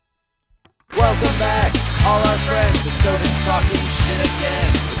Welcome back, all our friends. It's Tobin's talking shit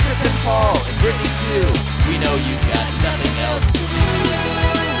again. With Chris and Paul and Brittany too. We know you've got nothing else to do.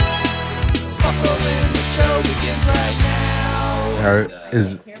 Buckle in, the show begins right now.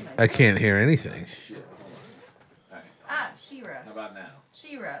 I can't hear anything. Shira. How about now?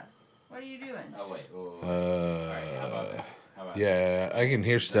 Shira, what are you doing? Oh wait. All right, how about now? Yeah, I can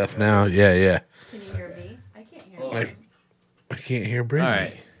hear stuff now. Yeah. Can you hear me? I can't hear you. I can't hear Brittany. All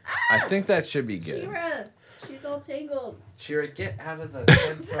right. I think that should be good. Shira, she's all tangled. Shira, get out of the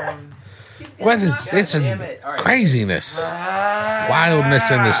headphone. What is it's Damn a it. All right. craziness,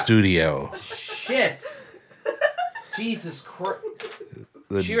 wildness in the studio. Shit. Jesus Christ.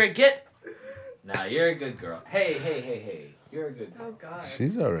 The- Shira, get. Nah, you're a good girl. Hey. You're a good girl. Oh God.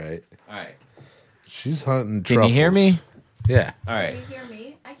 She's all right. All right. She's hunting Can truffles. you hear me? Yeah. All right. Can you hear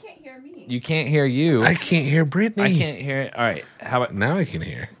me? I can't hear me. You can't hear you. I can't hear Brittany. I can't hear it. All right. How about Now I can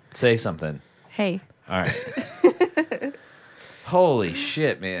hear. say something? Hey. All right. Holy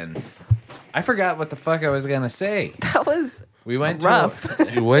shit, man. I forgot what the fuck I was going to say. That was We went rough.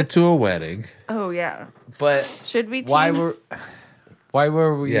 You went to a wedding. Oh yeah. but Should we? why were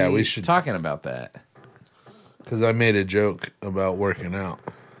we, Yeah, we should- talking about that? Because I made a joke about working out.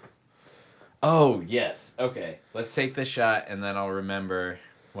 Oh, yes. Okay. Let's take this shot and then I'll remember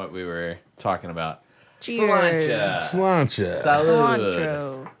what we were talking about. Cheers. Slancha. Salud.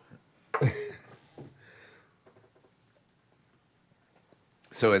 Cilantro.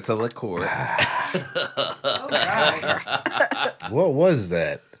 So it's a liqueur. What was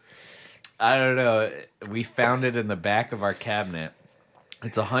that? I don't know. We found it in the back of our cabinet.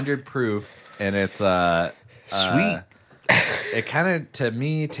 It's 100 proof and it's Sweet. it kind of to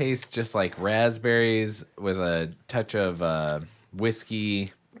me tastes just like raspberries with a touch of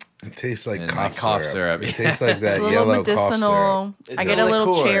whiskey. It tastes like And cough, like cough syrup. syrup. It tastes like that It's a little yellow cough medicinal. It's I get a a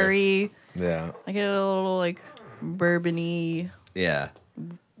little liqueur. cherry. syrup. I get a little like bourbony. Yeah.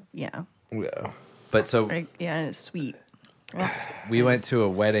 Yeah. Yeah. But so Like, yeah, and it's sweet. we went to a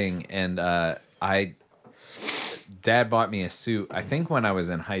wedding and Dad bought me a suit, I think when I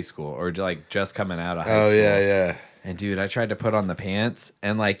was in high school or like just coming out of high Oh school. yeah. And dude, I tried to put on the pants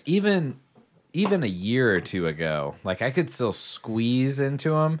and like even a year or two ago, like I could still squeeze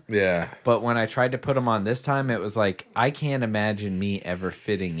into them. Yeah. But when I tried to put them on this time, it was like, I can't imagine me ever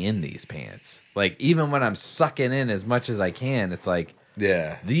fitting in these pants. Like, even when I'm sucking in as much as I can, it's like,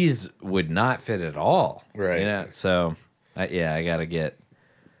 Yeah. these would not fit at all. Right. You know? So, I gotta get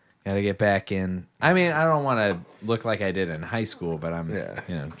back in. I mean, I don't want to look like I did in high school, but I'm,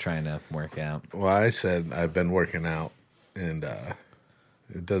 trying to work out. Well, I said I've been working out, and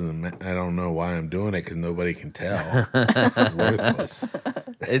it doesn't. I don't know why I'm doing it because nobody can tell. It's worthless.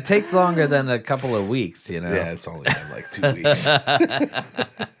 It takes longer than a couple of weeks, you know? Yeah, it's only been like 2 weeks,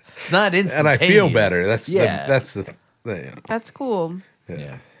 It's not instantaneous. and I feel better. That's Yeah. the That's cool.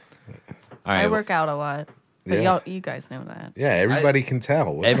 Yeah. All right. I work out a lot. But Yeah. you guys know that. Yeah, everybody can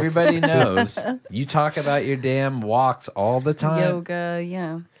tell. What the Everybody knows. You talk about your damn walks all the time. Yoga,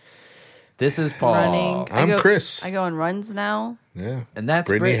 yeah. This is Paul. Running. I'm Chris. I go on runs now. Yeah, And that's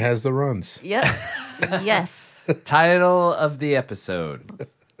Brittany Brit- has the runs. Yes. Yes. title of the episode.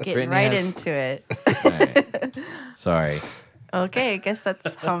 Getting Brittany right has- into it. All right. Sorry. Okay, I guess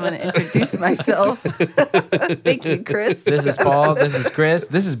that's how I'm going to introduce myself. Thank you, Chris. This is Paul. This is Chris.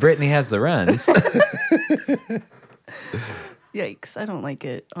 This is Brittany has the runs. Yikes, I don't like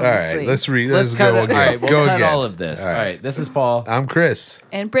it. All right, Honestly. let's Let's go cut it. again. All right, we'll go cut again. all of this. All All right. right. This is Paul. I'm Chris.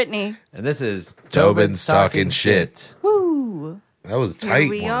 And Brittany. And this is Tobin's talking shit. Woo. That was tight.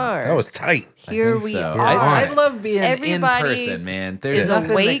 we one. are. That was tight. Here think we so. are. I love being Everybody in person, man. There's is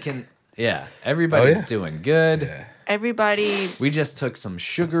nothing awake. that can. Yeah, everybody's Oh, yeah. doing good. Yeah. Everybody We just took some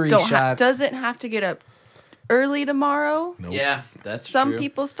sugary doesn't shots. have to get up early tomorrow. Nope. Yeah, that's Some true.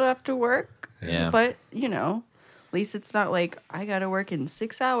 people still have to work. Yeah. But, at least it's not like I got to work in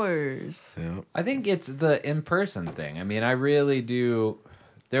 6 hours. Yeah. I think it's the in-person thing. I mean, I really do.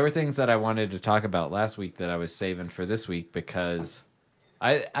 There were things that I wanted to talk about last week that I was saving for this week because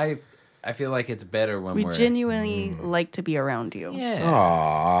I feel like it's better when We we're genuinely like to be around you. yeah.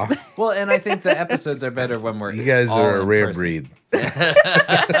 Aw, Well, and I think the episodes are better when we're you guys all are a in rare person. breed.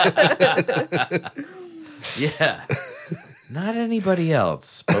 Yeah. Not anybody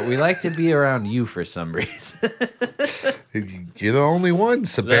else, but we like to be around you for some reason. You're the only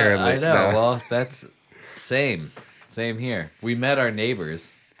ones, apparently. I know. No. Well, that's same here. We met our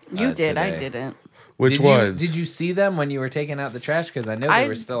neighbors. You did. I today. didn't. Which Did ones? you see them when you were taking out the trash? Because I know they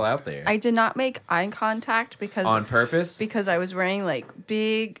were still out there. I did not make eye contact because On purpose? I was wearing like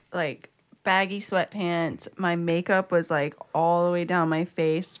big baggy sweatpants. My makeup was like all the way down my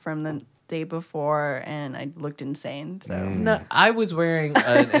face from the day before, and I looked insane. So No, I was wearing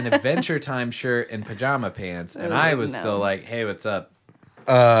an Adventure Time shirt and pajama pants, and I was no. still like, "Hey, what's up?"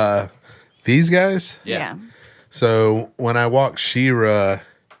 These guys. yeah. So when I walked Shira,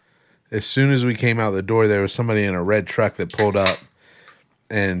 as soon as we came out the door, there was somebody in a red truck that pulled up,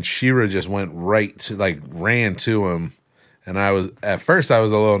 and Shira just went right to ran to him. And at first I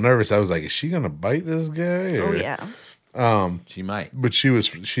was a little nervous. I was like, "Is she gonna bite this guy?" Oh or- yeah. She might. But she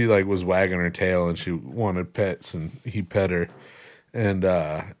was wagging her tail and she wanted pets, and he pet her, and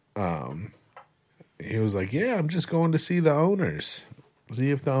he was like, "Yeah, I'm just going to see the owners,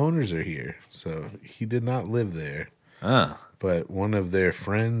 see if the owners are here." So he did not live there, Oh. but one of their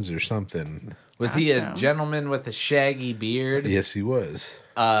friends or something. Was he a Gotcha. gentleman with a shaggy beard? Yes, he was.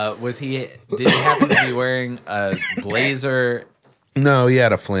 Did he happen to be wearing a blazer? No, he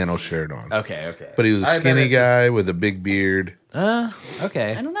had a flannel shirt on, Okay. but he was a I bet skinny it's just- guy with a big beard,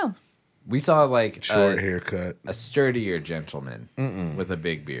 Okay. I don't know. We saw like short haircut. a sturdier gentleman with a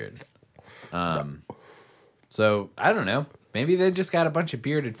big beard. So I don't know. Maybe they just got a bunch of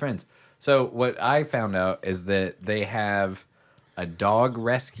bearded friends. So what I found out is that they have a dog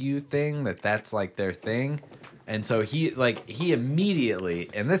rescue thing. That's like their thing. And so he immediately,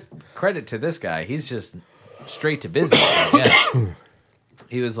 and this credit to this guy, he's just straight to business. I guess.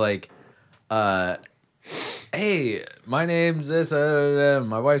 He was like, "Hey, my name's this,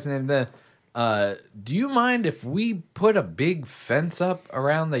 my wife's name that. Do you mind if we put a big fence up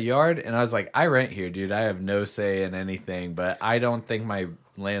around the yard?" And I was like, "I rent here, dude. I have no say in anything, but I don't think my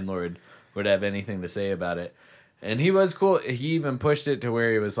landlord would have anything to say about it." And he was cool. He even pushed it to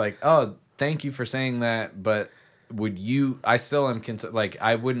where he was like, "Oh, thank you for saying that, but would you? I still am like,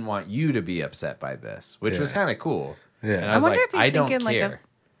 I wouldn't want you to be upset by this," which was Yeah. kind of cool. Yeah. And I I was wonder like, if he's I don't thinking care.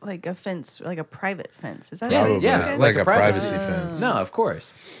 like a fence, like a private fence. Is that Yeah, what he's yeah, thinking? like like a a privacy privacy fence. No, of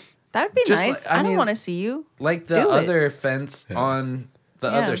course. That would be Just nice. like- I I don't mean- want to see you. Like the Do it. other fence on the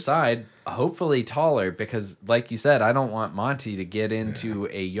Yeah. other side, hopefully taller, because like you said, I don't want Monty to get into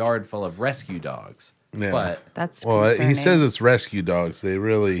a yard full of rescue dogs. Yeah. But That's Well, he concerning. says it's rescue dogs. They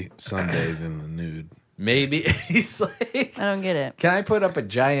really sunbathe in the nude. maybe he's like, I don't get it. "Can I put up a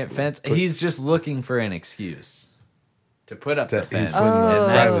giant fence?" He's just looking for an excuse to put up the That he's fence. putting Oh.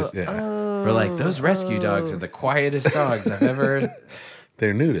 And that's, private, yeah. we're like, those rescue dogs are the quietest dogs I've ever.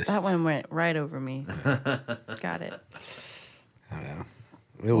 They're nudist. That one went right over me. Got it.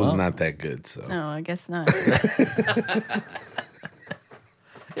 It was Well. not that good. So No, I guess not.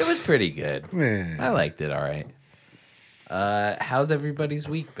 It was pretty good. Man. I liked it. All right. How's everybody's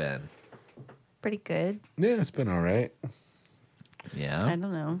week been? Pretty good. Yeah, it's been all right. I Yeah,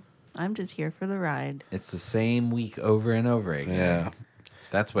 don't know. I'm just here for the ride. it's the same week over and over again. Yeah.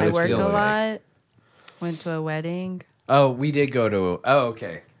 That's what I it worked a feels like. lot. Went to a wedding. Oh, we did go to. Oh,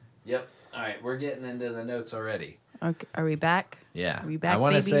 okay. Yep. All right, we're getting into the notes already. Okay, are we back? Yeah. Are we back, I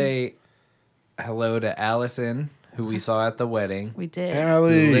want to baby? say hello to Allison, who we saw at the wedding. We did. Who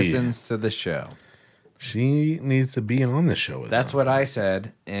Allie. listens to the show. She needs to be on the show. That's what I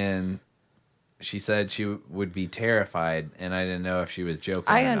said, and she said she would be terrified, and I didn't know if she was joking.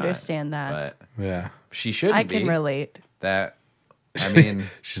 I or not, understand that. but Yeah. she shouldn't I be. can relate. That, I mean,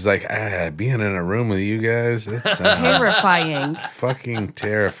 She's like, being in a room with you guys, that sounds Terrifying. fucking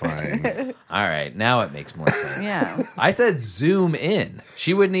terrifying. all right, now it makes more sense. Yeah. I said zoom in.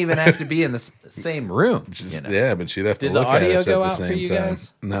 She wouldn't even have to be in the same room. Just, you know? Yeah, but she'd have to Did the look at audio us at go the out for same you time.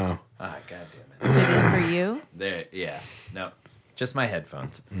 guys? No. Ah, God damn it. Did it for you? There, yeah. No, just my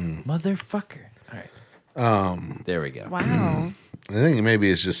headphones. Mm. Motherfucker. All right. There we go. Wow. I think maybe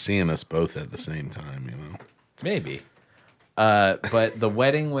it's just seeing us both at the same time, you know. Maybe. But the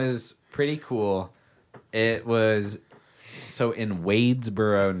wedding was pretty cool. It was so in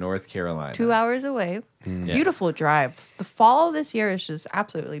Wadesboro, North Carolina. 2 hours away. Yeah. Beautiful drive. The fall this year is just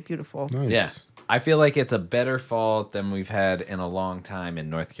absolutely beautiful. Nice. Yeah. I feel like it's a better fall than we've had in a long time in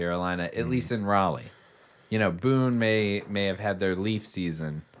North Carolina, at least in Raleigh. You know, Boone may have had their leaf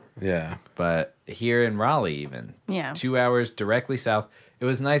season, Yeah. but here in Raleigh even. Yeah. 2 hours directly south. It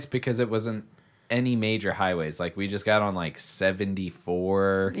was nice because it wasn't any major highways. Like we just got on like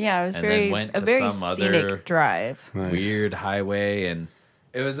 74. Yeah, it was and then went a to very some scenic other drive. Nice. weird highway, and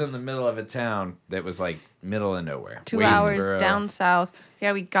it was in the middle of a town that was like middle of nowhere. 2 hours Wadesboro. down south.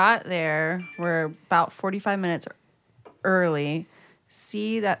 Yeah, we got there. We're about 45 minutes early.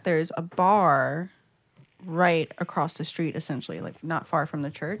 See that there's a bar right across the street, essentially, like not far from the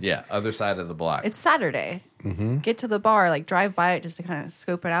church. Yeah, other side of the block. It's Saturday. Get to the bar, like drive by it just to kind of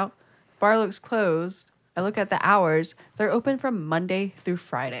scope it out. Bar looks closed. I look at the hours. They're open from Monday through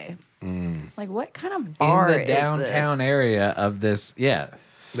Friday. Like, what kind of bar in the downtown is this? area of this. Yeah,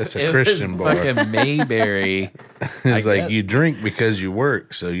 That's It a Christian was bar. fucking Mayberry. It's like guess. you drink because you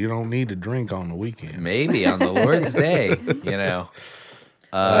work, so you don't need to drink on the weekend. Maybe on the Lord's Day, you know.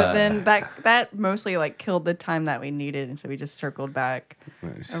 But then that mostly like killed the time that we needed, and so we just circled back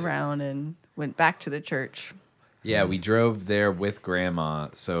Nice. around and went back to the church. Yeah, we drove there with Grandma,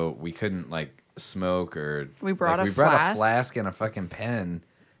 so we couldn't like smoke or. We brought like, a we brought flask. a flask and a fucking pen,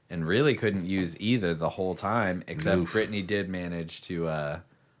 and really couldn't use either the whole time. Except Oof. Brittany did manage to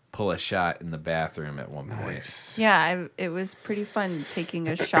pull a shot in the bathroom at one point. Nice. Yeah, it was pretty fun taking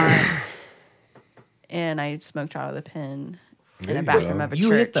a shot, and I smoked out of the pen in There a you bathroom go. of a You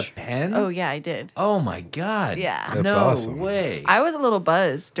church. hit the pen? Oh yeah, I did. Oh my god! Yeah. That's no awesome. way. I was a little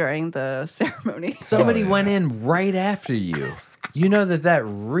buzzed during the ceremony. Somebody Oh, yeah. went in right after you. You know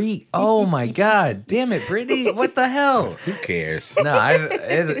that Oh my god! Damn it, Brittany! What the hell? Who cares? No,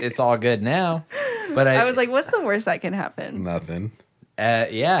 it's all good now. But I was like, "What's the worst that can happen?" Nothing.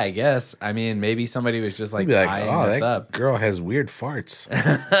 yeah, I guess. I mean, maybe somebody was just like, Be like, eyeing oh, us that up. girl has weird farts.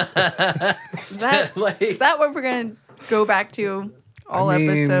 Is that Like- is that what we're gonna go back to all I mean,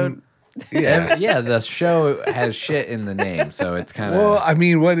 episode? Yeah. Yeah, the show has shit in the name, so it's kind of. Well, I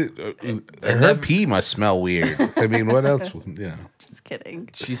mean, her pee must smell weird. I mean, what else? Yeah. Just kidding.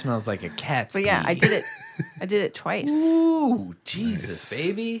 she smells like a cat's But yeah, pee. I did it. I did it twice. Ooh, Jesus,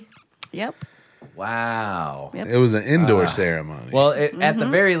 baby! Yep. Wow. Yep. It was an indoor ceremony. Well, at the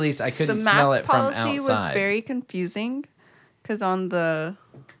very least, I The couldn't smell mask it from policy outside. was very confusing because on the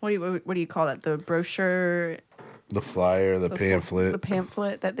what do you call that? The brochure, the flyer, the pamphlet. the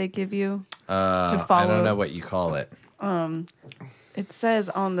pamphlet that they give you. to I follow. don't know what you call it. It says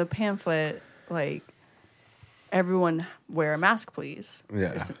on the pamphlet like everyone wear a mask, please.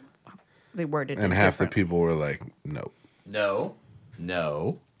 Yeah. They worded And it half the different. people were like, nope. No.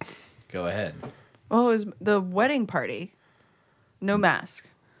 Go ahead. Oh, it was the wedding party. No mask.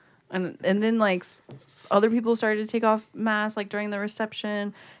 And then like other people started to take off masks like during the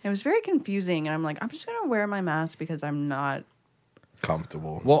reception. It was very confusing, and I'm like, I'm just gonna wear my mask because I'm not.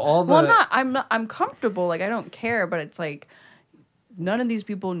 Comfortable. Well, all the Well, I'm comfortable. Like I don't care, but it's like none of these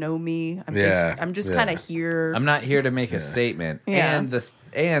people know me. I'm just yeah. kind of here. I'm not here to make a statement. Yeah.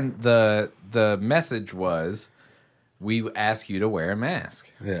 And the message was, we ask you to wear a mask.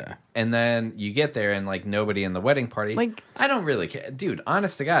 Yeah. And then you get there and like nobody in the wedding party. Like- I don't really care, dude.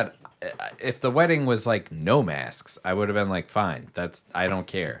 Honest to God, if the wedding was like no masks, I would have been like, fine. I don't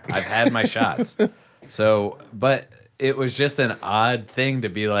care. I've had my shots. So, but it was just an odd thing to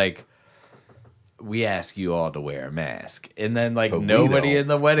be like, we ask you all to wear a mask, and then like But we nobody don't. in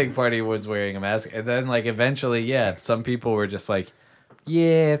the wedding party was wearing a mask, and then like eventually, yeah, some people were just like,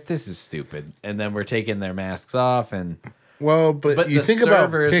 yeah, this is stupid, and then we're taking their masks off, and Well, but you the think about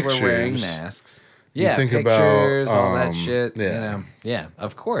servers pictures. were wearing masks. You Yeah, think pictures, about, all that shit. yeah. You know? Yeah,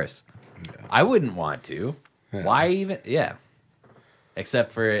 of course. I wouldn't want to. Yeah. Why even? Yeah.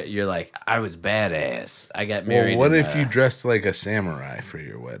 Except for you're like, I was badass. I got Well, married. what in if a- you dressed like a samurai for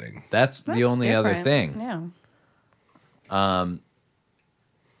your wedding? That's the That's only other different. thing. Yeah.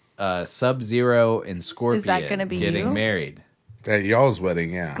 Sub-Zero and Scorpion Is that gonna be getting you? married. At y'all's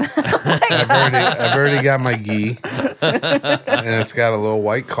wedding, yeah. I've already got my gi, and it's got a little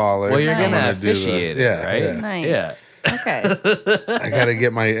white collar. Well, you're Nice. gonna I'm do the- officiate it, yeah, right? yeah. Nice. Yeah. Okay. I gotta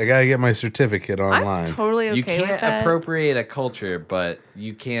get my certificate online. I'm totally okay You with can't that. appropriate a culture, but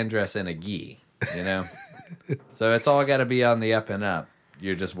you can dress in a gi, you know? So it's all got to be on the up and up.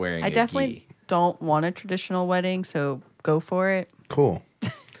 You're just wearing I a definitely gi. don't want a traditional wedding, so go for it. Cool.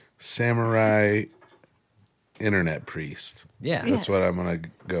 Samurai internet priest. Yeah. That's what I'm gonna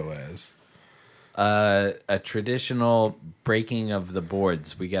go as. A traditional breaking of the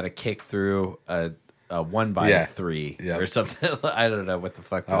boards. We got to kick through a 1x3 Yeah. or something. I don't know what the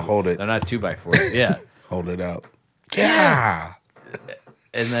fuck. I'll hold it. They're not 2x4s. Yeah. Hold it out. Yeah.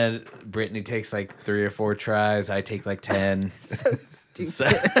 And then Brittany takes like 3 or 4 tries. I take like 10. So stupid.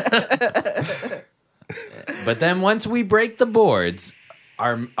 So- but then once we break the boards,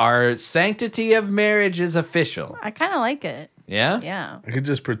 our sanctity of marriage is official. I kind of like it. Yeah? Yeah. I could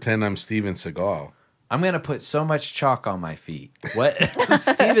just pretend I'm Steven Seagal. I'm going to put so much chalk on my feet. What?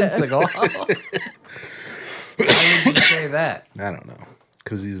 Steven Seagal? Why did you say that? I don't know,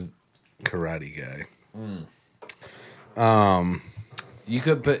 because he's a karate guy. You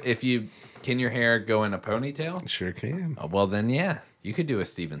could put, can your hair go in a ponytail? Sure can. Oh, well, then, yeah. You could do a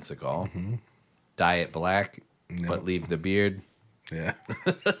Steven Seagal. Dye it black, but leave the beard. Yeah.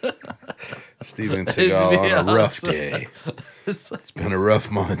 Steven It'd Seagal be on a rough awesome. day. It's been a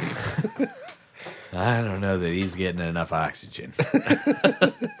rough month. I don't know that he's getting enough oxygen.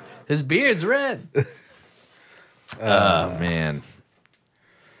 His beard's red. Oh, man.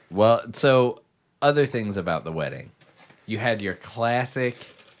 Well, so other things about the wedding. You had your classic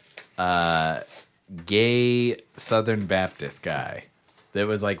gay Southern Baptist guy that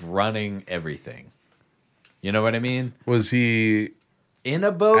was like running everything. You know what I mean? Was he In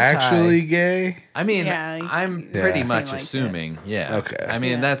a bow tie. actually gay? I mean, Yeah, I'm yeah. pretty Seemed much like it. assuming. Yeah. Okay. I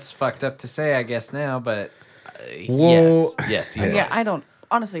mean, Yeah. that's fucked up to say, I guess, now, but Well- yes, he Yeah, was. I don't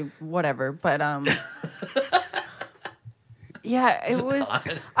honestly, whatever, but yeah, it was.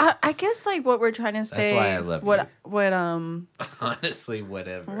 I guess like what we're trying to say. why I love what you. what Honestly,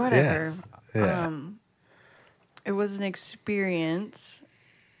 whatever. whatever. Yeah. It was an experience.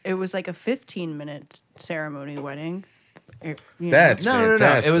 It was like a 15-minute ceremony wedding. You know. That's No. It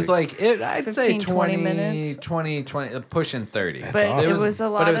fantastic. was like, I'd say 15, 20 20 minutes. 20, pushing 30. But awesome. it was a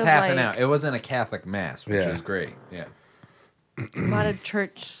lot But it was of half like, an hour. It wasn't a Catholic mass, which Yeah. was great. Yeah. a lot of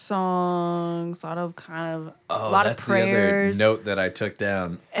church songs, a lot of kind of Oh, a lot of that's the other prayers, note that I took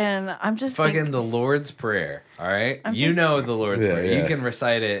down. and I'm just Fucking like, the Lord's Prayer. All right, I'm you think- know the Lord's Yeah, Prayer. yeah. You can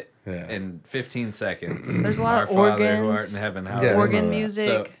recite it Yeah. in 15 seconds. There's a lot Our of Father who art organs, in heaven, Yeah, hallowed. I know organ that. music.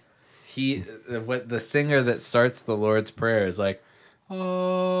 So what the singer that starts the Lord's Prayer is like, Our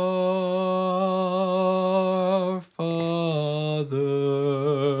Father,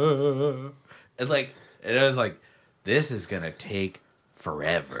 and like it was like, this is gonna take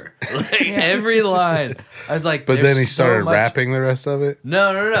forever. Like every line, I was like, But then there's he so started much- rapping the rest of it.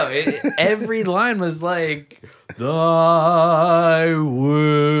 No. Every line was like, "Thy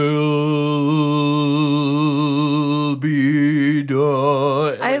will be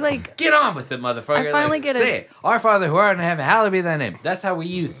done." I like. Get on with it, motherfucker. I finally Like, get say it. Our Father who art in heaven, hallowed be thy name. That's how we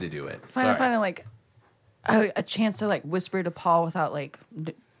used to do it. Sorry. Finally like a chance to like whisper to Paul without like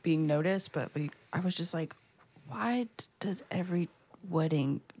being noticed, but I was just like, why does every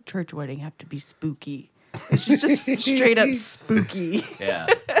church wedding have to be spooky? It's just straight up spooky. Yeah.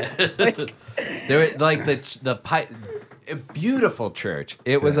 There were like a beautiful church.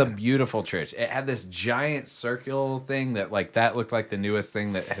 It was a beautiful church. It had this giant circle thing that looked like the newest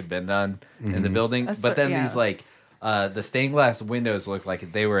thing that had been done in the building. But then yeah. these the stained glass windows looked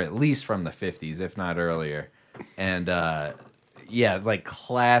like they were at least from the 50s, if not earlier. And like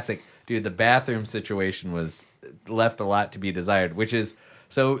classic. Dude, the bathroom situation was left a lot to be desired, which is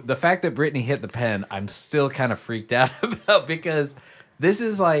so the fact that Brittany hit the pen, I'm still kind of freaked out about, because this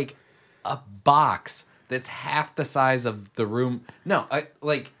is like a box that's half the size of the room. No,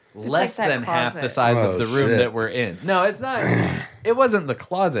 less that than half closet. the size Oh, of the room shit. that we're in. No, it's not. It wasn't the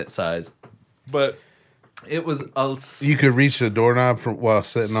closet size, but it was You could reach the doorknob from while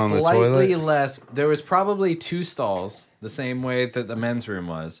sitting on the slightly toilet. less. There was probably 2 stalls, the same way that the men's room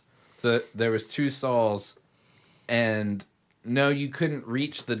was. There was 2 stalls, and no, you couldn't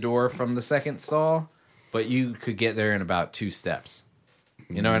reach the door from the second stall, but you could get there in about 2 steps.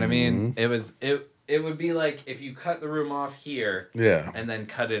 You know what I mean? It would be like if you cut the room off here, Yeah. and then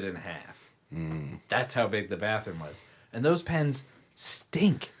cut it in half. That's how big the bathroom was, and those pens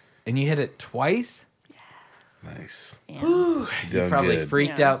stink. And you hit it twice. Nice. Yeah. You Done probably good.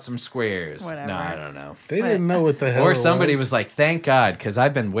 freaked Yeah. out some squares. Whatever. No, I don't know. They didn't know what the hell. Or it somebody was like, "Thank God, because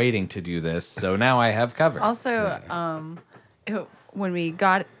I've been waiting to do this, so now I have cover." Also, when we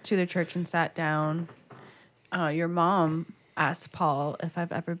got to the church and sat down, your mom asked Paul if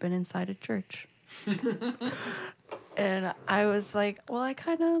I've ever been inside a church. And I was like, well, I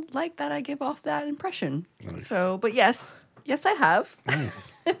kind of like that I give off that impression. Nice. So, but yes, I have.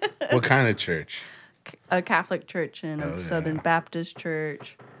 Nice. What kind of church? A Catholic church and a Oh, yeah. Southern Baptist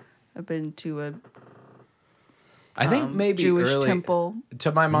church. I've been to a I think maybe Jewish early, temple.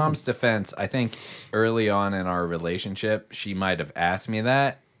 To my mom's defense, I think early on in our relationship, she might have asked me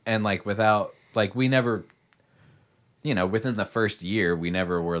that, and we never, within the first year, we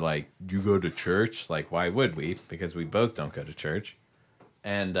never were like, "Do you go to church?" Like, why would we? Because we both don't go to church.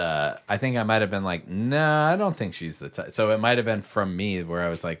 And I think I might have been like, "No, I don't think she's the type." So it might have been from me where I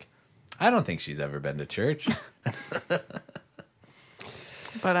was like, "I don't think she's ever been to church."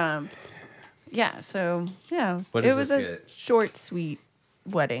 But yeah, so yeah. What it does was this a get? short, sweet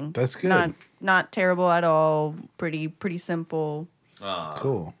wedding. That's good. Not terrible at all. Pretty simple.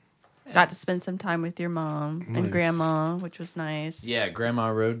 Cool. Got to spend some time with your mom Nice. and grandma, which was nice. Yeah, Grandma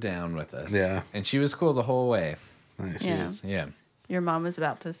rode down with us. Yeah. And she was cool the whole way. Nice. Yeah. Yeah. Your mom was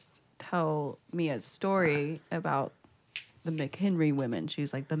about to tell me a story about the McHenry women.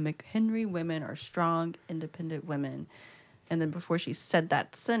 She's like, the McHenry women are strong, independent women. And then before she said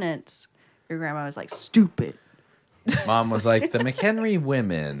that sentence, your grandma was like, stupid. Mom was like, the McHenry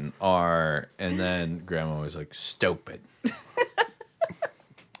women are, and then Grandma was like, stupid.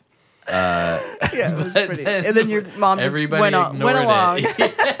 Yeah, it was But pretty. then And then your mom just everybody went ignored it. along.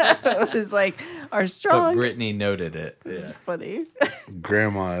 It was like our But strong. Brittany noted it. It's funny.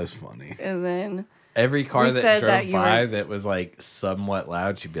 Grandma is funny. And then Every car We that said drove that you by were- that was like somewhat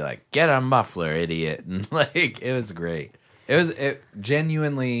loud, she'd be like, "Get a muffler, idiot!" And like it was great. It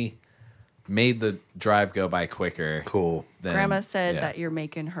genuinely made the drive go by quicker. Cool. Than, Grandma said yeah. that you're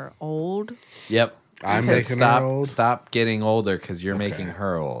making her old. Yep. I'm She said, making her stop, old? Stop getting older because you're Okay. making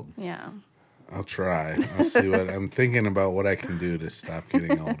her old. Yeah. I'll try. I'll see what I'm thinking about what I can do to stop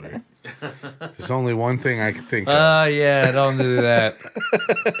getting older. There's only one thing I can think of. Yeah, don't do that.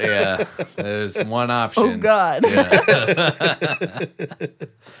 Yeah, there's one option. Oh God.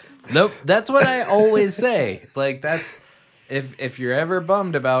 Nope, that's what I always say. Like that's if you're ever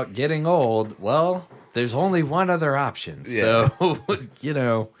bummed about getting old, well, there's only one other option. Yeah. So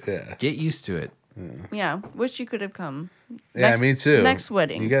Yeah. get used to it. Yeah. Wish you could have come. Yeah, me too. Next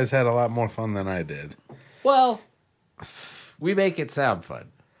wedding. You guys had a lot more fun than I did. Well, we make it sound fun.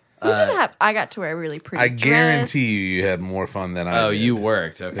 We did have. I got to wear a really pretty. I dress. guarantee you had more fun than I Oh, did. you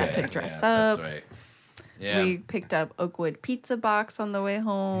worked. Okay, Got to dress yeah, up. That's right. Yeah, We picked up Oakwood Pizza Box on the way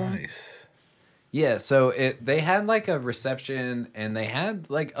home. Nice. yeah. So they had like a reception, and they had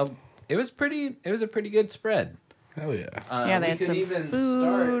like a. It was a pretty good spread. Hell yeah. Yeah, they we had could some even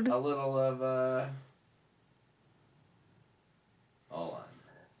food. start a little of. Hold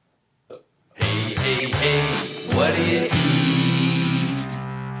on. Hey, what do you eat?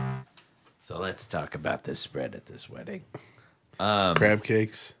 So let's talk about this spread at this wedding. Crab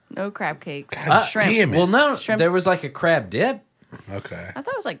cakes. No crab cakes. God Shrimp. damn it. Well, no, Shrimp. there was like a crab dip. Okay. I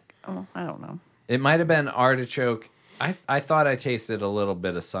thought it was like. Oh, I don't know. It might have been artichoke. I thought I tasted a little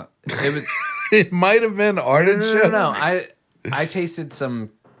bit of some. It was It might have been artichoke. no. I tasted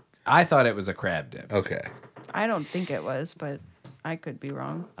some. I thought it was a crab dip. Okay. I don't think it was, but I could be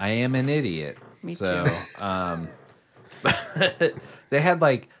wrong. I am an idiot. Me so, too. they had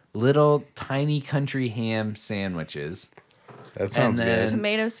like little tiny country ham sandwiches, That sounds then- good.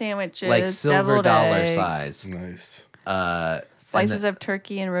 Tomato sandwiches, like silver deviled dollar eggs, size. Nice. slices of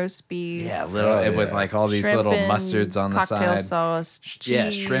turkey and roast beef. Yeah, little Oh, with yeah. like all these shrimp little and mustards on the cocktail side. sauce, cheese, Yeah,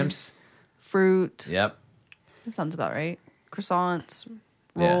 shrimps. fruit. Yep. That sounds about right. Croissants,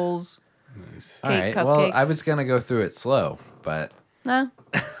 Yeah. rolls. Nice. All Cake, right. Well, I cupcakes. was gonna go through it slow, but No.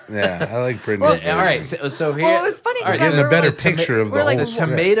 Yeah, I like Brittany's Well, version. all right. So here, Well, it was funny all right, because Getting we're a better like, picture of the we're like- whole the spread.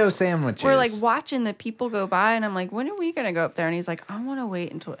 tomato sandwiches. we're like watching the people go by, and I'm like, when are we gonna go up there? And he's like, I want to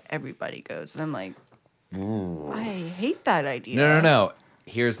wait until everybody goes. And I'm like, I hate that idea. No.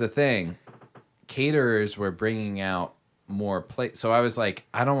 Here's the thing: caterers were bringing out more plates, so I was like,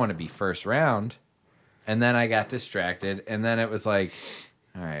 I don't want to be first round, and then I got distracted, and then it was like,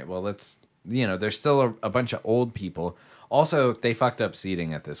 all right, well, let's, there's still a bunch of old people. Also, they fucked up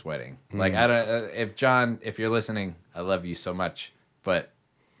seating at this wedding. Like, I don't. If John, if you're listening, I love you so much, but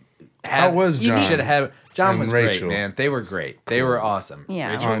How was You John should have. John and was Rachel? great, man. They were great. They were awesome.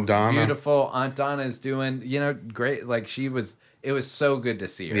 Yeah. Rachel, Aunt Donna? beautiful. Aunt Donna's doing, great. Like she was. It was so good to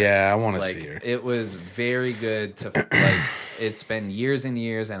see her. Yeah, I want to like see her. it was very good to like. It's been years and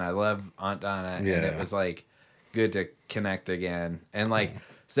years, and I love Aunt Donna. And Yeah. it was like good to connect again. And like,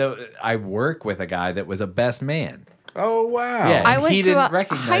 so I work with a guy that was a best man. Oh wow. Yeah. I And went he to didn't a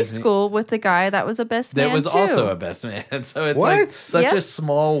recognize high me. school with a guy that was a best That man was too. also a best man. So it's What? like such Yep. a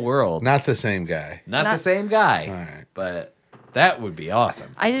small world. Not the same guy. Not the Not- same guy. All right. But that would be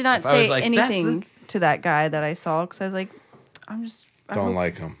awesome. I did not If I was say like, "That's anything to that guy that I saw because I was like, I Don't hope-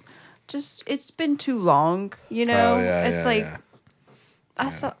 like him. just it's been too long, you know. Oh yeah. it's yeah, like yeah. I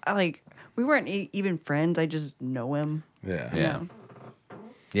saw like we weren't even friends. I just know him. Yeah. Yeah. know.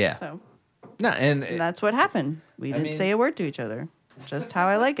 Yeah. So No, and and that's what happened. We didn't mean- say a word to each other. Just how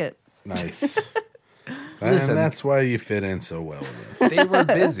I like it. Nice. Listen. And that's why you fit in so well with us. they were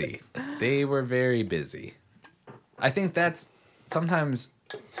busy. They were very busy. I think that's sometimes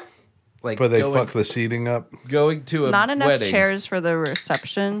like But they going, fucked the seating up. going to a Not enough wedding. chairs for the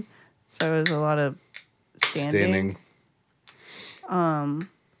reception, so it was a lot of standing. I'm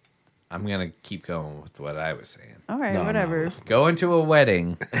gonna keep going with what I was saying. All right, No, I'm not whatever. listening. Going to a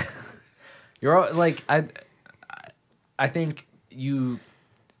wedding, you're all, like I think you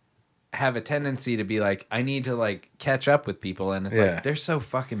have a tendency to be like, I need to like catch up with people, and it's Yeah. like they're so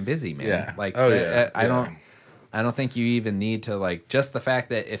fucking busy, man. Yeah. Like, Oh, yeah. I Yeah. I don't think you even need to like just the fact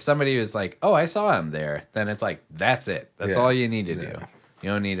that if somebody was like, oh, I saw him there, then it's like that's it. That's Yeah. all you need to do. Yeah. You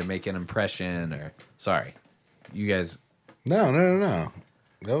don't need to make an impression or sorry, you guys. No.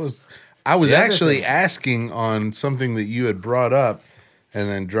 I was The other actually thing- asking on something that you had brought up and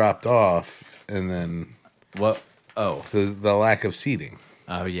then dropped off, and then What? Oh, the lack of seating.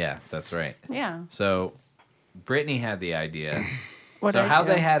 Oh yeah, that's right. Yeah. So Brittany had the idea. What So I how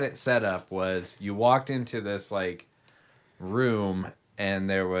do. they had it set up was you walked into this like room and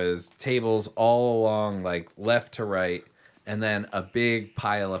there was tables all along like left to right and then a big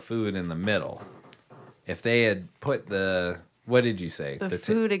pile of food in the middle. If they had put what did you say? the ta-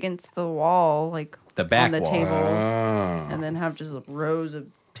 food against the wall, like The back on the wall. tables, Oh, and then have just rows of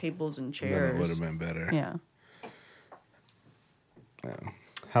tables and then it chairs. would have been better. Yeah.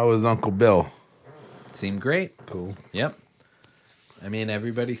 How was Uncle Bill? Seemed great. Cool. Yep. I mean,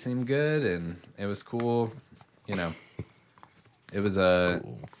 everybody seemed good, and it was cool. You know, it was a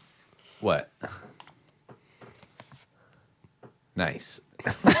what? Nice.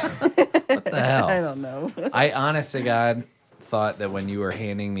 What the I hell? don't know. I honest to God thought that when you were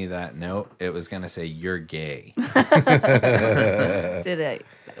handing me that note, it was gonna say "You're gay." Did it?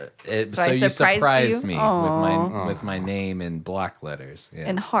 It, So so I you surprised surprised you? me Aw. with my name in block letters. Yeah.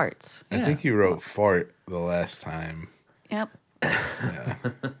 And hearts. I think you wrote fart the last time. Yep.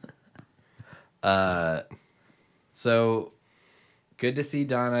 So good to see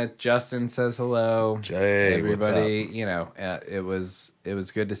Donna. Justin says hello. Jay, Everybody, you know, it was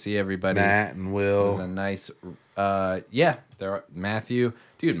good to see everybody. Matt and It was Will. a nice, yeah. Matthew,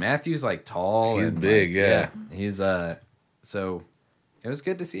 dude. Matthew's like tall. He's and big, like, yeah. He's so it was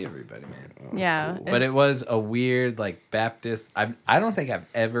good to see everybody, man. Yeah. cool. But it was a weird like Baptist. I don't think I've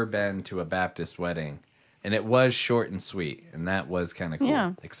ever been to a Baptist wedding, and it was short and sweet, and that was kind of cool.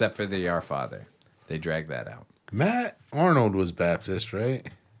 Yeah. Except for the Our Father, they dragged that out. Matt Arnold was Baptist, right?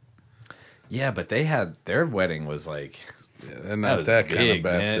 Yeah, but they had their wedding was like Yeah, they're not was that kind of big,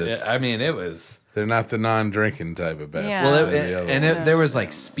 man. Baptist. I mean, it was. They're not the non-drinking type of Baptist. Yeah. Well, They're the other one. one. there was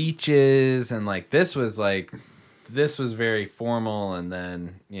like speeches and like this was very formal, and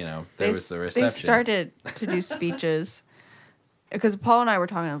then there was the reception. They started to do speeches because Paul and I were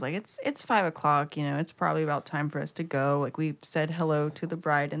talking. I was like, "It's 5:00. It's probably about time for us to go. Like we've said hello to the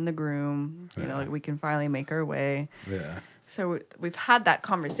bride and the groom. Like we can finally make our way." Yeah. So we've had that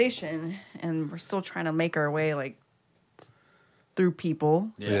conversation, and we're still trying to make our way like through people.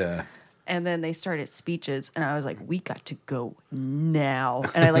 Yeah. And then they started speeches, and I was like, "We got to go now!"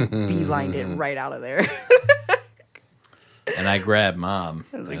 And I like beelined it right out of there. And I grabbed Mom.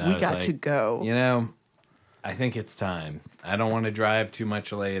 I was like, and "We got to go." I think it's time. I don't want to drive too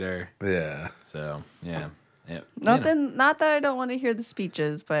much later. Yeah. So yeah. Not that I don't want to hear the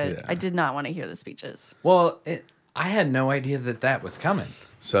speeches, but Yeah. I did not want to hear the speeches. Well, I had no idea that was coming.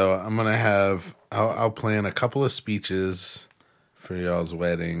 So I'm gonna have. I'll plan a couple of speeches for y'all's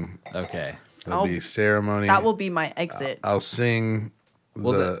wedding. Okay. There'll be ceremony. That will be my exit. I'll sing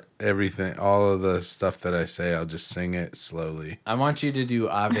Well, everything, all of the stuff that I say. I'll just sing it slowly. I want you to do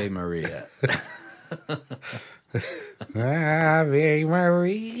Ave Maria. Ave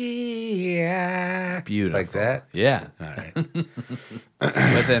Maria. Beautiful. Like that? Yeah. All right.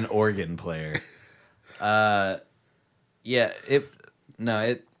 With an organ player. I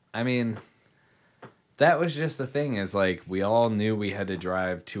mean, that was just the thing is like we all knew we had to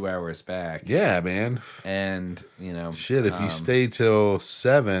drive 2 hours back. Yeah, man. And, Shit, if you stay till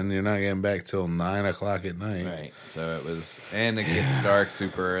 7, you're not getting back till 9 o'clock at night. right. So it was, and it gets dark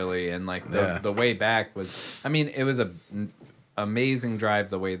super early. And like the way back was, I mean, it was amazing drive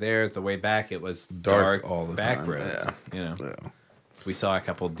the way there. The way back, it was dark all the back time. roads. Yeah. We saw a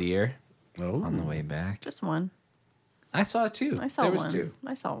couple deer Oh. on the way back. Just one. I saw two. I saw there one. was two.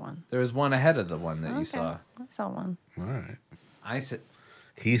 I saw one. There was one ahead of the one that you Okay. saw. I saw one. All right. I said,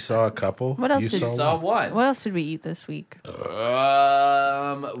 He saw a couple. What else You did you saw one? one. What else did we eat this week? We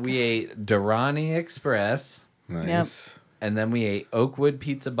ate Durrani Express, Nice. and then we ate Oakwood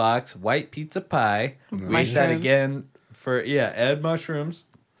Pizza Box, White Pizza Pie. We ate that Mushrooms. again add mushrooms.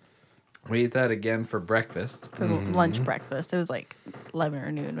 We ate that again for breakfast. For lunch, breakfast. It was like 11 or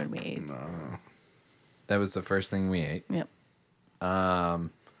noon when we ate. That was the first thing we ate. Yep.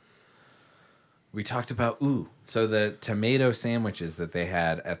 We talked about so the tomato sandwiches that they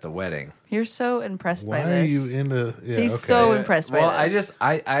had at the wedding. You're so impressed Why by are this. you into? Yeah, He's okay. so impressed by Well, this.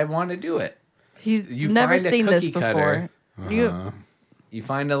 I want to do it. He's you never find a seen this cookie cutter. before. You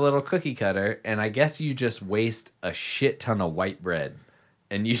find a little cookie cutter, and I guess you just waste a shit ton of white bread,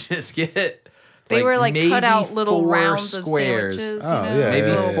 and you just get. They were like maybe cut out little 4 rounds squares. of sandwiches. Oh, you know, yeah, Maybe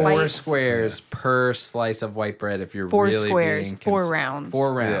yeah, little yeah. 4 bites. squares per slice of white bread if you're 4 really squares, being 4 rounds.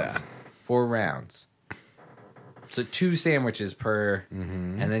 4 rounds. Yeah. 4 rounds. So 2 sandwiches per,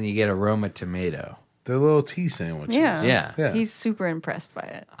 and then you get a Roma tomato. The little tea sandwiches. Yeah. Yeah. Yeah. He's super impressed by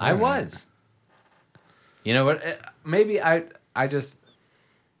it. I was. You know what? Maybe I just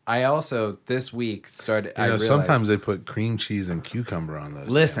I also this week started. You I know, realized, sometimes they put cream cheese and cucumber on those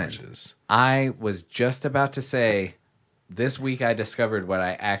Listen. sandwiches. I was just about to say. This week I discovered what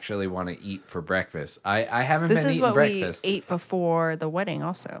I actually want to eat for breakfast. I haven't This been is eating what breakfast. we ate before the wedding,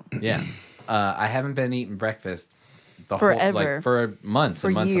 also. Yeah, I haven't been eating breakfast the Forever. whole like for months For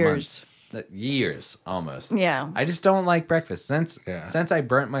and months years. and months. Years almost. Yeah. I just don't like breakfast since Yeah. I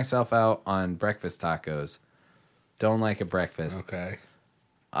burnt myself out on breakfast tacos. Don't like a breakfast. Okay.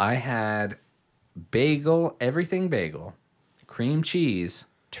 I had bagel, everything bagel, cream cheese,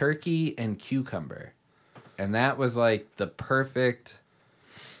 turkey, and cucumber. And that was like the perfect.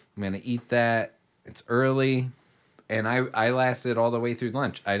 I'm going to eat that. It's early. And I lasted all the way through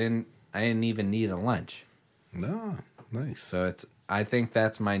lunch. I didn't even need a lunch. No, nice. So I think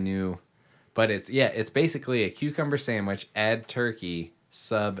that's my new, but it's basically a cucumber sandwich, add turkey,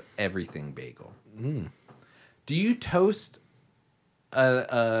 sub everything bagel. Do you toast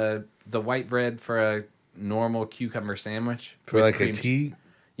the white bread for a normal cucumber sandwich? For with like a cream tea,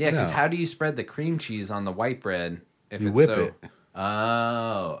 Yeah, because No. how do you spread the cream cheese on the white bread if You it's whip so? it.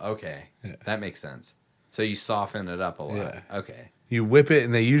 Oh, okay, Yeah. that makes sense. So you soften it up a lot. Yeah. Okay. you whip it,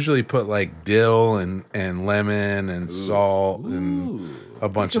 and they usually put like dill and lemon and salt and Ooh. a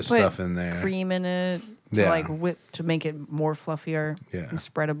bunch You of could put stuff in there. Cream in it to Yeah. like whip to make it more fluffier Yeah. and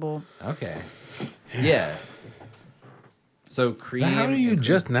spreadable. Okay. Yeah. So cream. How are you and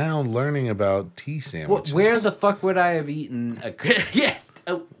just now learning about tea sandwiches? Where the fuck would I have eaten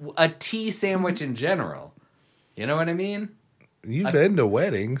a tea sandwich in general? You know what I mean? You've been to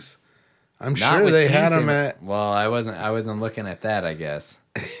weddings? I'm Not sure with they tea had them sandwich- at. Well, I wasn't looking at that. I guess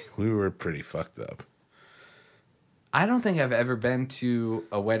We were pretty fucked up. I don't think I've ever been to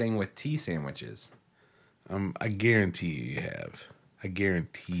a wedding with tea sandwiches. I guarantee you have. I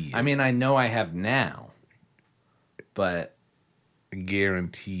guarantee. I mean, I know I have now, but I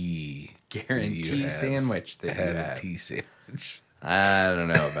guarantee. guarantee you have sandwich that you had a have. tea sandwich. I don't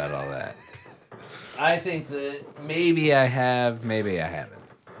know about all that. I think that maybe I have, maybe I haven't.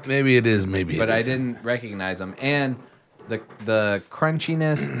 Maybe it is. Maybe. But it I isn't. didn't recognize them. And the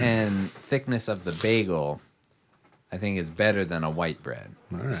crunchiness and thickness of the bagel, I think, is better than a white bread,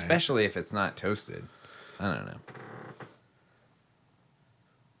 All right. especially if it's not toasted. I don't know.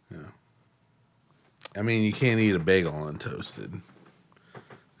 I mean, you can't eat a bagel untoasted.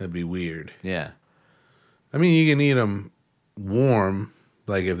 That'd be weird. Yeah, I mean, you can eat them warm,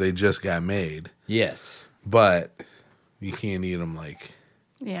 like if they just got made, yes, but you can't eat them like.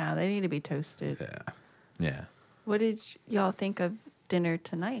 Yeah, they need to be toasted. Yeah. yeah. What did y'all think of dinner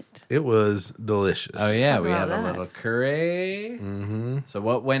tonight? It was delicious. Oh yeah, talk we had about a that. little curry. Mm-hmm. So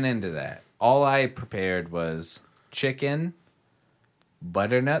what went into that? All I prepared was chicken,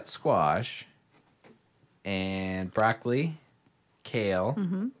 butternut squash, and broccoli, kale.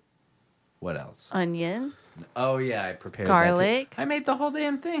 Mm-hmm. What else? Onion. Oh yeah, I prepared that too. Garlic. I made the whole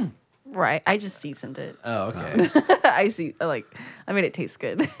damn thing. Right. I just seasoned it. Oh okay. I made it taste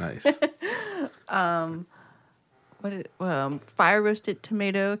good. Nice. Fire roasted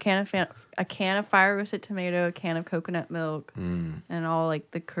tomato, a can of fire roasted tomato, a can of coconut milk, and all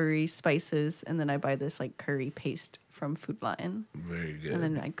like the curry spices, and then I buy this like curry paste from Food Lion, Very good. and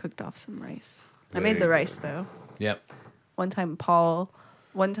then I cooked off some rice. I Very made the good. rice though. Yep. One time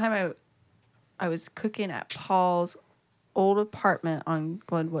I was cooking at Paul's old apartment on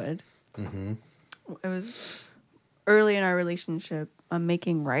Glenwood. Mm-hmm. It was early in our relationship. I'm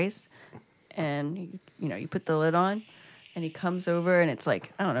making rice, and you put the lid on, and he comes over, and it's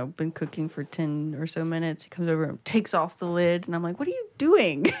like, I don't know, been cooking for 10 or so minutes. He comes over and takes off the lid, and I'm like, what are you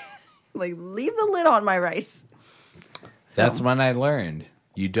doing? Like, leave the lid on my rice. That's when I learned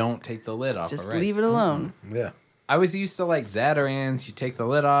you don't take the lid off Just of rice. leave it alone. Yeah. I was used to like Zatarans. You take the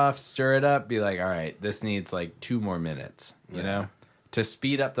lid off, stir it up, be like, all right, this needs like 2 more minutes, you know, to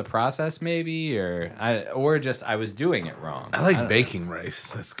speed up the process, maybe, or just I was doing it wrong. I like don't baking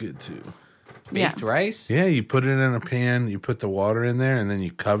rice. That's good too. know. Baked rice. Yeah, you put it in a pan, you put the water in there, and then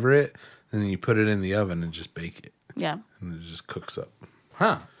you cover it, and then you put it in the oven and just bake it, Yeah. and it just cooks up.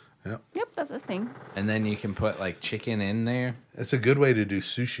 Huh. Yep, that's a thing. And then you can put like chicken in there. It's a good way to do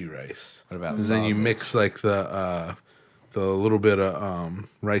sushi rice. What about 'Cause then you sausage? mix like the little bit of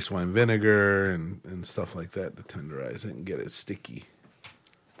rice wine vinegar and stuff like that to tenderize it and get it sticky.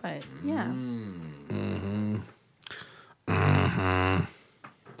 But yeah.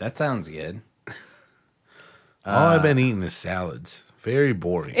 That sounds good. All I've been eating is salads. Very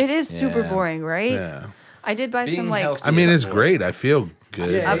boring. It is super Yeah. boring, right? Yeah. I did buy Being some like healthy. I mean, it's great. I feel good.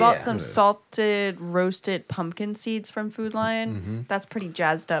 Yeah, I bought yeah. some salted roasted pumpkin seeds from Food Lion. That's pretty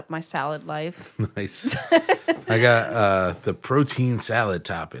jazzed up my salad life. Nice. I got the protein salad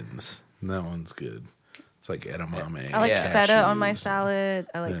toppings. That one's good. It's like edamame. I like Yeah. feta on my cashews. salad.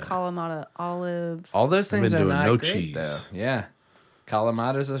 I like Kalamata olives. All those things been are doing not no great, cheese. though. Yeah.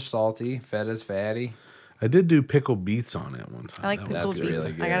 Kalamatas are salty. Feta's fatty. I did do pickled beets on it one time. I like That pickled was That's beets.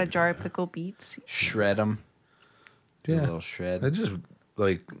 really I got a good. jar of pickled beets. Shred them. A Yeah. little shred. I just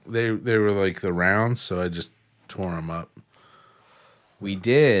like they were like the rounds, so I just tore them up. We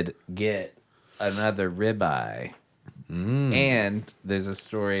did get another ribeye. And there's a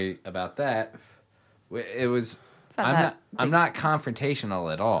story about that. It was... not I'm that not, I'm big. not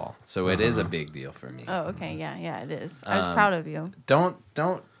confrontational at all, so it is a big deal for me. Oh, okay. Yeah, it is. I was proud of you. Don't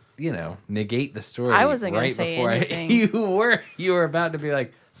negate the story. I wasn't gonna right say before anything. you were about to be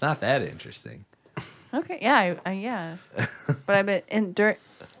like, it's not that interesting. Okay, yeah, yeah. But I bet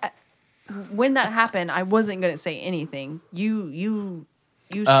when that happened, I wasn't gonna say anything. You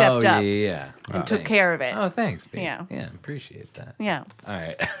stepped up Yeah. and took care of it. Oh, thanks, babe. Yeah. Yeah, appreciate that. Yeah. All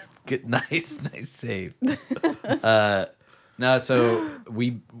right. Good, nice save. No, so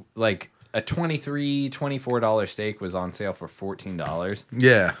we like a $24 steak was on sale for $14.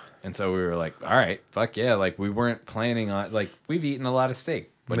 Yeah. And so we were like, all right, fuck yeah. Like we weren't planning on, like we've eaten a lot of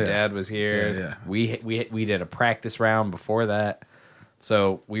steak when Yeah. Dad was here. Yeah. We did a practice round before that.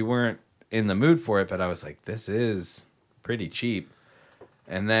 So we weren't in the mood for it, but I was like, this is pretty cheap.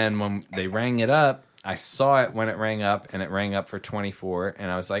 And then when they rang it up, I saw it when it rang up, and it rang up for $24.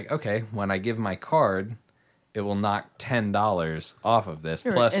 And I was like, okay, when I give my card, it will knock $10 off of this,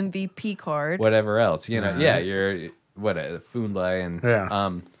 Your plus MVP card. whatever else. You know, yeah, you're what a Foodlay and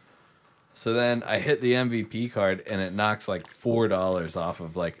Yeah. So then I hit the MVP card, and it knocks like $4 off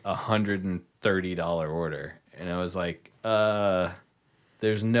of like $130 order, and I was like,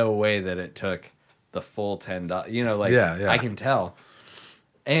 there's no way that it took the full $10. You know, like Yeah, yeah. I can tell.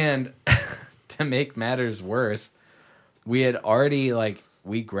 And to make matters worse, we had already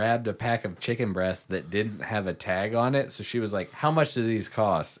we grabbed a pack of chicken breasts that didn't have a tag on it. So she was like, "How much do these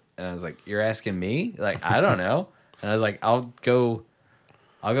cost?" And I was like, "You're asking me? Like, I don't know." And I was like, I'll go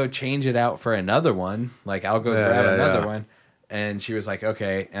change it out for another one. Like, I'll go grab another one." And she was like,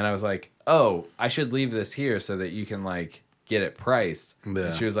 "Okay." And I was like, "Oh, I should leave this here so that you can like get it priced." Yeah.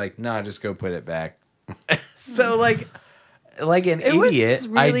 And she was like, "No, just go put it back." So like an It idiot, was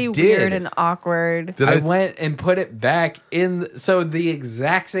really I did. weird and awkward. Did I I- went and put it back in. So the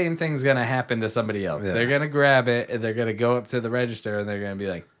exact same thing's going to happen to somebody else. Yeah. They're going to grab it, and they're going to go up to the register, and they're going to be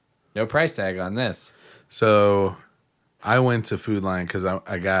like, no price tag on this. So I went to Food Lion because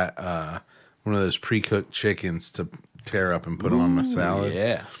I got one of those pre-cooked chickens to tear up and put on my salad.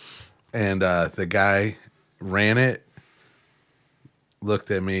 Yeah. And the guy ran it,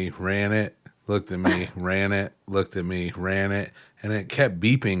 looked at me, ran it, looked at me, ran it, looked at me, ran it, and it kept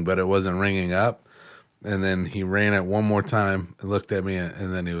beeping, but it wasn't ringing up. And then he ran it one more time and looked at me,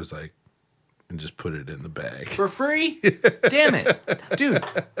 and then he was like, and just put it in the bag. For free? Damn it. Dude.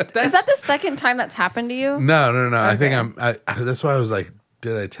 Is that the second time that's happened to you? No. I think Okay. that's why I was like,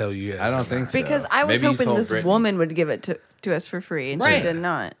 did I tell you guys? I don't or think not? so. Because I was Maybe you hoping told this Brittany. woman would give it to us for free, and Right. she did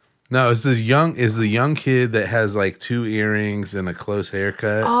not. No, it's the young kid that has like 2 earrings and a close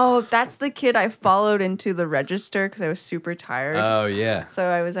haircut. Oh, that's the kid I followed into the register because I was super tired. Oh, yeah. So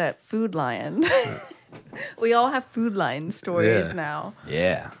I was at Food Lion. We all have Food Lion stories Yeah. now.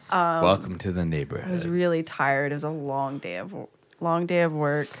 Yeah. Welcome to the neighborhood. I was really tired. It was a long day of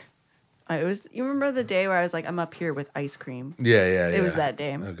work. It was. You remember the day where I was like, I'm up here with ice cream. Yeah. It was that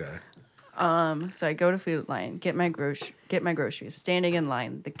day. Okay. So I go to Food Lion, get my groceries, standing in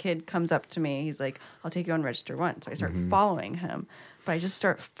line. The kid comes up to me. He's like, I'll take you on register 1. So I start following him. But I just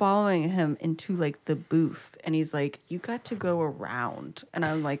start following him into like the booth. And he's like, you got to go around. And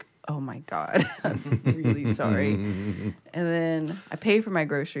I'm like, oh my God, I'm really sorry. And then I pay for my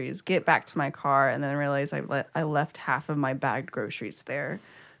groceries, get back to my car, and then I realize I left half of my bagged groceries there.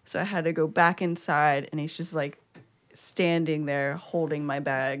 So I had to go back inside, and he's just like standing there holding my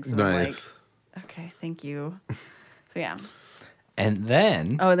bags. And I'm like, Nice. okay, thank you. So yeah. And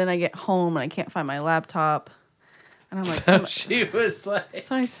then Oh, and then I get home and I can't find my laptop. And I'm like, she was like,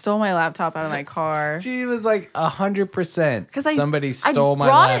 somebody stole my laptop out of my car. she was like 100%. Because Somebody I stole my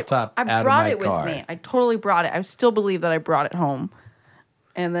brought laptop I out of brought my it car. with me. I totally brought it. I still believe that I brought it home.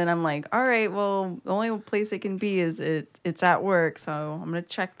 And then I'm like, all right, well, the only place it can be is it's at work, so I'm gonna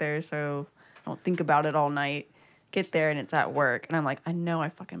check there so I don't think about it all night. Get there and it's at work, and I'm like, I know I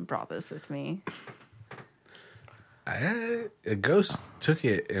fucking brought this with me. A ghost took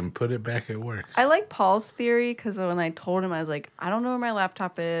it and put it back at work. I like Paul's theory because when I told him, I was like, I don't know where my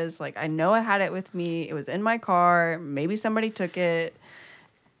laptop is. Like, I know I had it with me. It was in my car. Maybe somebody took it.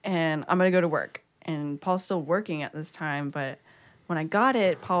 And I'm going to go to work. And Paul's still working at this time. But when I got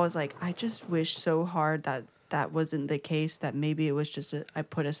it, Paul was like, I just wish so hard that that wasn't the case, that maybe it was just I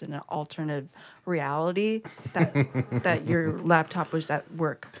put us in an alternative reality, that your laptop was at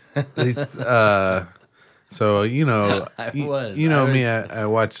work. So, you know, I I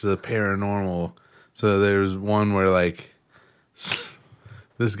watch the paranormal. So there's one where, like,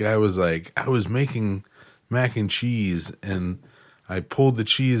 this guy was like, I was making mac and cheese, and I pulled the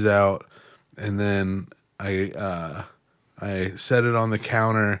cheese out, and then I set it on the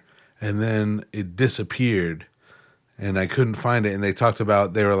counter, and then it disappeared, and I couldn't find it. And they talked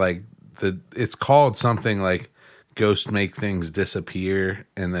about, they were like, it's called something like ghosts make things disappear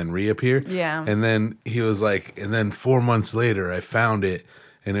and then reappear. Yeah. And then he was like, and then 4 months later, I found it,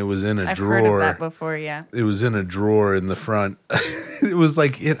 and it was in a I've drawer. heard of that before, yeah. It was in a drawer in the front. It was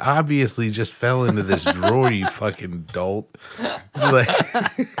like, it obviously just fell into this drawer, you fucking dolt. Like,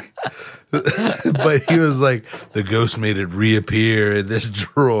 but he was like, the ghost made it reappear in this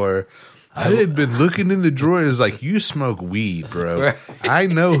drawer. I had been looking in the drawer. It was like, you smoke weed, bro. Right. I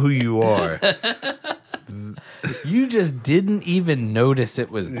know who you are. You just didn't even notice it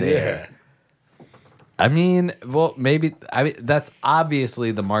was there. I mean, well, maybe that's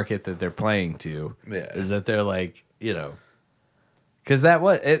obviously the market that they're playing to. Yeah. Is that they're like, you know, because that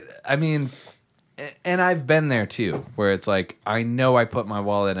was it. I mean, and I've been there too, where it's like, I know I put my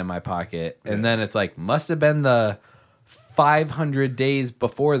wallet in my pocket, and then it's like, must have been the 500 days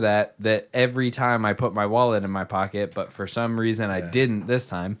before that every time I put my wallet in my pocket, but for some reason I didn't this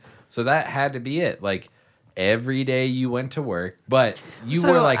time. So that had to be it. Like, every day you went to work, but you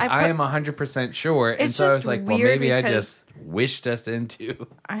were like, I am 100% sure. And It's so I was just like, well, weird maybe I because just wished us into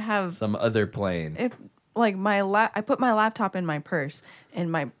I have some other plane. if like I put my laptop in my purse,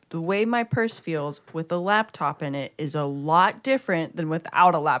 and the way my purse feels with the laptop in it is a lot different than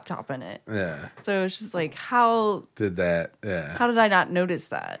without a laptop in it. Yeah. So it's just like, how Did that. Yeah. did I not notice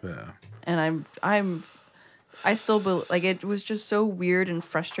that? Yeah. And I still like, it was just so weird and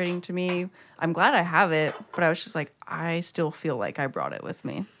frustrating to me. I'm glad I have it, but I was just like, I still feel like I brought it with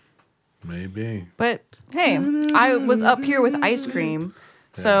me. Maybe. But hey, I was up here with ice cream,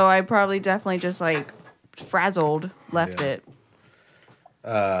 so I probably definitely just like frazzled, left Yeah. it.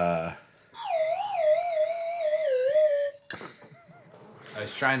 I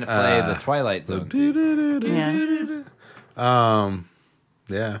was trying to play the Twilight Zone. Yeah.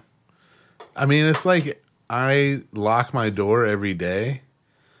 Yeah. I mean, it's like I lock my door every day,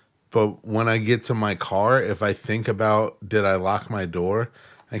 but when I get to my car, if I think about, did I lock my door?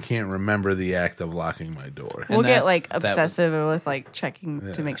 I can't remember the act of locking my door. We'll get that's- like that- obsessive with like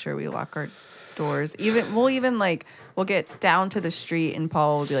checking to make sure we lock our doors. We'll get down to the street and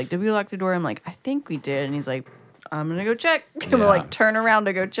Paul will be like, "Did we lock the door?" I'm like, "I think we did," and he's like, "I'm gonna go check." And we'll like turn around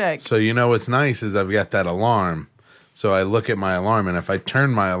to go check. So you know what's nice is I've got that alarm. So I look at my alarm, and if I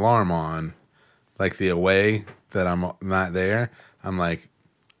turn my alarm on, like the away that I'm not there, I'm like,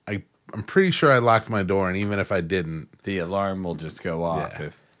 I'm pretty sure I locked my door, and even if I didn't, The alarm will just go off.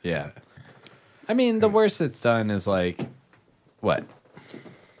 Yeah. I mean, the worst it's done is like, what?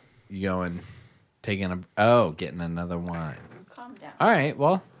 You going, getting another wine. Calm down. All right,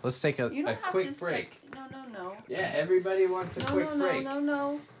 well, let's take a You don't have quick to break. No. Yeah, everybody wants a quick break.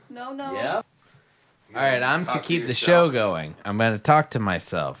 No. Yep. All right, I'm to keep the show going. I'm going to talk to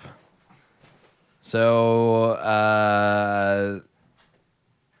myself. So,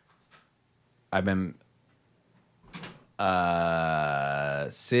 I've been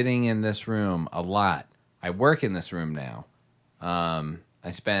sitting in this room a lot. I work in this room now. I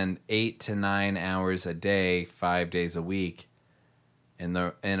spend 8 to 9 hours a day, 5 days a week, in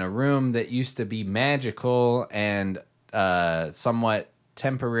a room that used to be magical and somewhat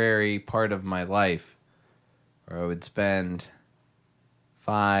temporary part of my life, where I would spend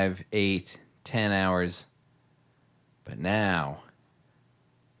 5, 8, 10 hours.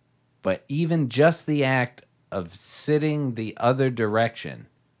 But even just the act of sitting the other direction,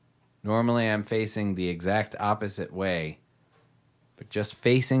 normally I'm facing the exact opposite way, but just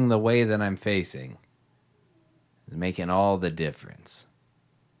facing the way that I'm facing is making all the difference.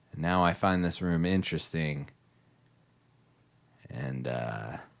 And now I find this room interesting. And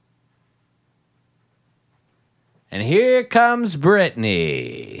here comes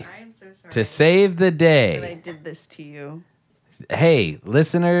Brittany I'm so sorry to save the that I day. did this to you. Hey,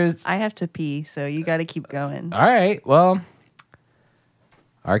 listeners. I have to pee, so you got to keep going. All right, well,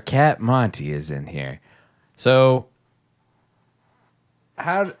 our cat Monty is in here. So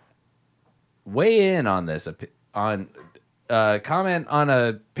weigh in on this comment on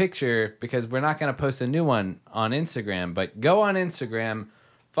a picture, because we're not going to post a new one on Instagram, but go on Instagram,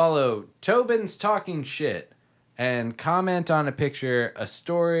 follow Tobin's Talking Shit, and comment on a picture, a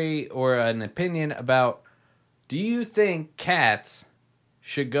story, or an opinion about, do you think cats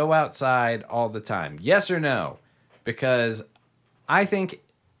should go outside all the time? Yes or no? Because I think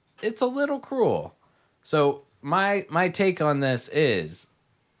it's a little cruel. So my take on this is,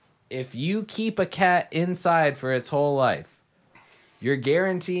 if you keep a cat inside for its whole life, you're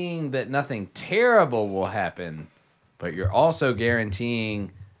guaranteeing that nothing terrible will happen, but you're also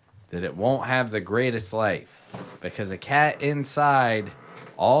guaranteeing that it won't have the greatest life. Because a cat inside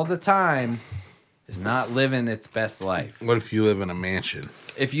all the time is not living its best life. What if you live in a mansion?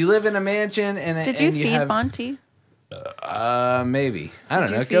 If you live in a mansion and Did you and feed Monty? Maybe. I don't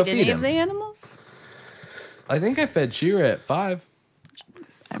Did know. you Go feed feed any him. of the animals? I think I fed Shira at 5.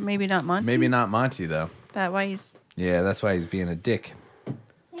 Maybe not Monty. Maybe not Monty though. That why he's. Yeah, that's why he's being a dick.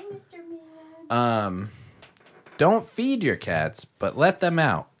 Hey, Mr. Man. Don't feed your cats, but let them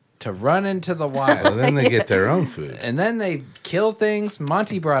out to run into the wild. Well, then they get their own food. And then they kill things.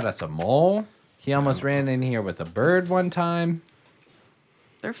 Monty brought us a mole. He almost ran in here with a bird one time.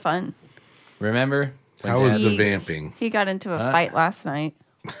 They're fun. Remember? How was the He- vamping? He got into a fight last night.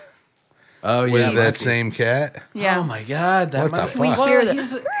 Oh, With yeah. that Monty. same cat? Yeah. Oh, my God. That What the might- fuck? We hear the-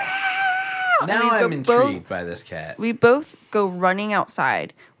 he's- And Now we go I'm intrigued by this cat. We both go running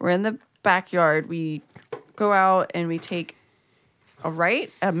outside. We're in the backyard. We go out and we take a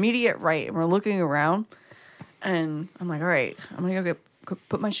right, immediate right, and we're looking around. And I'm like, all right, I'm gonna go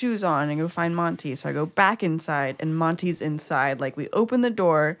put my shoes on and go find Monty. So I go back inside, and Monty's inside. Like, we open the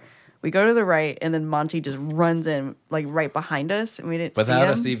door, we go to the right, and then Monty just runs in, like, right behind us, and we didn't see Without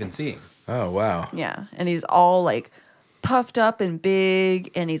him. us even seeing. Oh, wow. Yeah, and he's all like puffed up and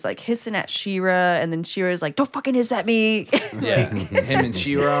big, and he's like hissing at Shira, and then Shira's like, "Don't fucking hiss at me." Yeah. Him and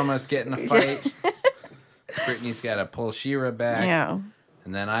Shira almost get in a fight. Brittany's got to pull Shira back. Yeah.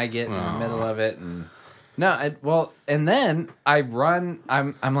 And then I get in the middle of it, and and then I run.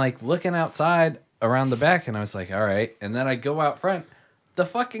 I'm like looking outside around the back, and I was like, all right. And then I go out front. The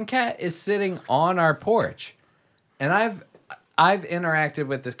fucking cat is sitting on our porch, and I've interacted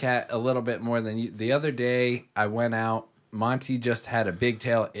with this cat a little bit more than you. The other day I went out. Monty just had a big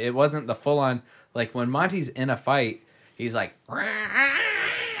tail. It wasn't the full on, like when Monty's in a fight, he's like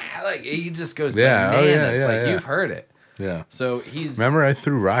he just goes Yeah, oh, bananas. yeah, like yeah. you've heard it. Yeah. So he's. Remember, I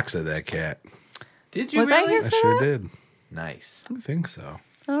threw rocks at that cat. Did you Was I really? here? I sure did. Nice. I think so.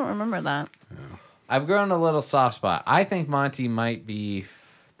 I don't remember that. I've grown a little soft spot. I think Monty might be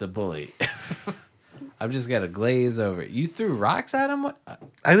the bully. I've just got to glaze over it. You threw rocks at him? What?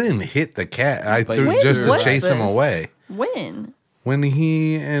 I didn't hit the cat. I But threw you just to threw chase him this? away. When? When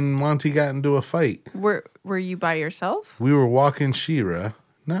he and Monty got into a fight, Were you by yourself? we were walking Shira.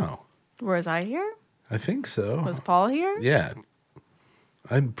 No, Was I here? I think so. Was Paul here? Yeah.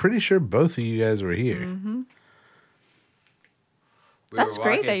 I'm pretty sure both of you guys were here. Mm-hmm. We That's were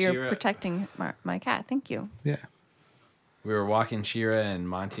great walking that you're Shira- protecting my cat. Thank you. Yeah. We were walking Shira and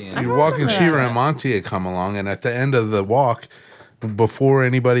Monty. And You're walking remember Shira that. and Monty had come along, and at the end of the walk, before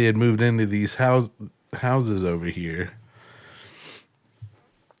anybody had moved into these houses over here,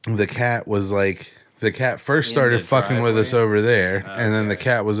 the cat was like, the cat first In started the fucking with us driveway? over there, and then the Okay.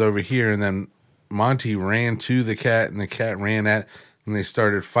 cat was over here, and then Monty ran to the cat, and the cat ran at, and they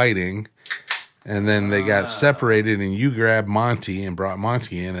started fighting. And then they got separated, and you grabbed Monty and brought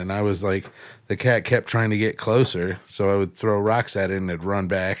Monty in. And I was like, the cat kept trying to get closer. So I would throw rocks at it, and it'd run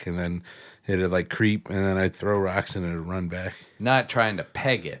back. And then it'd like creep, and then I'd throw rocks, and it'd run back. not trying to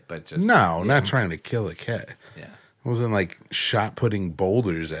peg it, but just. No, not trying to kill a cat. Yeah. I wasn't like shot putting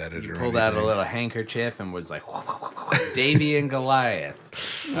boulders at it or Pulled out a anything. little handkerchief and was like, Davy and Goliath.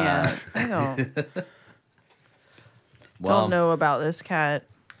 Yeah, I don't Well, don't know about this cat.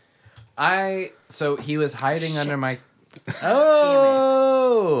 So he was hiding under Shit. my.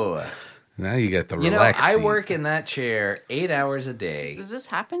 Oh! Now you got the You know, relax I seat. work in that chair 8 hours a day. Does this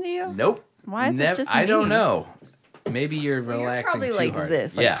happen to you? Nope. Why is it just I don't me? know. Maybe you're Well, relaxing You're probably too like hard.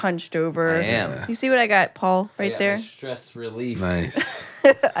 this, like yeah. hunched over. I am. You see what I got, Paul, I right got there? my stress relief. Nice.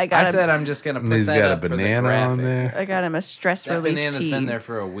 I got I him. said I'm just gonna put And he's that got a up for the banana on graphic. there. I got him a stress That relief banana's tea. been there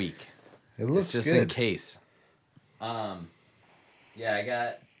for a week. It looks Just good. in case.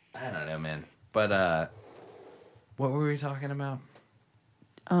 Yeah, I don't know, man. But what were we talking about?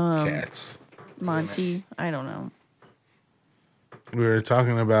 Cats. Monty. I don't know. We were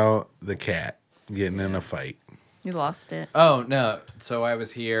talking about the cat getting in a fight. You lost it. Oh no! So I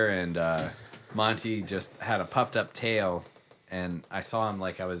was here, and Monty just had a puffed up tail, and I saw him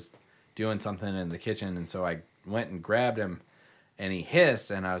like I was doing something in the kitchen, and so I went and grabbed him, and he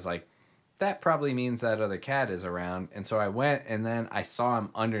hissed, and I was like, that probably means that other cat is around. And so I went, and then I saw him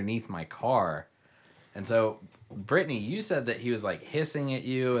underneath my car. And so, Brittany, you said that he was like hissing at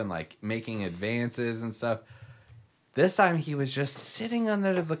you and like making advances and stuff. This time he was just sitting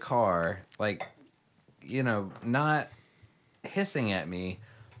under the car, like, you know, not hissing at me,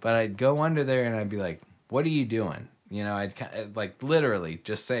 but I'd go under there and I'd be like, what are you doing? You know, I'd like literally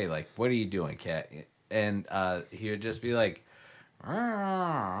just say like, what are you doing, cat? And he would just be like,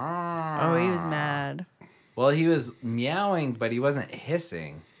 Oh, he was mad. well, he was meowing, but he wasn't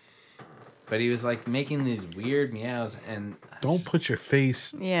hissing. But he was like making these weird meows, and Don't put your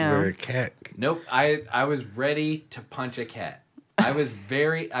face Yeah. where a cat. nope. I was ready to punch a cat. I was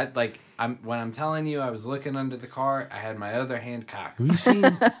when I'm telling you, I was looking under the car. I had my other hand cocked. Have you seen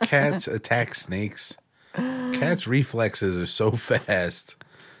cats attack snakes? Cats' reflexes are so fast.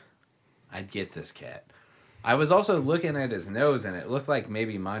 I'd get this cat. I was also looking at his nose, and it looked like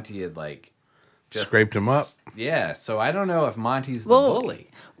maybe Monty had like just Scraped him up? Yeah, so I don't know if Monty's the Well, bully.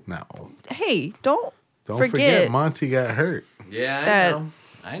 No. Hey, don't Forget forget Monty got hurt. Yeah, That-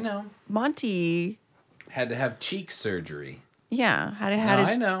 I know. Monty. Had to have cheek surgery. Yeah, had No, I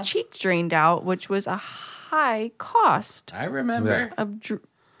his know. cheek drained out, which was a high cost I remember. Yeah.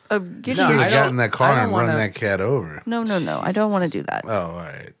 of getting No, You your I should have don't- got in that car I don't and run wanna- that cat over. No, I don't want to do that. Oh, all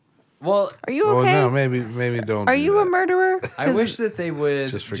right. Well, Are you Well, okay? no, maybe don't. Are do you that. a murderer? I 'Cause wish that they would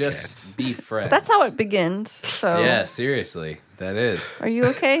Just just, for cats. be friends. that's how it begins. So, Yeah, seriously, that is. are you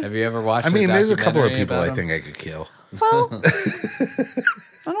okay? Have you ever watched? I mean, a there's a couple of documentary people about I him? think I could kill. Well,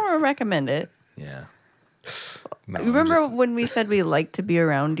 I don't recommend it. Yeah. No, You remember I'm just- when we said we like to be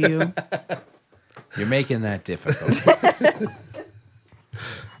around you? You're making that difficult.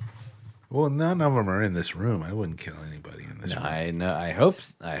 well, none of them are in this room. I wouldn't kill anybody in this No, room. I know. I hope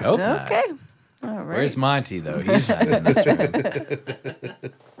not. Okay. All right. Where's Monty though? He's not in this room.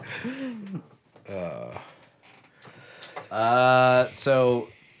 So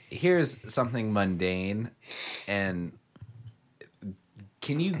here's something mundane, and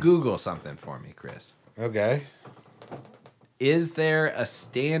can you Google something for me, Chris? Okay. Is there a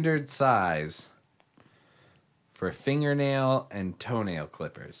standard size for fingernail and toenail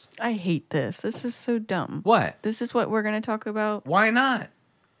clippers? I hate this. This is so dumb. What? This is what we're going to talk about? Why not?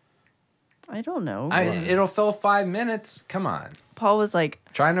 I don't know. It'll fill 5 minutes. Come on. Paul was like,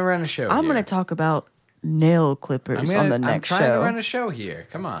 Trying to run a show. I'm here. going to talk about nail clippers on the next I'm trying show. to run a show here.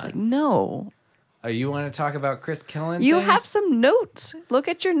 Come on. Like, no. Oh, you want to talk about Chris killing You things? have some notes. Look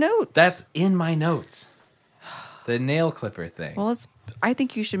at your notes. That's in my notes. The nail clipper thing. Well, I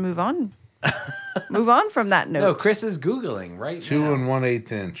think you should move on. Move on from that note. No, Chris is Googling right 2 now.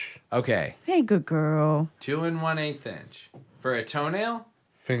 1/8 inch Okay. Hey, good girl. 2 1/8 inch. For a toenail?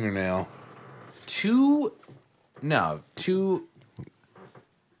 fingernail. 2.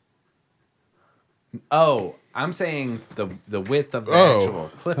 Oh, I'm saying the width of the actual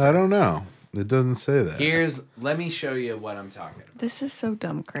Oh, clipper. I don't know. It doesn't say that. Let me show you what I'm talking about. This is so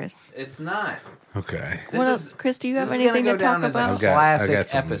dumb, Chris. It's not. Okay. This What is- else? Chris, do you have this is gonna anything go to talk down as a about? I classic got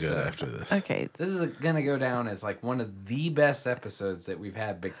something episode. good after this. Okay. This is going to go down as like one of the best episodes that we've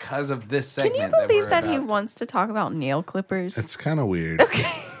had because of this Can segment. you believe we're that he about to- wants to talk about nail clippers? It's kind of weird.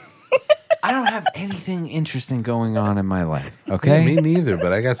 I don't have anything interesting going on in my life. Yeah, Okay. me neither,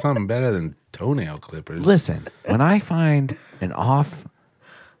 but I got something better than toenail clippers. Listen, when I find an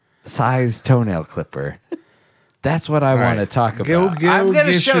off-size toenail clipper, that's what I want to right. talk about. Go I'm going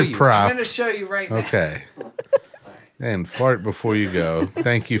to get show your you. prop. I'm going to show you right now. Okay. And fart before you go.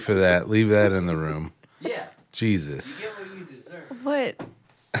 Thank you for that. Leave that in the room. Yeah. Jesus. Get what you deserve. What?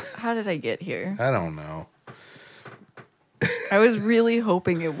 How did I get here? I don't know. I was really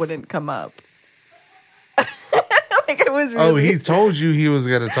hoping it wouldn't come up. Like I was really. Oh, he told you he was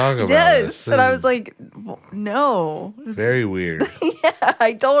going to talk about Yes, this. and I was like, no. Very weird.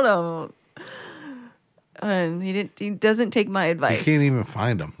 I told him, and he didn't. He doesn't take my You advice. can't even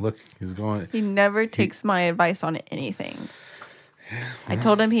find him. Look, he's going. He never takes my advice on anything. I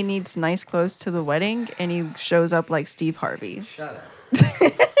told him he needs nice clothes to the wedding, and he shows up like Steve Harvey. Shut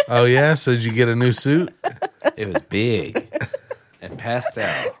up. Oh, yeah? So did you get a new suit? It was big and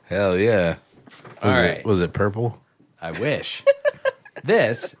pastel. Hell yeah. All right. Was it purple? I wish.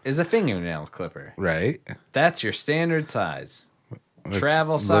 This is a fingernail clipper. Right. That's your standard size.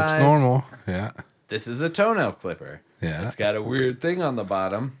 Travel Looks size. normal. Yeah. This is a toenail clipper. Yeah. It's got a weird thing on the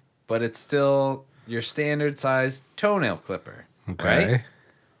bottom, but it's still your standard size toenail clipper. Okay. Right?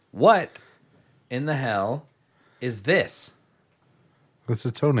 What in the hell is this? It's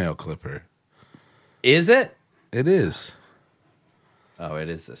a toenail clipper. Is it? It is. Oh, it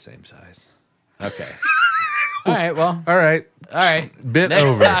is the same size. Okay. All right. Well. All right. All right. Bit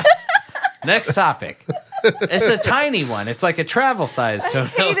over. Next topic. It's a tiny one. It's like a travel size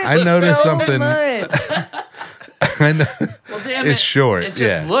toenail. I noticed something. much. I know. Well, damn It's short, It just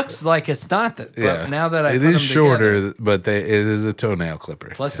yeah. looks like it's not that. But Yeah. now that I it put is them shorter, together, but it is a toenail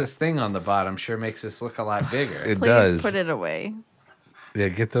clipper. plus this thing on the bottom sure makes this look a lot bigger. It Please does. put it away. Yeah,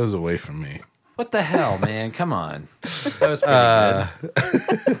 get those away from me. What the hell, man? Come on. That was pretty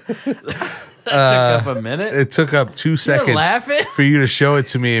good. That took up a minute. It took up 2 seconds laughing? for you to show it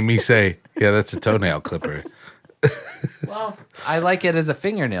to me and me say, "Yeah, that's a toenail clipper." Well, I like it as a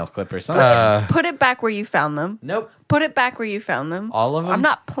fingernail clipper sometimes. Put it back where you found them. Nope. Put it back where you found them. All of them? I'm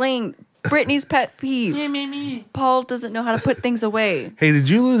not playing Brittany's pet peeve. Paul doesn't know how to put things away. Hey, did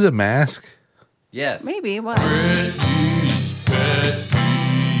you lose a mask? Yes. Maybe. What?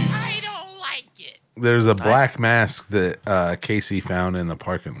 There's a black mask that Casey found in the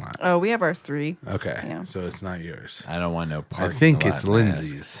parking lot. Oh, we have our 3. Okay, Yeah. so it's not yours. I don't want no I parking think lot it's mask.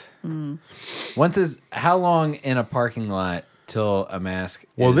 Lindsay's. How long in a parking lot till a mask?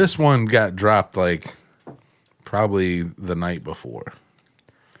 Well, is- this one got dropped like probably the night before.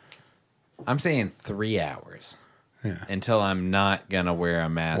 I'm saying 3 hours Yeah. until I'm not gonna wear a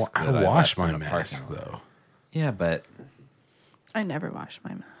mask. Well, that I wash left my in a mask parking lot. though. Yeah, but I never wash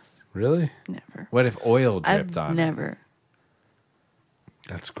my mask. Really? Never. what if oil dripped I've on never,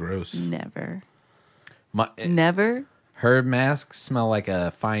 That's gross. never, it? never. Her masks smell like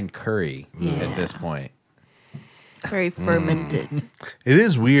a fine curry at this point. Very fermented. It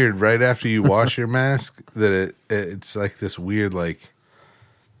is weird right after you wash your mask that it's like this weird like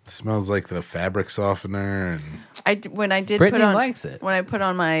smells like the fabric softener and When I did Brittany put on, likes it. When I put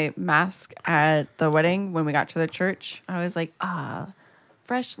on my mask at the wedding when we got to the church, I was like,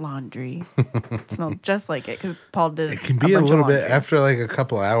 fresh laundry. It smelled just like it because Paul did. it can be a bunch of little bit laundry. after like a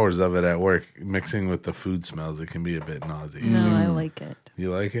couple hours of it at work mixing with the food smells. It can be a bit nauseating. No, I like it.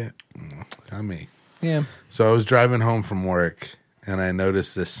 You like it? Not me. Yeah. So I was driving home from work and I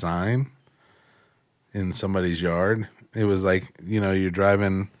noticed this sign in somebody's yard. It was like, you're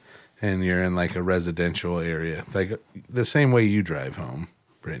driving and you're in like a residential area, like the same way you drive home,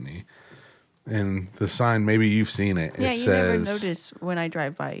 Brittany. And the sign, maybe you've seen it. Yeah, It you says, never notice when I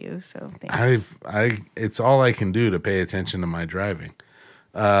drive by you, so thanks. it's all I can do to pay attention to my driving.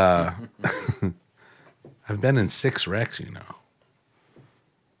 I've been in 6 wrecks,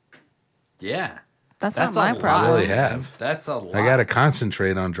 Yeah. That's That's not a my problem. I really have. That's a lot. I got to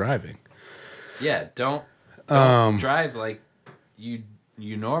concentrate on driving. Yeah, don't drive like you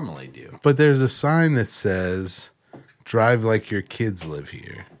normally do. But there's a sign that says, "Drive like your kids live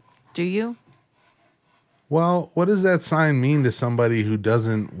here." Do you? Well, what does that sign mean to somebody who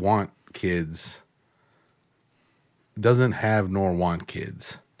doesn't want kids? Doesn't have nor want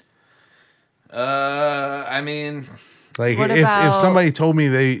kids? I mean, Like What if about- somebody told me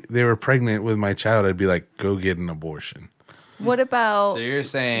they were pregnant with my child, I'd be like, "Go get an abortion." What about? so you're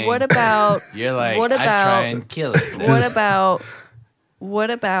saying What about? you're like what I'd try about- and kill it. What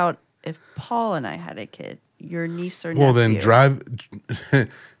about if Paul and I had a kid? Your niece or Well, nephew? then drive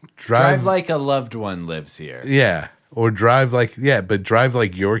Drive like a loved one lives here. yeah, or drive like but drive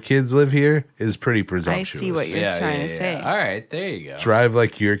like your kids live here is pretty I presumptuous. see what you're trying to say. All right, there you go. Drive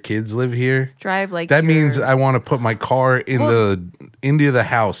like your kids live here. Drive like That your- means I want to put my car Well- into the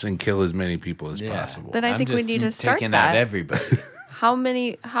house and kill as many people as Yeah. possible. Then I I'm think we just need to start taking that. out everybody. How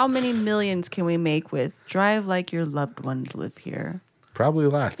many millions can we make with drive like your loved ones live here? Probably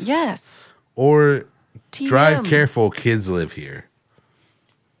lots. Yes. Or TM. drive careful, kids live here.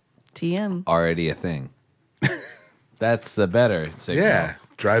 TM. Already a thing. That's the better signal. Yeah.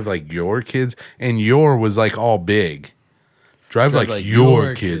 Drive like your kids. And your was like all big. Drive like, like your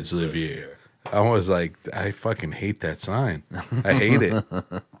your kids kids live live here. I was like, I fucking hate that sign. I hate it.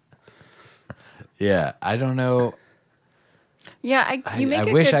 Yeah, I don't know. Yeah, you make I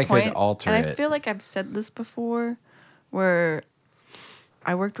a wish good I could point, alter and I it. feel like I've said this before, where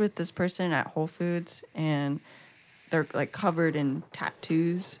I worked with this person at Whole Foods, and they're like covered in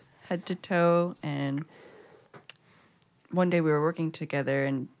tattoos, head to toe. And one day we were working together,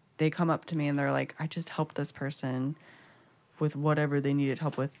 and they come up to me and they're like, "I just helped this person with whatever they needed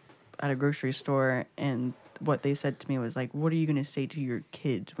help with at a grocery store," and what they said to me was like, "What are you going to say to your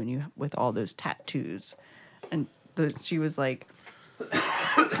kids when you with all those tattoos?" And she was like,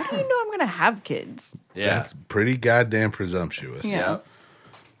 "How do you know I'm going to have kids?" Yeah. That's pretty goddamn presumptuous. Yeah. Yep.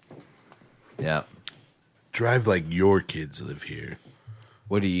 Yep. Drive like your kids live here.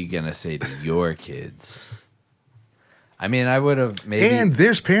 What are you gonna say to your kids? I mean, I would have maybe. And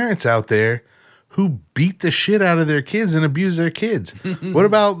there's parents out there who beat the shit out of their kids and abuse their kids. What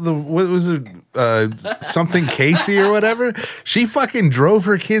about what was it, something Casey or whatever? She fucking drove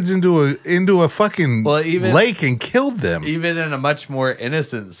her kids into a fucking lake and killed them. Even in a much more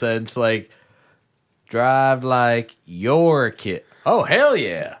innocent sense, like, drive like your kid. Oh, hell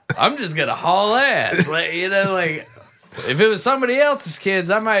yeah. I'm just going to haul ass. Like, you know, like, if it was somebody else's kids,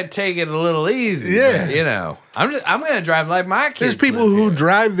 I might take it a little easy. Yeah. But, you know, I'm going to drive like my kids. There's people who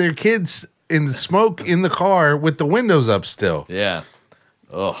drive their kids in smoke in the car with the windows up still. Yeah.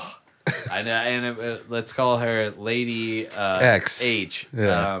 Ugh. Let's call her Lady X. H.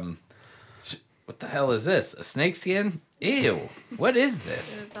 Yeah. What the hell is this? A snakeskin? Ew. What is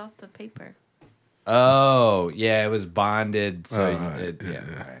this? It was off the paper. Oh, yeah, it was bonded. So,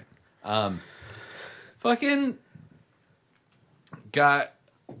 yeah. All right. Fucking got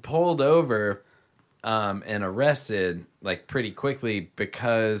pulled over and arrested, like, pretty quickly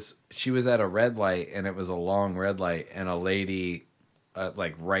because she was at a red light, and it was a long red light, and a lady,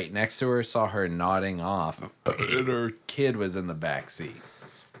 like, right next to her saw her nodding off, and her kid was in the back seat.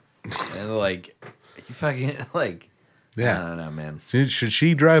 And, like, you fucking, like... Yeah. I don't know, man. Should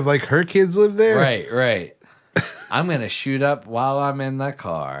she drive like her kids live there? Right. I'm gonna shoot up while I'm in the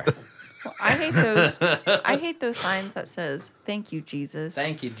car. Well, I hate those. I hate those signs that says "Thank you, Jesus."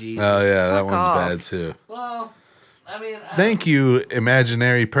 Thank you, Jesus. Oh yeah, that Fuck one's off. bad too. Well, I mean, Thank you,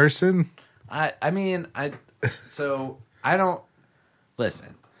 imaginary person. So I don't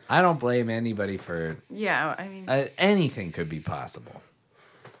listen. I don't blame anybody for Yeah, I mean, anything could be possible,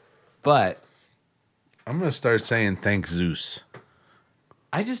 but I'm gonna start saying thank Zeus.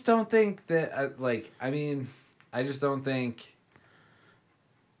 I just don't think that. I just don't think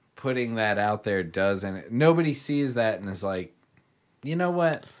putting that out there does, and nobody sees that and is like, you know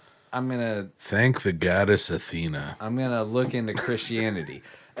what? I'm gonna Thank the goddess Athena. I'm gonna look into Christianity.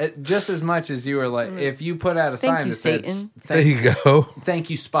 Just as much as you were like, if you put out a Thank sign you, that said, Satan. There you go. Thank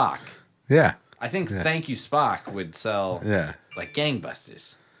you, Spock. Yeah. I think Thank you, Spock would sell Yeah. like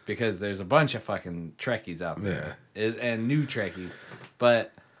gangbusters because there's a bunch of fucking Trekkies out there and new Trekkies.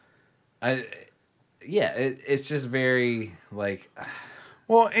 But it's just very like.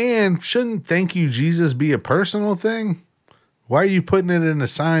 Well, and shouldn't thank you, Jesus, be a personal thing? Why are you putting it in a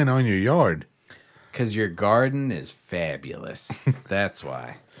sign on your yard? Because your garden is fabulous. That's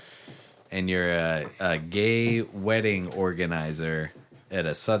why. And you're a gay wedding organizer at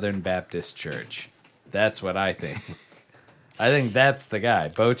a Southern Baptist church. That's what I think. I think that's the guy.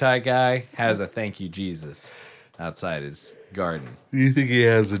 Bowtie guy has a thank you, Jesus, outside his garden. You think he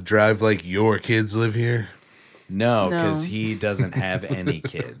has a drive like your kids live here? No, No. because he doesn't have any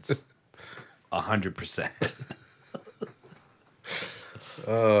kids. 100%.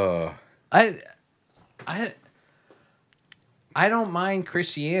 I don't mind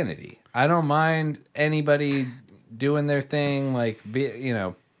Christianity. I don't mind anybody doing their thing. Like,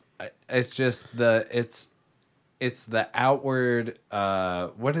 it's just it's the outward.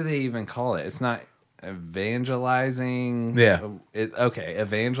 What do they even call it? It's not evangelizing. Yeah.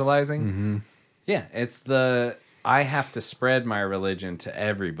 Evangelizing. Mm-hmm. Yeah, it's I have to spread my religion to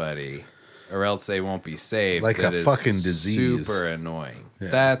everybody, or else they won't be saved. Like That a is fucking disease. Super annoying. Yeah.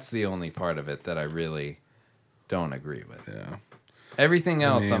 That's the only part of it that I really don't agree with. Yeah. Everything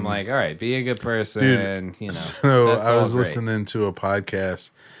else, I'm mean, like, all right, be a good person. Dude, So that's I all was great. listening to a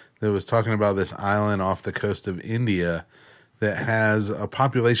podcast that was talking about this island off the coast of India that has a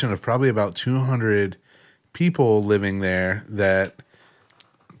population of probably about 200 people living there that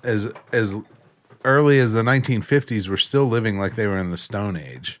as early as the 1950s were still living like they were in the Stone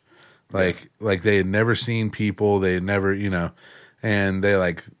Age. Like they had never seen people, they had never, and they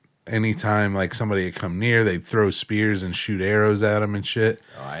like anytime like somebody had come near, they'd throw spears and shoot arrows at them and shit.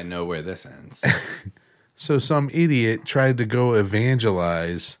 Oh, I know where this ends. So some idiot tried to go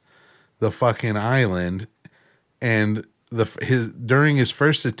evangelize the fucking island, and during his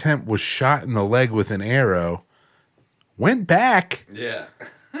first attempt was shot in the leg with an arrow, went back Yeah.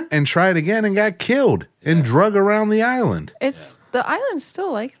 and tried again and got killed and drug around the island. the island's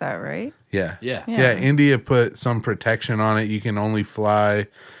still like that, right? Yeah. Yeah. Yeah. India put some protection on it. You can only fly,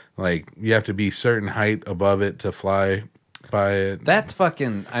 like, you have to be certain height above it to fly by it. That's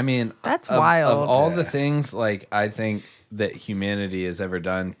fucking, That's of wild. Of all the things, like, I think that humanity has ever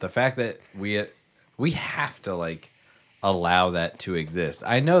done, the fact that we have to, like, allow that to exist.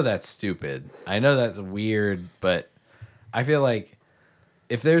 I know that's stupid. I know that's weird, but I feel like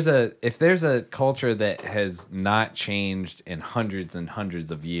if there's a culture that has not changed in hundreds and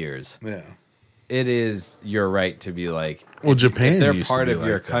hundreds of years, Yeah. it is your right to be like, Well, Japan if they're used to part be of like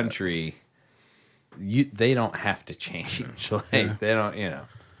your that. country, they don't have to change. Like they don't,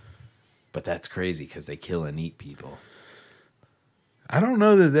 But that's crazy because they kill and eat people. I don't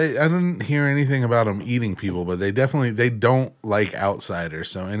know that I didn't hear anything about them eating people, but they don't like outsiders.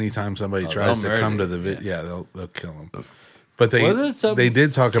 So anytime somebody tries they'll to come to murder, the they'll kill them. But Wasn't they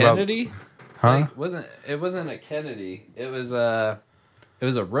did talk Kennedy? about, huh? Like, it wasn't a Kennedy. It was a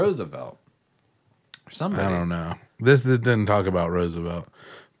Roosevelt. Or somebody. I don't know. This didn't talk about Roosevelt,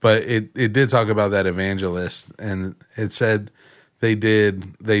 but it did talk about that evangelist, and it said they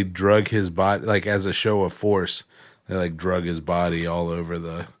drug his body, like as a show of force. They like drug his body all over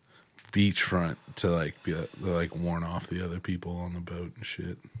the beachfront to like warn off the other people on the boat and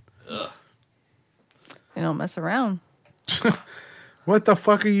shit. Ugh. They don't mess around. What the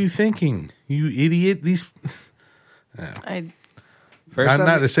fuck are you thinking, you idiot?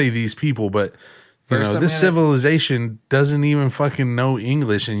 Not to say these people, but this civilization doesn't even fucking know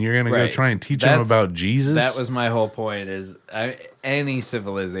English, and you're gonna go try and teach them about Jesus. That was my whole point. Is any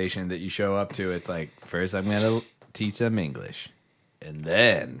civilization that you show up to, it's like, first I'm gonna teach them English, and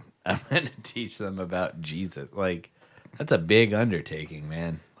then I'm gonna teach them about Jesus. Like, that's a big undertaking,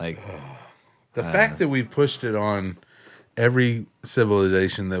 man. Like, the fact that we've pushed it on every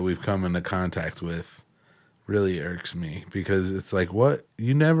civilization that we've come into contact with really irks me, because it's like, what,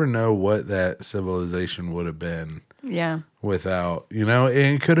 you never know what that civilization would have been without, and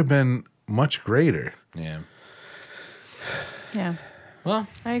it could have been much greater. Yeah. Well,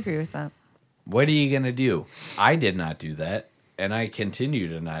 I agree with that. what are you gonna do? I did not do that, and I continue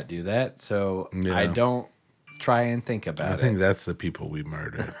to not do that, so I don't try and think about it. I think that's the people we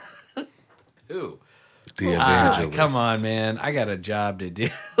murdered. Who? The evangelists. Come on, man. I got a job to do.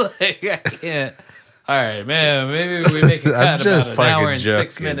 Like, I can't. All right, man. Maybe we make a cut just about an hour and fucking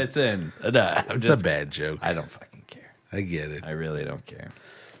 6 joking. minutes in. It's a bad joke. I don't fucking care. I get it. I really don't care.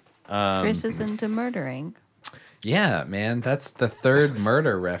 Chris is into murdering. Yeah, man. That's the third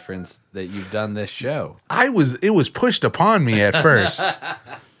murder reference that you've done this show. It was pushed upon me at first.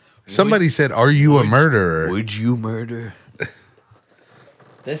 Somebody said, "Are you a murderer?" Would you murder?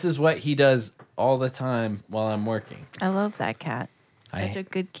 This is what he does all the time while I'm working. I love that cat. Such a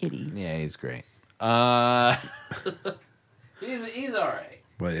good kitty. Yeah, he's great. He's all right.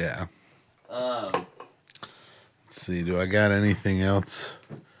 But yeah. Let's see. Do I got anything else?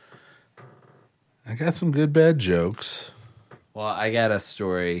 I got some good bad jokes. Well, I got a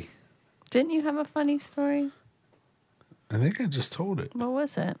story. Didn't you have a funny story? I think I just told it What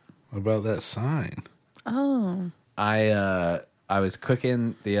was it? about that sign. Oh. I was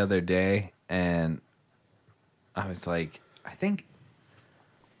cooking the other day, and I was like, I think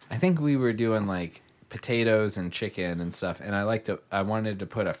we were doing like potatoes and chicken and stuff, and I wanted to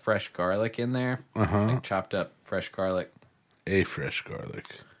put a fresh garlic in there, like chopped up fresh garlic. A fresh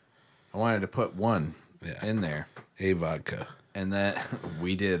garlic. I wanted to put one in there. A vodka. And that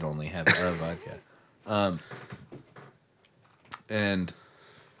we did only have a vodka. And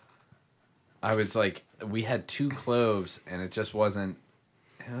I was like, we had 2 cloves, and it just wasn't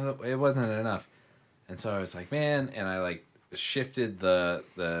enough. And so I was like, man, and I like shifted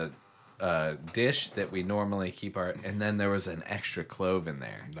the dish that we normally keep and then there was an extra clove in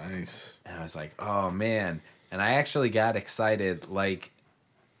there. Nice. And I was like, oh man. And I actually got excited. Like,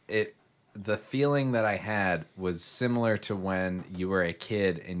 the feeling that I had was similar to when you were a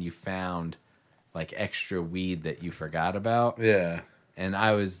kid and you found like extra weed that you forgot about. Yeah. And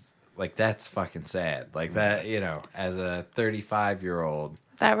I was like, that's fucking sad. Like that, as a 35-year-old,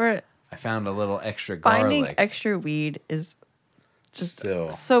 I found a little extra Finding garlic. extra weed is just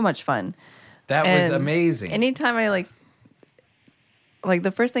Still. so much fun. That was amazing. Anytime I like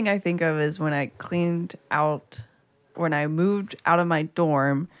the first thing I think of is when I moved out of my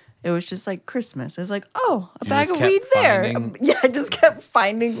dorm, it was just like Christmas. It was like, oh, a bag of weed there. Yeah, I just kept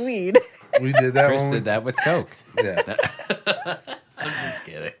finding weed. We did that Chris one. did that with Coke. Yeah. I'm just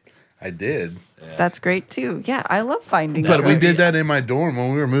kidding. I did. Yeah. That's great too. Yeah, I love finding But we weed. did that in my dorm.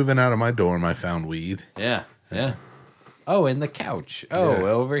 When we were moving out of my dorm, I found weed. Yeah. Oh, in the couch. Oh,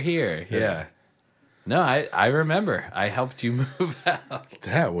 Yeah. over here. Yeah. No, I remember. I helped you move out.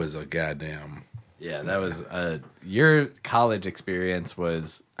 That was a goddamn. Yeah, that was your college experience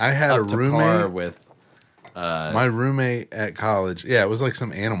was. I had a up to par roommate with. My roommate at college. Yeah, it was like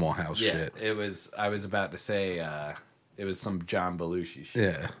some Animal House shit. It was. I was about to say it was some John Belushi shit.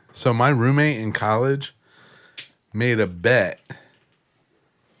 Yeah. So my roommate in college made a bet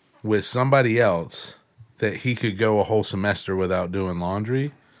with somebody else that he could go a whole semester without doing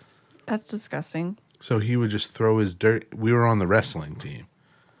laundry. That's disgusting. So he would just throw his dirt. We were on the wrestling team.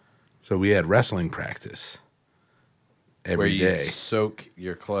 So we had wrestling practice every day. Where you soak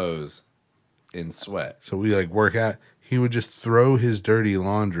your clothes in sweat. So we like work out. He would just throw his dirty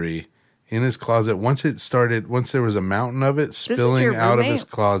laundry in his closet. Once there was a mountain of it is spilling your out of his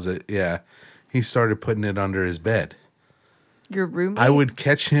roommate? closet. Yeah. He started putting it under his bed. Your roommate? I would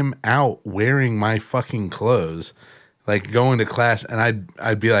catch him out wearing my fucking clothes, like going to class, and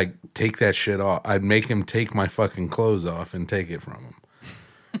I'd be like, take that shit off. I'd make him take my fucking clothes off and take it from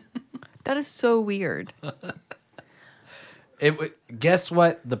him. That is so weird. Guess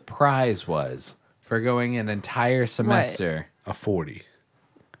what the prize was for going an entire semester? A 40.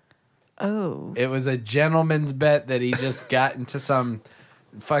 Oh. It was a gentleman's bet that he just got into some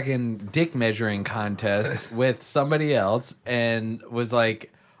fucking dick measuring contest with somebody else and was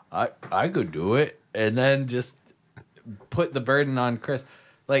like, I could do it. And then just put the burden on Chris.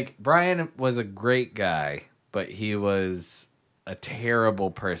 Like, Brian was a great guy, but he was a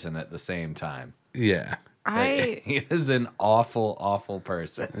terrible person at the same time. Yeah. He is an awful, awful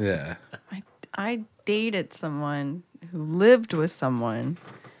person. Yeah. I dated someone who lived with someone,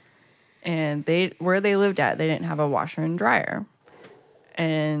 and where they lived at, they didn't have a washer and dryer.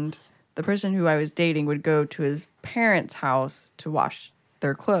 And the person who I was dating would go to his parents' house to wash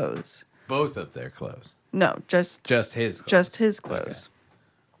their clothes. Both of their clothes. No, just his clothes. Just his clothes.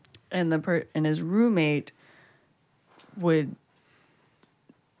 And and his roommate would,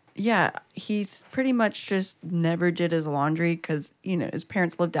 he's pretty much just never did his laundry because, his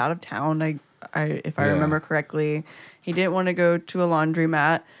parents lived out of town. If I remember correctly, he didn't want to go to a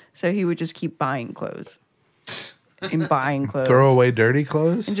laundromat, so he would just keep buying clothes and buying clothes. Throw away dirty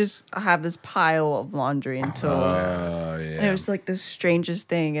clothes? And just have this pile of laundry until. Oh, yeah. And it was like the strangest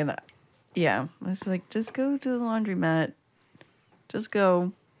thing. And I was like, just go to the laundromat. Just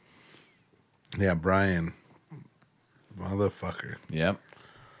go. Yeah, Brian. Motherfucker. Yep.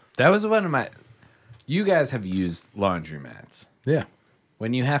 That was one of my... You guys have used laundromats. Yeah.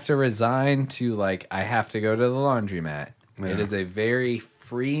 When you have to resign to, like, I have to go to the laundromat, it is a very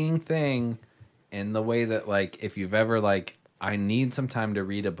freeing thing in the way that, like, if you've ever, like, I need some time to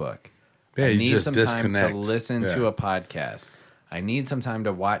read a book. Yeah, I you need just some disconnect. time to listen to a podcast. I need some time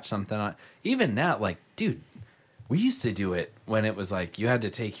to watch something on... Even now, like, dude, we used to do it when it was, like, you had to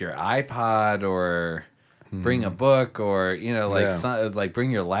take your iPod or... bring a book or, like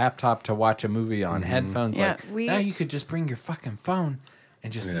bring your laptop to watch a movie on headphones. Yeah, now you could just bring your fucking phone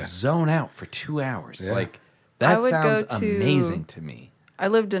and just zone out for 2 hours. Yeah. Like, I that would sounds go to- amazing to me. I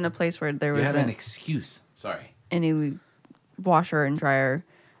lived in a place where there You have an wasn't excuse. Sorry. any washer and dryer,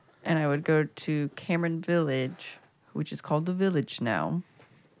 and I would go to Cameron Village, which is called the Village now.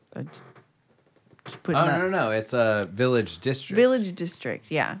 I just put No. It's a village district. Village District,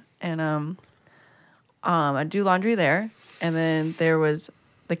 yeah. And I'd do laundry there, and then there was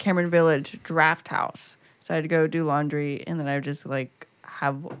the Cameron Village Draft House. So I'd go do laundry, and then I'd just like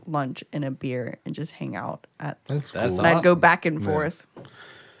have lunch and a beer and just hang out at. That's cool. That's And I'd go awesome. back and forth.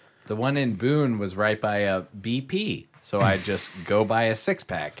 The one in Boone was right by a BP. So I'd just go buy a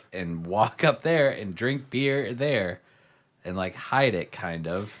 6-pack and walk up there and drink beer there and like hide it kind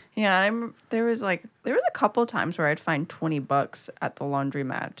of. Yeah, there was a couple times where I'd find $20 at the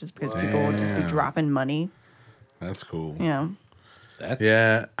laundromat just because people would just be Damn. dropping money. That's cool. Yeah. That's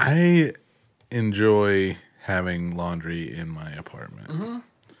Yeah, I enjoy having laundry in my apartment.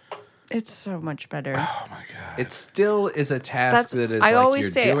 It's so much better. Oh my god. It still is a task that is I like always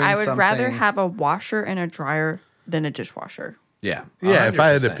you're say doing I would rather something- have a washer and a dryer than a dishwasher. Yeah. Yeah, if I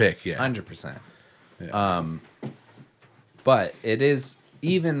had to 100%. pick, yeah. 100%. Yeah. But it is,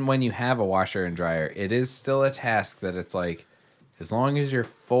 even when you have a washer and dryer, it is still a task that it's like, as long as you're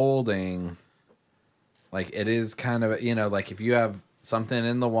folding, like it is kind of, like if you have something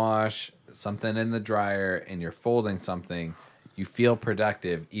in the wash, something in the dryer, and you're folding something, you feel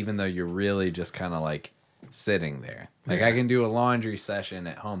productive, even though you're really just kind of like sitting there. Like I can do a laundry session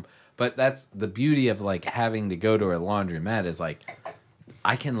at home, but that's the beauty of like having to go to a laundromat is like,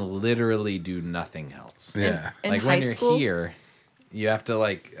 I can literally do nothing else. Yeah. In Like high when you're school, here, you have to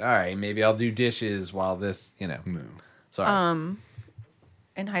like, all right, maybe I'll do dishes while this, Sorry.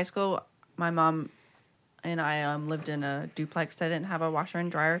 in high school, my mom and I lived in a duplex that didn't have a washer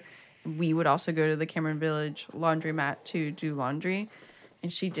and dryer. We would also go to the Cameron Village laundromat to do laundry,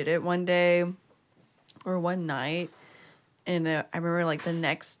 and she did it one day or one night, and I remember like the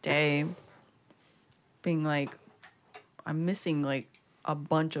next day being like, I'm missing like a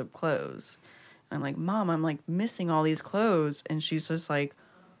bunch of clothes. And I'm like, Mom, I'm like missing all these clothes, and she's just like,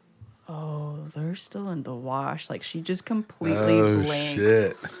 oh, they're still in the wash. Like she just completely Oh blanked.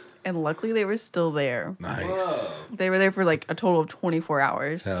 shit. And luckily they were still there. Nice. They were there for like a total of 24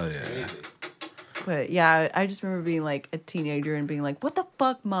 hours. Hell yeah. But yeah, I just remember being like a teenager and being like, what the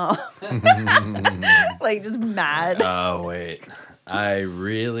fuck, Mom? Like just mad. Oh, wait. I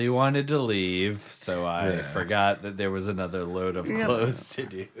really wanted to leave, so I Yeah. forgot that there was another load of Yeah. clothes to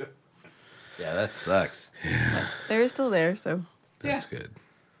do. Yeah, that sucks. They're still there, so That's good.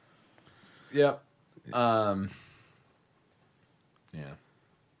 Yep. Yeah.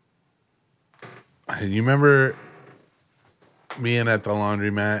 You remember being at the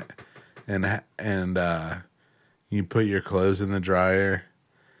laundromat and you put your clothes in the dryer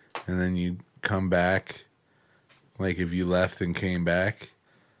and then you come back, like if you left and came back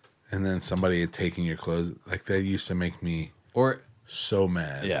and then somebody had taken your clothes, like that used to make me Or so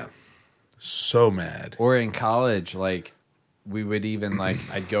mad. yeah. So mad. Or in college, like we would even like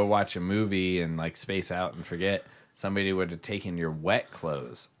I'd go watch a movie and like space out and forget. Somebody would have taken your wet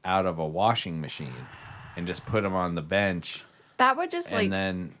clothes out of a washing machine and just put them on the bench, that would just like and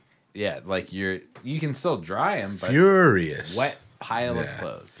then like you can still dry them, but Furious. wet pile of Yeah.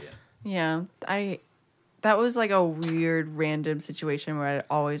 clothes. Yeah. yeah. That was like a weird random situation where I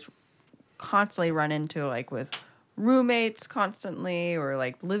always constantly run into like with roommates constantly or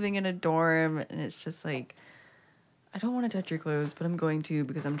like living in a dorm, and it's just like I don't want to touch your clothes, but I'm going to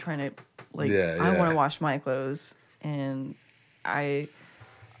because I'm trying to I Yeah. want to wash my clothes, and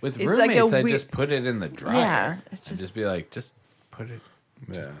With It's like a roommates, I weird- just put it in the dryer. Yeah, it's And just- just be like, just put it,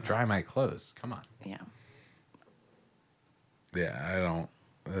 just Yeah. dry my clothes. Come on. yeah. Yeah, I don't.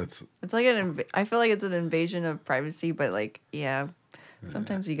 That's It's like I feel like it's an invasion of privacy, but like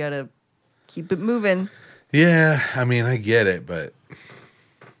sometimes you gotta keep it moving. yeah. I mean, I get it, but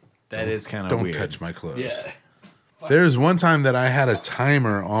That is kind of don't weird. touch my clothes. Yeah. There's one time that I had a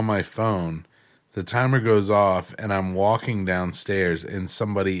timer on my phone. The timer goes off, and I'm walking downstairs, and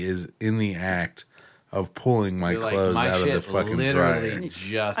somebody is in the act of pulling my You're like, clothes my out of shit the fucking literally dryer.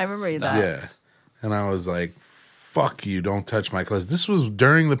 just I remember stopped. that. Yeah. And I was like, fuck you, don't touch my clothes. This was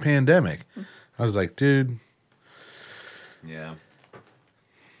during the pandemic. I was like, dude, Yeah.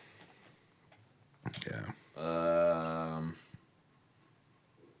 yeah.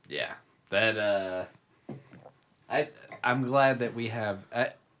 Yeah. That I'm glad that we have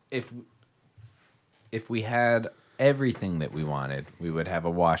if we had everything that we wanted, we would have a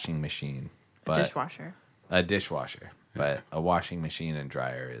washing machine, but Dishwasher. a dishwasher, but a washing machine and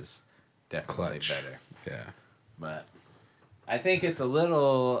dryer is definitely Clutch. better. Yeah. But I think it's a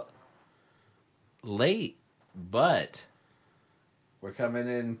little late, but we're coming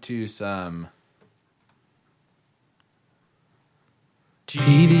into some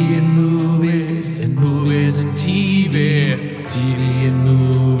TV and movies and movies and TV. TV and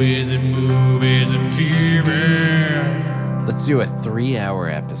movies and movies and TV. Let's do a 3-hour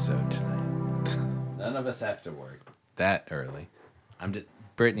episode tonight. None of us have to work that early.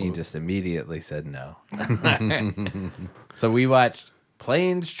 Brittany just immediately said no. So we watched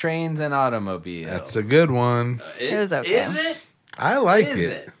Planes, Trains, and Automobiles. That's a good one. It was okay. Is it? I like Is it.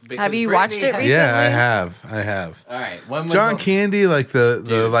 it? Because Have you Brittany watched it has- recently? Yeah, I have. I have. All right. When was John the- Candy, like the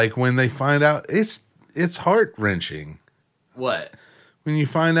Dude. like when they find out, it's heart wrenching What? when you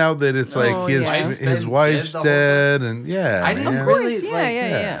find out that it's like Oh, his yeah. his wife's Dead the whole dead, and yeah, I didn't man. really Yeah, like,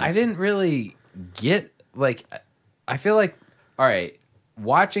 yeah. I didn't really get like. I feel like all right,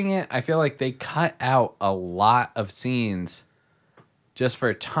 watching it, I feel like they cut out a lot of scenes just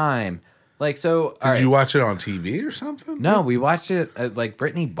for time. Like so. Did you watch it on TV or something? No, we watched it. Like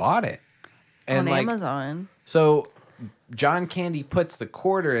Brittany bought it, and On like Amazon. so, John Candy puts the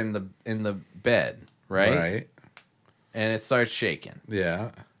quarter in the bed, right? Right. And it starts shaking.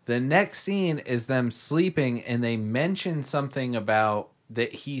 Yeah. The next scene is them sleeping, and they mention something about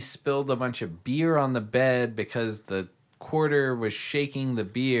that he spilled a bunch of beer on the bed because the quarter was shaking the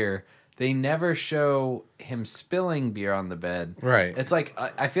beer. They never show him spilling beer on the bed. Right. It's like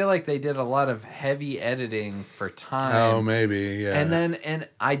I feel like they did a lot of heavy editing for time. Oh, maybe. Yeah. And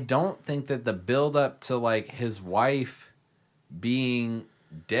I don't think that the build up to like his wife being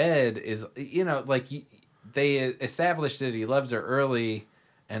dead is like they established that he loves her early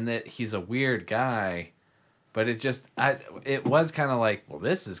and that he's a weird guy, but it was kind of like, well,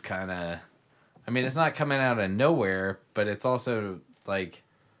 this is kind of, I mean, it's not coming out of nowhere, but it's also like,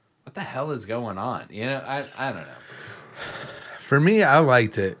 what the hell is going on? I don't know. For me, I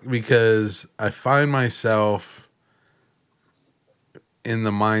liked it because I find myself in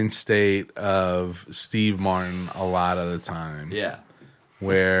the mind state of Steve Martin a lot of the time. Yeah,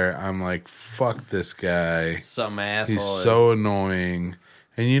 Where I'm like, fuck this guy. some asshole. He's is- so annoying.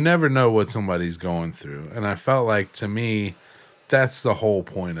 And you never know what somebody's going through. And I felt like, to me, that's the whole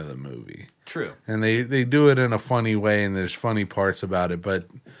point of the movie. true. And they do it in a funny way, and there's funny parts about it. But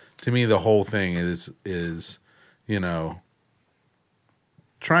to me, the whole thing is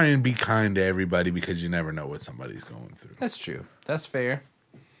try and be kind to everybody because you never know what somebody's going through. That's true. That's fair.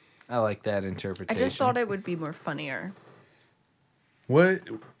 I like that I interpretation. just thought it would be more funnier. What?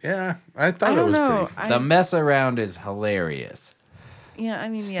 Yeah, I thought I it don't was know. pretty. The mess around is hilarious. Yeah, I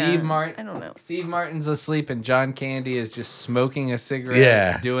mean, Steve Martin. I don't know. Steve Martin's asleep and John Candy is just smoking a cigarette,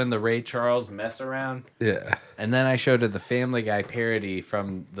 Yeah. doing the Ray Charles mess around. Yeah, And then I showed her the Family Guy parody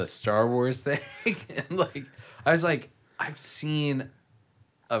from the Star Wars thing, and like I was like, I've seen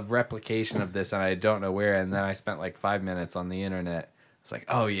a replication of this, and I don't know where. And then I spent like 5 minutes on the internet. It's like,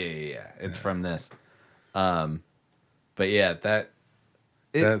 oh yeah, it's from this. But yeah,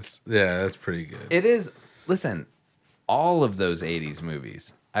 that's pretty good. it is. Listen, all of those 80s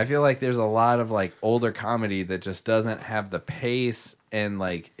movies, I feel like there's a lot of like older comedy that just doesn't have the pace, and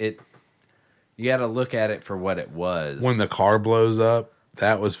like it, you got to look at it for what it was. When the car blows up,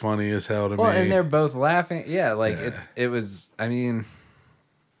 that was funny as hell to me. and they're both laughing. Yeah, like it was, I mean,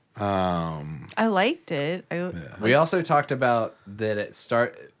 I liked it. we also talked about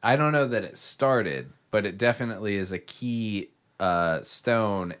that I don't know that it started, but it definitely is a key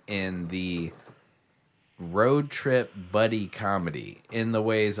stone in the road trip buddy comedy, in the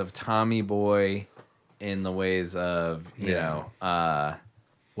ways of Tommy Boy, in the ways of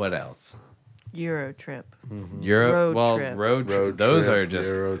what else? Euro Trip. Road trip. Those are just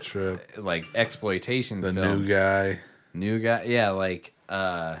Euro Trip. like exploitation The films. New guy. Yeah, like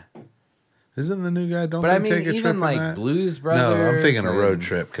Isn't the new guy? Don't but they I mean take a trip even in like that? Blues Brothers. No, I'm thinking of Road and-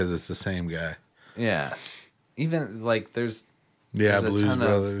 Trip because it's the same guy. Yeah. Even like there's Yeah, There's a Blues ton of-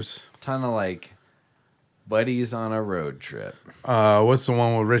 Brothers. ton of like buddies on a road trip. What's the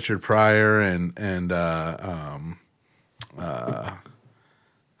one with Richard Pryor and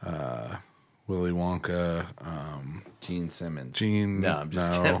Willy Wonka? Gene Simmons. No, I'm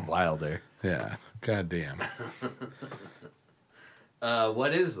just kidding. Wilder. Yeah, goddamn.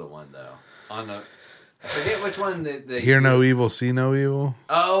 What is the one though? I forget which one. Hear no evil, see no evil.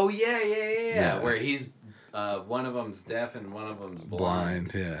 Oh yeah. Yeah. Where he's one of them's deaf and one of them's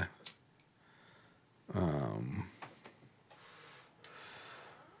blind. Yeah.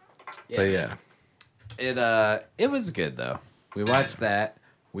 But yeah, it was good though. We watched that.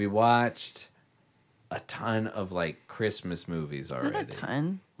 We watched a ton of like Christmas movies already. Not a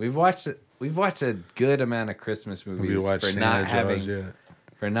ton. We've watched a good amount of Christmas have movies you watched for Santa not Jaws having yet?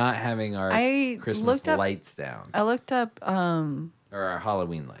 for not having our I Christmas looked up- lights down I looked up or our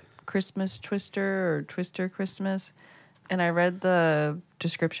Halloween lights. Christmas Twister or Twister Christmas, and I read the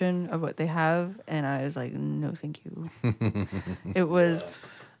description of what they have, and I was like, no, thank you. It was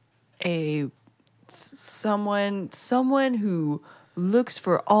someone who looks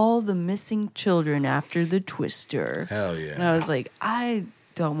for all the missing children after the Twister. Hell And yeah. I was like, I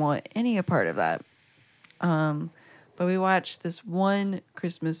don't want any a part of that. But we watched this one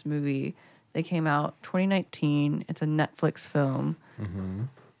Christmas movie that came out 2019. It's a Netflix film. Mm-hmm.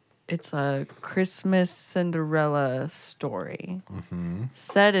 It's a Christmas Cinderella story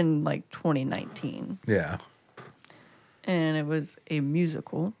set in like 2019. Yeah. And it was a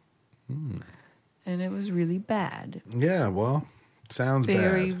musical. And it was really bad. Yeah, well, sounds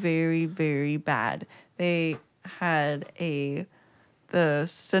Very, bad. very, very bad. They had the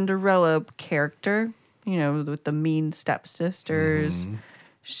Cinderella character, you know, with the mean stepsisters.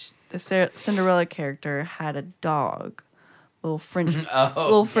 The Cinderella character had a dog, little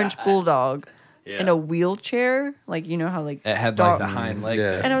French bulldog, in a wheelchair. Like, you know how like It had dog- like the hind leg.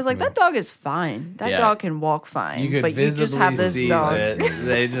 Yeah. thing. and I was like, that dog is fine. That Yeah. dog can walk fine. You could but you visibly just have this see dog. that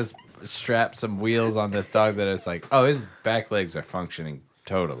they just strapped some wheels on this dog that it's like, oh, his back legs are functioning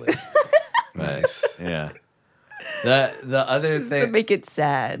totally. Nice. Yeah. The other to thing, make it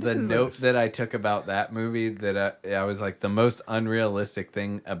sad. the note that I took about that movie that I was like, the most unrealistic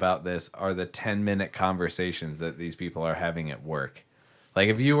thing about this are the 10-minute conversations that these people are having at work. Like,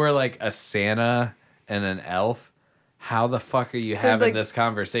 if you were like a Santa and an elf, how the fuck are you So, having like, this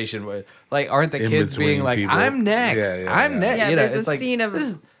conversation with? Like, aren't the In kids being between like, people. "I'm next, Yeah, I'm yeah. next"? Yeah, you know, there's it's a like, scene of- this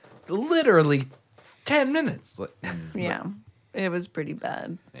is literally 10 minutes. Like, Yeah, it was pretty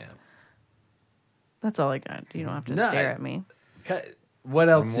bad. yeah. That's all I got. You don't have to No, stare I- at me. What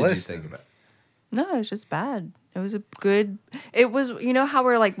else I'm did listening. you think about? No, it was just bad. It was a good. It was, you know how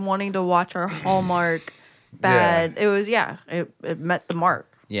we're like wanting to watch our Hallmark bad. It was, yeah. It met the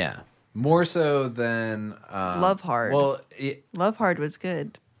mark. Yeah, more so than Love Hard. Well, Love Hard was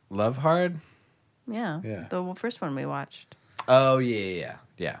good. Love Hard. Yeah. Yeah. The first one we watched. Oh yeah.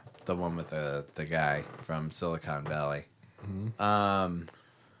 The one with the guy from Silicon Valley.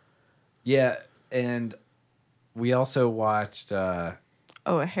 Yeah, and we also watched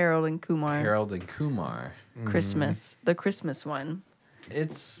Oh, Harold and Kumar. Harold and Kumar. Christmas. The Christmas one.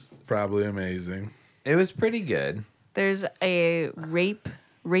 it's Probably amazing. it was pretty good. There's a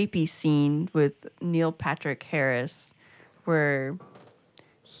rapey scene with Neil Patrick Harris where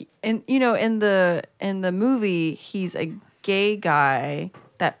in the movie he's a gay guy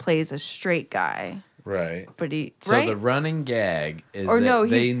that plays a straight guy. Right. But So the running gag is Or that no,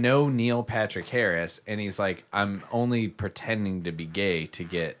 they know Neil Patrick Harris, and he's like, I'm only pretending to be gay to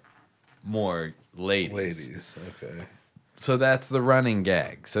get more ladies. Ladies. Okay. So that's the running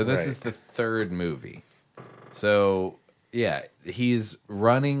gag. So this Right. is the third movie. So yeah, he's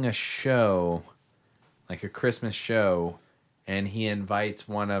running a show, like a Christmas show, and he invites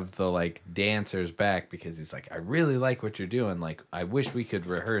one of the like dancers back because he's like, I really like what you're doing. Like, I wish we could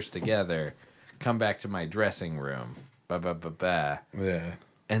rehearse together. Come back to my dressing room. Ba ba ba ba. Yeah.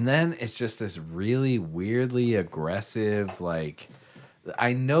 And then it's just this really weirdly aggressive, like,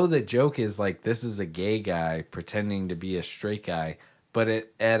 I know the joke is like, this is a gay guy pretending to be a straight guy, but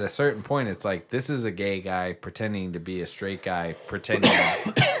at a certain point, it's like, this is a gay guy pretending to be a straight guy, pretending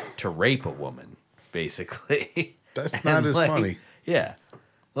to rape a woman, basically. That's not And, as like, funny. Yeah.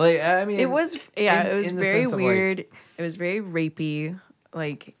 Like, I mean, it was it was in the very sense of, like, weird. It was very rapey.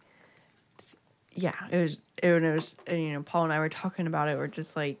 Like, yeah, it was. Paul and I were talking about it. We're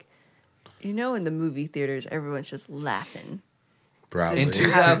just like, in the movie theaters, everyone's just laughing. Probably. in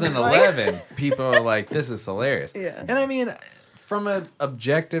 2011, people are like, this is hilarious. Yeah. And I mean, from an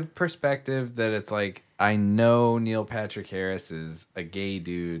objective perspective, that it's like, I know Neil Patrick Harris is a gay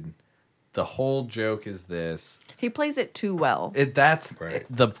dude. The whole joke is this. He plays it too well. That's Right.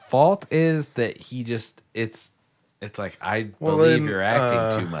 the fault is that he just it's like, I Well, believe then, you're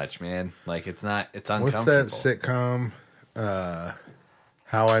acting too much, man. Like, it's uncomfortable. What's that sitcom?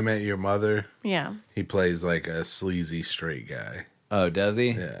 How I Met Your Mother. Yeah. He plays like a sleazy straight guy. Oh, does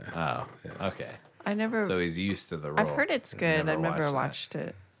he? Yeah. Oh, okay. I never. So he's used to the role. I've heard it's good. I've never that. watched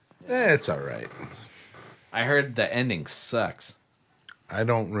it. It's all right. I heard the ending sucks. I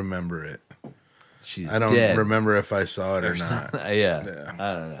don't remember it. She's I don't dead. remember if I saw it or Or not. something. Yeah. Yeah.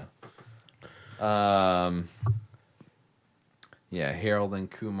 I don't know. Yeah, Harold and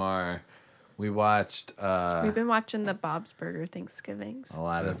Kumar. We watched We've been watching the Bob's Burger Thanksgivings. a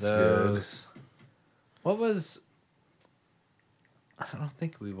lot of That's good. those. What was? I don't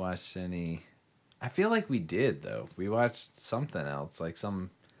think we watched any. I feel like we did though. We watched something else, like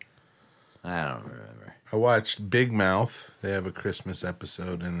some. I don't remember. I watched Big Mouth. They have a Christmas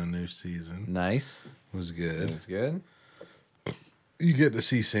episode in the new season. Nice. It was It good. was good. You get to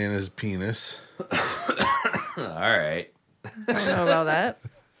see Santa's penis. All right. I don't know about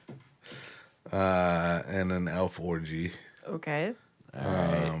that. And an elf orgy. Okay. All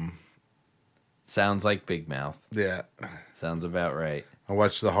right. Sounds like Big Mouth. Yeah. Sounds about right. I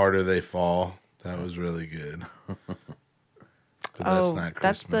watched The Harder They Fall. That was really good. But that's not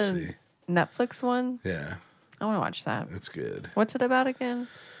that's Christmassy. the Netflix one. Yeah, I want to watch that. it's good. What's it about again?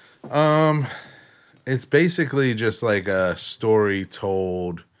 It's basically just like a story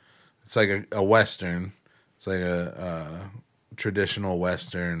told. It's like a Western. It's like a traditional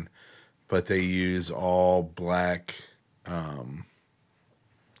Western, but they use all black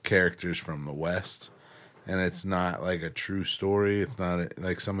characters from the West. And it's not like a true story. It's not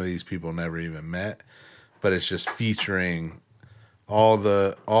like some of these people never even met, but it's just featuring all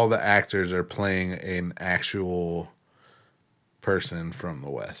the actors are playing an actual person from the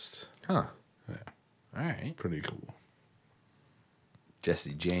West. Huh. Yeah. All right. Pretty cool.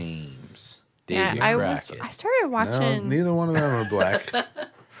 Jesse James. Yeah, David I Crockett. started No, watching neither one of them are black.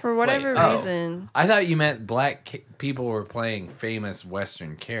 for whatever Wait, oh. reason. I thought you meant people were playing famous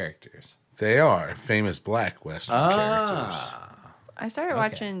Western characters. They are famous black Western characters. I started Okay.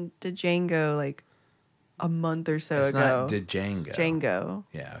 watching Django like a month or so It's ago. not Django. Django.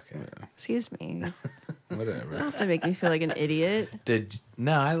 Yeah, okay. Excuse me. Whatever. Don't have to make me feel like an idiot.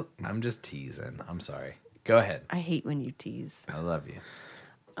 I'm just teasing. I'm sorry. Go ahead. I hate when you tease. I love you.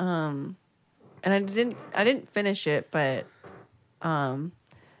 And I didn't finish it, but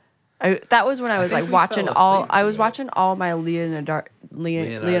that was when I was think like we watching fell all. asleep I to was it. watching all my Leonardo.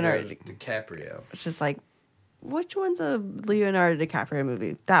 DiCaprio. It's just like, which one's a Leonardo DiCaprio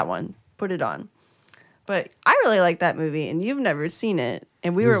movie? That one. Put it on. But I really like that movie, and you've never seen it.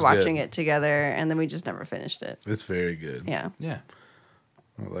 And we It were was watching good. it together, and then we just never finished it. It's very good. Yeah. Yeah.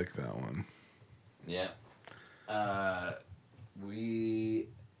 I like that one. Yeah. I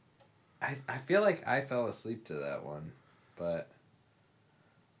feel like I fell asleep to that one, but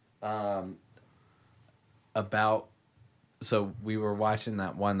so we were watching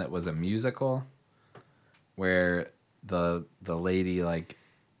that one that was a musical where the lady like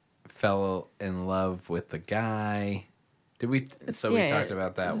fell in love with the guy Did we? So we talked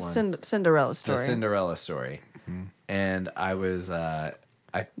about that one. Cinderella story. The Cinderella story. And I was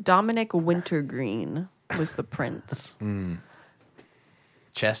Dominic Wintergreen was the prince.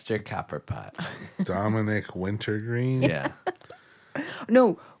 Chester Copperpot. Dominic Wintergreen. Yeah.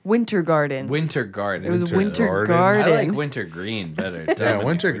 No, Winter Garden. Winter Garden. It was Winter Garden. Garden. I like Wintergreen better. Yeah, Dominic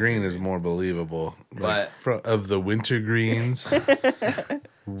Wintergreen is more believable. Like, of the Wintergreens,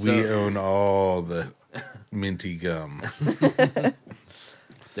 we own all the minty gum.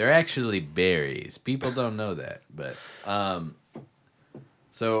 They're actually berries. People don't know that, but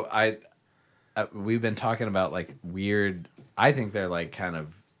so we've been talking about like weird. I think they're like kind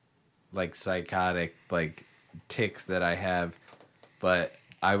of like psychotic like tics that I have, but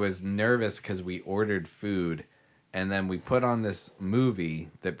I was nervous because we ordered food, and then we put on this movie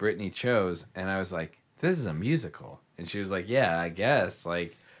that Brittany chose, and I was like, "This is a musical," and she was like, "Yeah, I guess."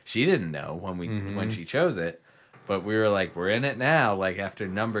 Like she didn't know when she chose it. But we were like, we're in it now, like after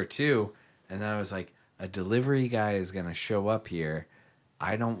number 2. And I was like, a delivery guy is going to show up here.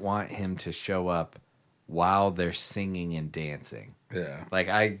 I don't want him to show up while they're singing and dancing. Yeah. Like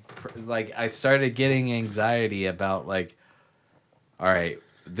I started getting anxiety about like, all right,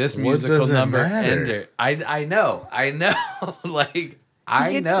 this musical number ender. I know. Like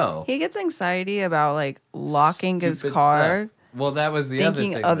I know. He gets anxiety about like locking his Stupid car. stuff. Well, that was the other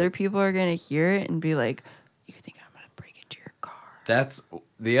thing. Thinking other people are going to hear it and be like, that's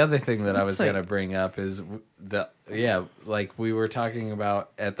the other thing that I was like, going to bring up is like we were talking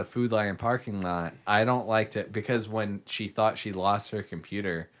about at the Food Lion parking lot. I don't like to, because when she thought she lost her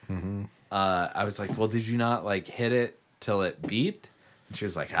computer, I was like, well, did you not like hit it till it beeped? And she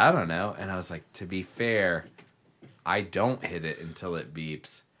was like, I don't know. And I was like, to be fair, I don't hit it until it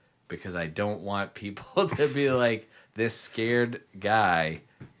beeps because I don't want people to be like, this scared guy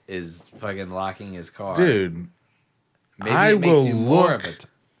is fucking locking his car. Dude. Maybe I will look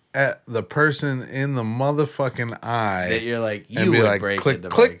at the person in the motherfucking eye that you're like, you and be would like, break click, into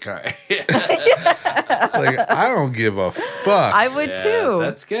click. my car. Like, I don't give a fuck. I would too.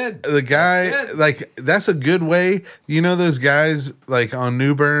 That's good. The guy, like, that's a good way. You know those guys, like, on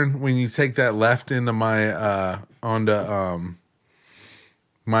New Bern, when you take that left into my, onto,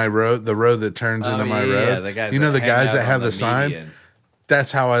 my road, the road that turns into my road. Yeah, the guys you know the hang guys out that on have the sign? median.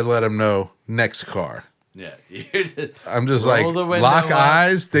 That's how I let them know, next car. Yeah. I'm just like, Roll the window lock up.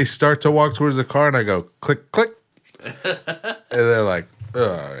 eyes. They start to walk towards the car, and I go, click, click. And they're like, all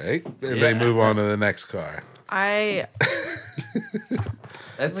right. And they move on to the next car.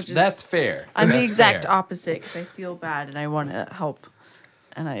 That's fair. I'm That's the exact fair. opposite because I feel bad and I want to help.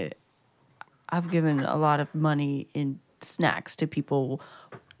 And I've given a lot of money in snacks to people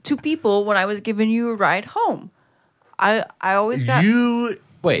when I was giving you a ride home. I always got... You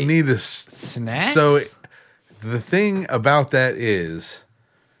Wait, need to... snacks? So the thing about that is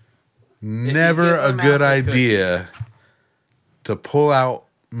never give a a good mouse a idea to pull out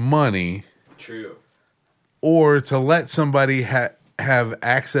money True. or to let somebody have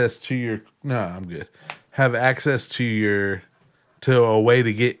access to your... No, I'm good. Have access to a way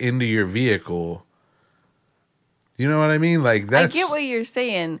to get into your vehicle. You know what I mean? Like, that's... I get what you're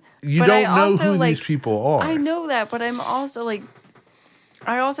saying. You but don't I know also, who like, these people are. I know that, but I'm also like...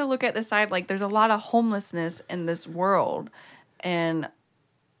 I also look at the side, like, there's a lot of homelessness in this world. And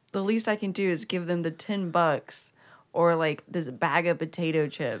the least I can do is give them the $10 or, like, this bag of potato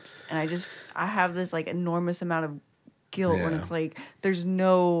chips. And I have this, like, enormous amount of guilt when it's like, there's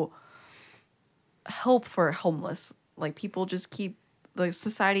no help for homeless. Like, people just keep... Like,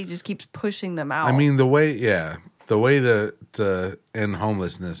 society just keeps pushing them out. I mean, the way to end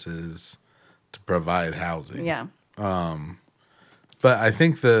homelessness is to provide housing. Yeah. But I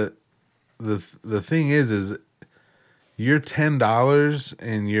think the thing is your $10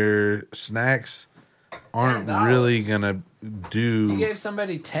 and your snacks aren't $10. really gonna do. You gave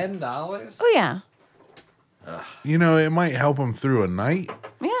somebody $10? Oh, yeah. You know, it might help them through a night,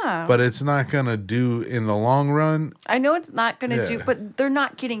 Yeah. but it's not gonna do in the long run. I know it's not going to do, Yeah. but they're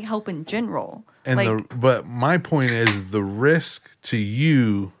not getting help in general. And like, but my point is the risk to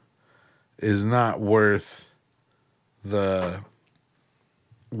you is not worth the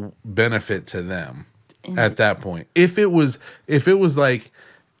benefit to them at that point. If it was like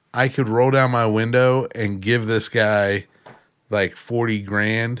I could roll down my window and give this guy like 40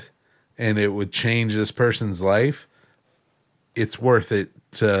 grand and it would change this person's life, it's worth it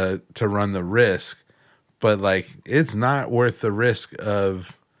to run the risk. But like, it's not worth the risk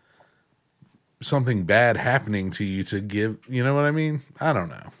of something bad happening to you to give, you know what I mean? I don't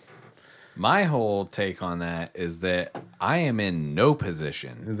know. My whole take on that is that I am in no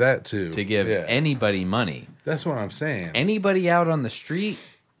position That too. to give Yeah. anybody money. That's what I'm saying. Anybody out on the street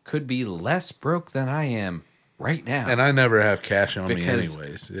could be less broke than I am right now. And I never have cash on me Because-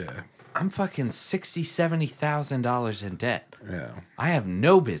 anyways. Yeah. I'm fucking $60,000-$70,000 in debt. Yeah. I have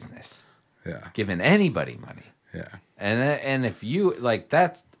no business Yeah. giving anybody money. Yeah. And if you like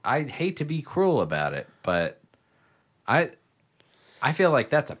that's I'd hate to be cruel about it, but I feel like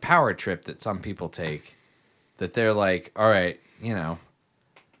that's a power trip that some people take, that they're like, all right, you know.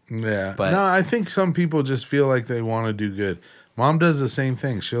 Yeah. But- no, I think some people just feel like they want to do good. Mom does the same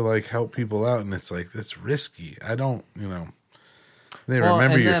thing. She'll like help people out, and it's like, that's risky. I don't, they Well,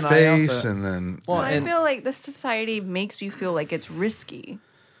 remember and your then I face, also- and then Well, I and- feel like this society makes you feel like it's risky.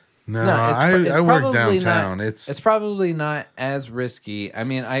 no, No, I work probably downtown. Not, It's probably not as risky. I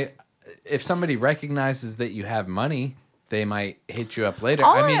mean, if somebody recognizes that you have money, they might hit you up later.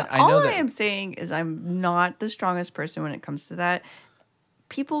 All I mean, I know all that I am saying is I'm not the strongest person when it comes to that.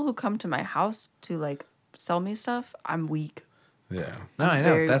 People who come to my house to like sell me stuff, I'm weak. yeah. No, I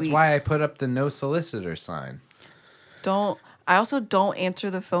know. very That's weak. why I put up the no solicitor sign. I also don't answer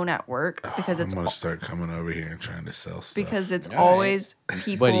the phone at work because I'm it's gonna start coming over here and trying to sell stuff. because it's All right. always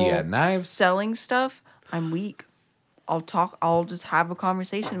people What do you got, knives? selling stuff. I'm weak. I'll just have a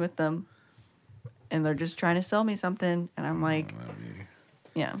conversation with them and they're just trying to sell me something and I'm like,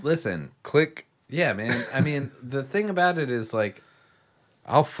 yeah. Listen, click. yeah, man. I mean, the thing about it is like,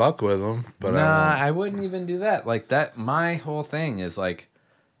 I'll fuck with them, but nah, I I wouldn't even do that. Like that, my whole thing is like,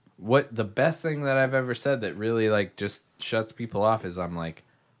 what the best thing that I've ever said that really like just shuts people off is I'm like,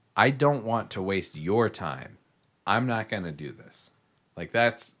 I don't want to waste your time. I'm not gonna do this. Like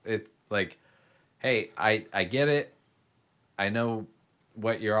that's it. Like, hey, I get it. I know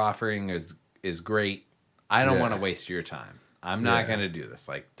what you're offering is great. I don't Yeah. want to waste your time. I'm not Yeah. gonna do this.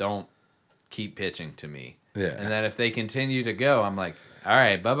 Like, don't keep pitching to me. Yeah. And then if they continue to go, I'm like, all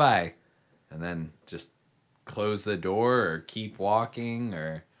right, bye bye, and then just close the door or keep walking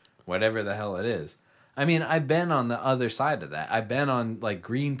or whatever the hell it is. I mean, I've been on the other side of that. I've been on like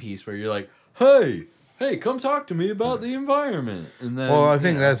Greenpeace where you're like, hey, come talk to me about the environment. And then, Well, I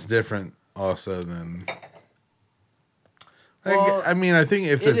think you know, that's different also than. Well, I mean, I think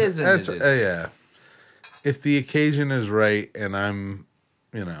if it is and that's it isn't. yeah, if the occasion is right and I'm,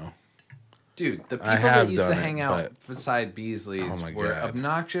 dude, the I people have that used to done it, hang out but- beside Beasley's Oh my were God.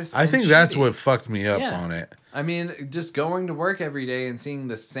 obnoxious. I and think that's shitty. what fucked me up Yeah. on it. I mean, just going to work every day and seeing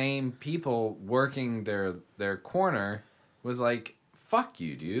the same people working their corner was like, fuck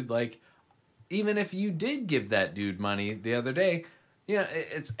you, dude. Like, even if you did give that dude money the other day,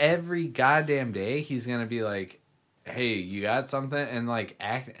 it's every goddamn day he's gonna be like, hey, you got something? And like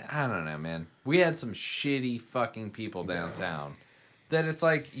act. I don't know, man. We had some shitty fucking people downtown that it's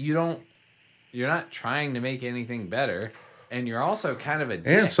like you're not trying to make anything better, and you're also kind of a dick.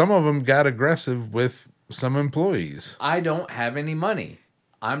 And some of them got aggressive with some employees. I don't have any money.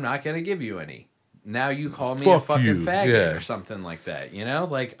 I'm not going to give you any. Now you call me a Fuck fucking you, faggot yeah. or something like that.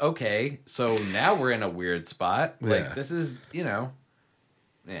 Like, okay, so now we're in a weird spot. Like, Yeah. this is, yeah,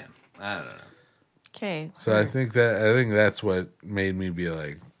 I don't know. Okay. So I think that's what made me be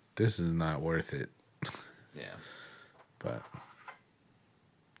like, this is not worth it. Yeah. But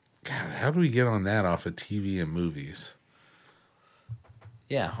God, how do we get on that off of TV and movies?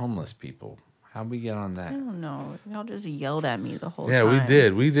 Yeah, homeless people. How'd we get on I that? don't know. Y'all just yelled at me the whole Yeah, time.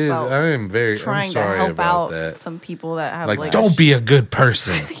 we did. About I am I'm trying to sorry help about out that. some people that have Like, like don't be a good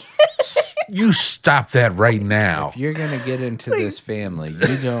person. You stop that right now. If you're going to get into this family,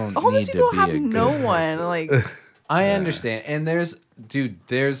 you don't homeless need people to be have a good no person. one. Like I understand. And there's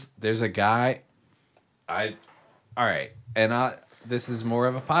a guy all right. And this is more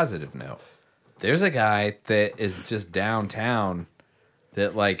of a positive note. There's a guy that is just downtown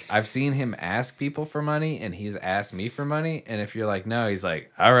that like I've seen him ask people for money and he's asked me for money, and if you're like no, he's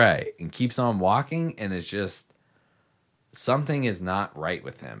like all right and keeps on walking, and it's just something is not right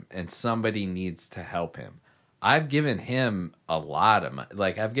with him and somebody needs to help him. I've given him a lot of money.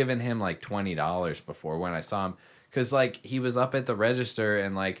 Like I've given him like $20 before when I saw him, because like he was up at the register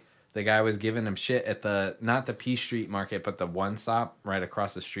and like the guy was giving him shit at not the P Street Market, but the One Stop right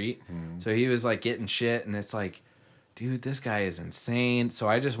across the street. So he was like getting shit, and it's like, dude, this guy is insane. So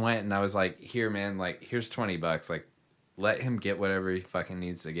I just went and I was like, here, man, like here's $20. Like let him get whatever he fucking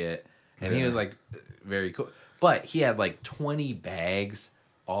needs to get. And he was like very cool. But he had like 20 bags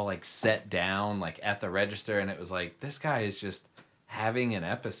all like set down like at the register, and it was like this guy is just having an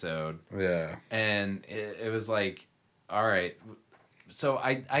episode. Yeah. And it was like, all right. So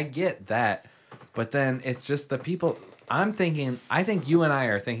I get that, but then it's just the people. I think you and I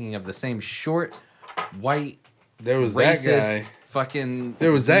are thinking of the same short, white, There was racist, that guy. fucking.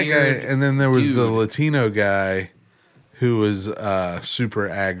 There was that guy, weird and then there was the dude. Latino guy who was super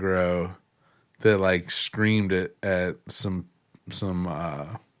aggro that like screamed at some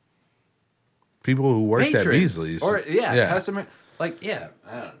people who worked at Patrons. Beasley's. Or customer. Like, yeah,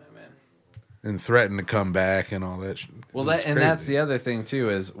 I don't know, man. And threatened to come back and all that shit. Well, It was that's crazy. the other thing too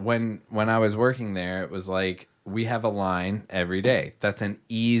is when I was working there, it was like we have a line every day. That's an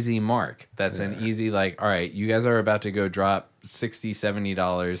easy mark. That's an easy like, all right, you guys are about to go drop $60, $70,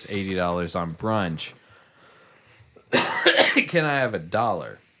 $80 on brunch. Can I have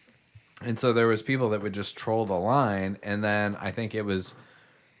 $1? And so there was people that would just troll the line, and then I think it was,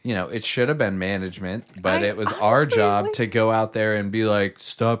 it should have been management, but it was our honestly, job like- to go out there and be like,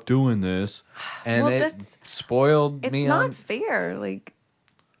 stop doing this. And Well, it that's- spoiled It's me not on fair. Like,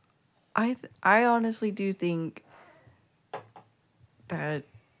 I honestly do think that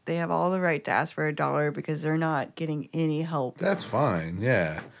they have all the right to ask for $1 because they're not getting any help. That's fine,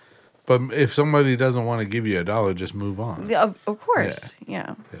 yeah. But if somebody doesn't want to give you $1, just move on. Yeah, of course,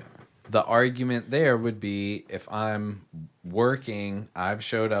 yeah. the argument there would be if I'm working, I've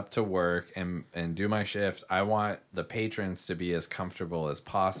showed up to work and do my shift, I want the patrons to be as comfortable as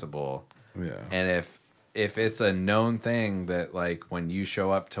possible. Yeah. And if it's a known thing that like when you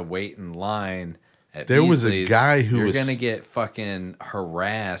show up to wait in line at There was a Beasley's, guy who you're was- gonna get fucking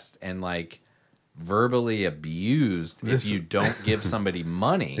harassed and like verbally abused This- if you don't give somebody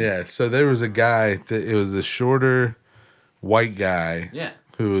money. Yeah, so there was a guy that it was a shorter white guy. Yeah.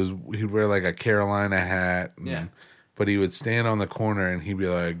 He'd wear like a Carolina hat. Yeah. But he would stand on the corner and he'd be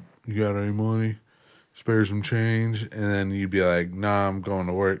like, "You got any money? Spare some change." And then you'd be like, "Nah, I'm going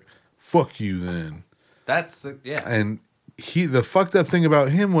to work." "Fuck you then." That's the And the fucked up thing about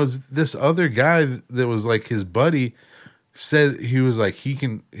him was this other guy that was like his buddy said he was like,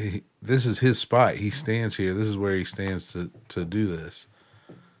 this is his spot. He stands here. This is where he stands to do this.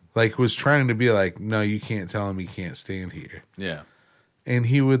 Like was trying to be like, "No, you can't tell him he can't stand here." Yeah. And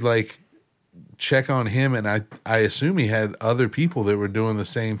he would like check on him, and I assume he had other people that were doing the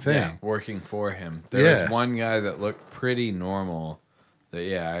same thing. Yeah, working for him. There Yeah. was one guy that looked pretty normal. That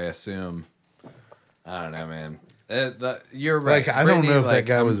I assume. I don't know, man. You're right. Like I don't Brittany, know if like, that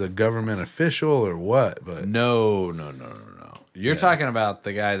guy was a government official or what, but No. You're talking about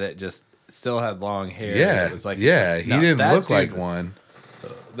the guy that just still had long hair. yeah, It was like he No, didn't that look dude like was- one.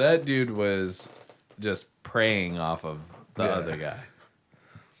 That dude was just preying off of the Yeah. other guy.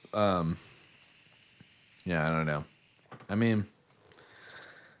 Yeah, I don't know. I mean,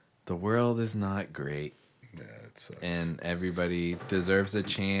 the world is not great. Yeah, it sucks. And everybody deserves a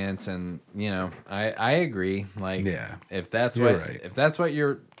chance, and I agree. Like, Yeah. if that's You're what right. if that's what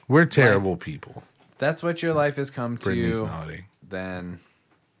your We're terrible people. if that's what your life has come to, Brittany's nodding. then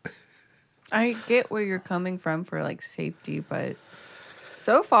I get where you're coming from for like safety, but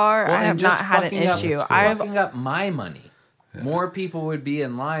so far Well, I and have just not had an fucking up- issue. it's I've fucking up my money. More people would be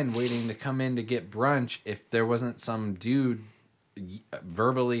in line waiting to come in to get brunch if there wasn't some dude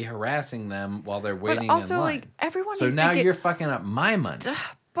verbally harassing them while they're waiting but also in line. like everyone So needs now to get, you're fucking up my money.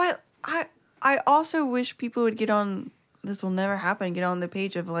 But I also wish people would get on. This will never happen. Get on the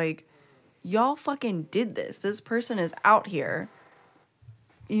page of like, y'all fucking did this. This person is out here,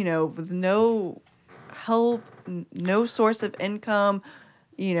 with no help, no source of income.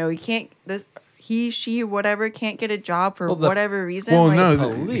 He can't. He, she, whatever can't get a job for Well, whatever reason. Well, like, no.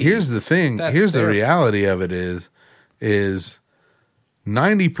 police. Here's the thing. That's Here's the their- reality of it is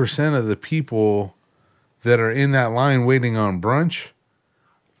 90% of the people that are in that line waiting on brunch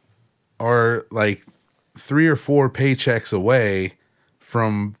are like 3 or 4 paychecks away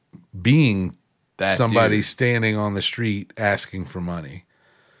from being That somebody dude. standing on the street asking for money.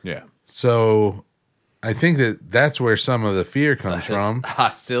 Yeah. So I think that's where some of the fear comes from.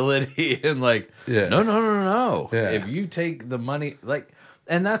 Hostility and like, Yeah. no. Yeah. If you take the money, like,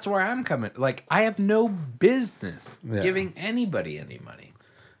 and that's where I'm coming. Like, I have no business Yeah. giving anybody any money.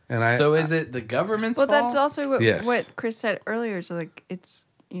 And I So is it the government's Well, fault? that's also Yes. what Chris said earlier. So like, it's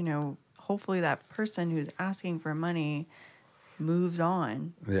hopefully that person who's asking for money moves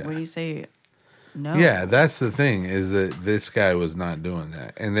on. Yeah. When you say no, Yeah, that's the thing is that this guy was not doing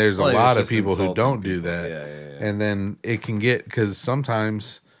that. And there's Well, a he was lot of just people who insulting don't do people. that. Yeah. And then it can get, because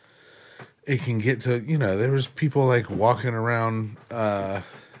sometimes it can get to, there was people like walking around, where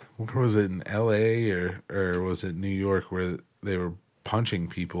was it, in LA or was it New York, where they were punching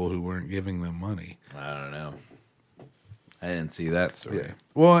people who weren't giving them money. I don't know. I didn't see that story. Yeah.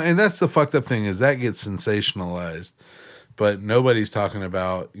 Well, and that's the fucked up thing is that gets sensationalized, but nobody's talking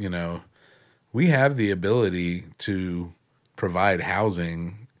about, we have the ability to provide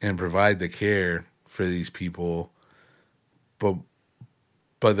housing and provide the care for these people,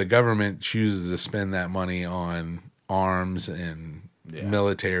 but the government chooses to spend that money on arms and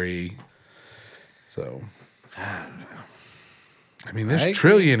military. So, I mean, there's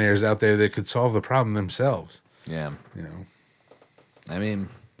trillionaires out there that could solve the problem themselves. Yeah. You know, I mean,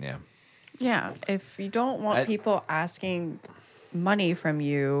 yeah. Yeah, if you don't want people asking money from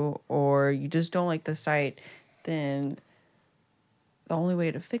you, or you just don't like the site, then the only way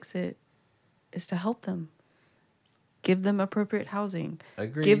to fix it is to help them. Give them appropriate housing.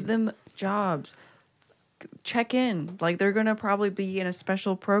 Agreed. Give them jobs. Check in. Like, they're going to probably be in a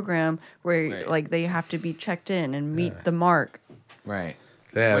special program where like they have to be checked in and meet the mark. Right.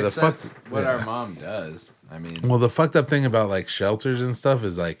 yeah. Which that's what yeah. our mom does. I mean, Well, the fucked up thing about like shelters and stuff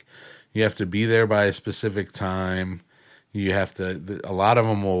is like you have to be there by a specific time. You have to. A lot of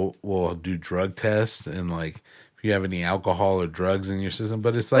them will do drug tests and like if you have any alcohol or drugs in your system.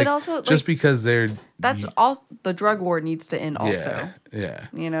 But it's like also, just like, because they're That's all. The drug war needs to end also. yeah.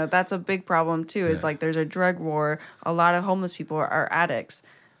 You know, that's a big problem too. It's Yeah. like there's a drug war. A lot of homeless people are addicts.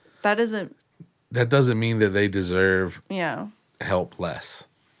 That isn't. That doesn't mean that they deserve Yeah. help less.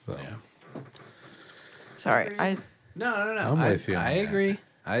 So. yeah. Sorry. No. I'm with you on I that. agree.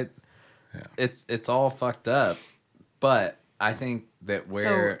 It's all fucked up, but I think that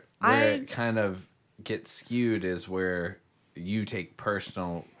where it kind of gets skewed is where you take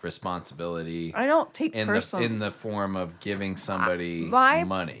personal responsibility. I don't take in personal. in the form of giving somebody my-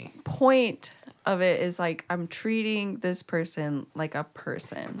 money. Point of it is like I'm treating this person like a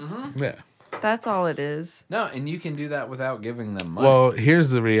person. Yeah. That's all it is. No, and you can do that without giving them money. Well, here's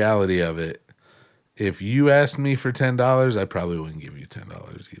the reality of it. If you asked me for $10, I probably wouldn't give you $10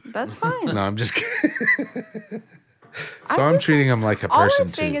 either. That's fine. No, I'm just kidding. So I'm treating them like a All person I'm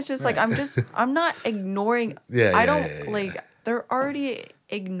saying too. is just like I'm not ignoring. Yeah, I yeah, don't yeah, yeah. like. They're already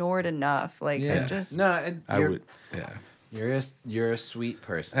ignored enough. Like yeah. I just. No, I would, yeah. You're a sweet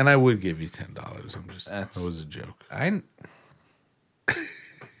person. And I would give you $10. That was a joke.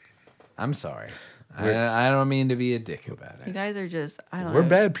 I'm sorry. I don't mean to be a dick about You it. guys are just. I don't We're know.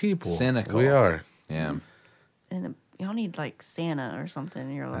 bad people. Cynical. We are. Yeah. And y'all need like Santa or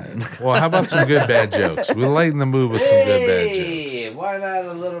something. You're like. Well, how about some good bad jokes? We'll lighten the mood with some good bad jokes. Why not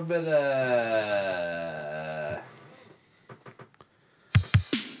a little bit of?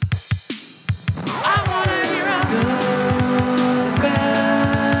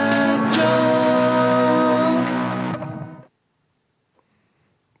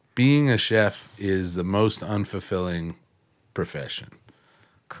 Being a chef is the most unfulfilling profession.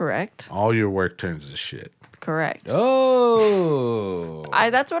 Correct. All your work turns to shit. Correct. Oh.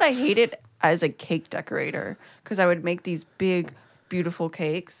 That's what I hated as a cake decorator, because I would make these big, beautiful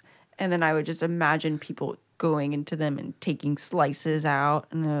cakes, and then I would just imagine people going into them and taking slices out,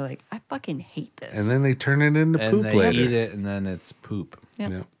 and they're like, I fucking hate this. And then they turn it into And poop they later. eat it, and then it's poop. Yep.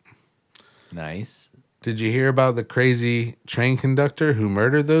 Yep. Nice. Did you hear about the crazy train conductor who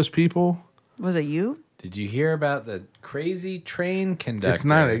murdered those people? Was it you? Did you hear about the crazy train conductor? It's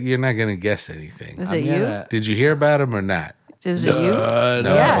not. You're not going to guess anything. Is I'm it you? gonna- Did you hear about him or not? Is it you? No,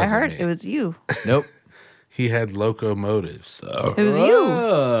 Yeah, it I wasn't heard me. it was you. Nope. He had locomotives. It was you.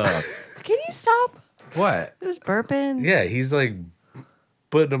 Ugh. Can you stop? What? It was burping. Yeah, he's like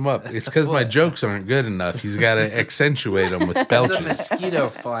putting them up. It's because my jokes aren't good enough. He's got to accentuate them with There's a belches. mosquito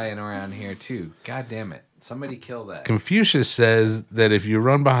flying around here too. God damn it! Somebody kill that. Confucius says that if you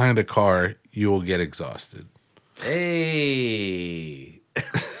run behind a car, you will get exhausted. Hey.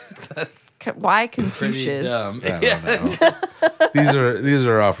 Why Pretty Confucius? dumb. I don't know. These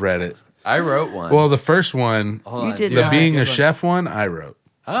are off Reddit. I wrote one. Well, the first one, Hold You on, did do the I being give a chef one, I wrote.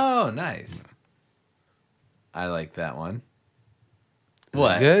 Oh, nice. I like that one.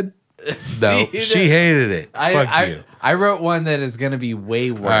 What? Good? No, You she did- hated it. Fuck you. I wrote one that is going to be way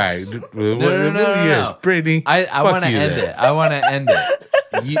All right. worse. No. Yes, Brittany. I fuck want to you end then. it. I want to end it.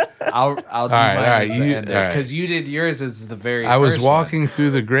 I'll do right, mine all right, as the you- ender all right. because you did yours as the very. I was first one. walking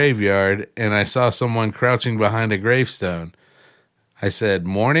through the graveyard and I saw someone crouching behind a gravestone. I said,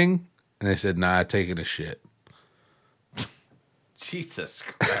 "Morning?" And they said, "Nah, taking a shit." Jesus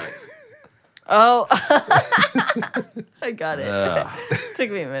Christ. Oh, I got it.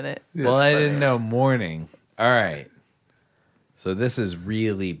 Took me a minute. Well, I didn't know morning. All right. So this is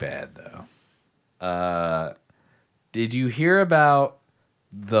really bad, though. Did you hear about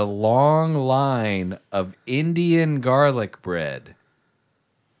the long line of Indian garlic bread?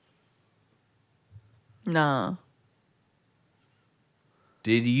 No.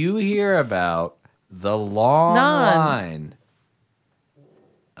 Did you hear about the long None. line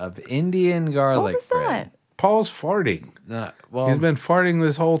of Indian garlic What was bread. that? Paul's farting. Well, He's been farting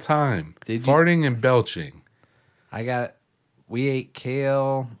this whole time. Did you- Farting and belching. we ate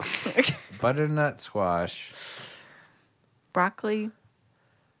kale, butternut squash. Broccoli?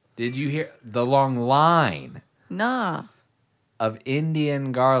 Did you hear the long line Nah. of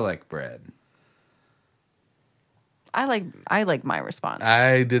Indian garlic bread? I like my response.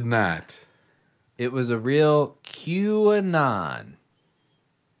 I did not. It was a real QAnon.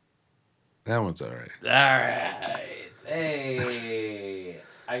 That one's all right. All right. Hey.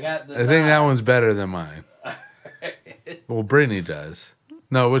 I got the I think that one's better than mine. Well, Brittany does.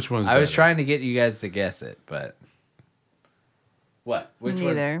 No, which one's I was better? trying to get you guys to guess it, but what? Which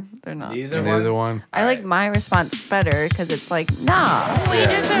Neither. They're not. one? Neither Neither one. one. I like my response better because it's like, nah.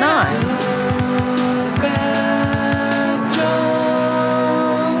 Yeah. Nah.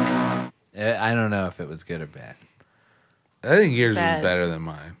 I don't know if it was good or bad. I think yours Bad. was better than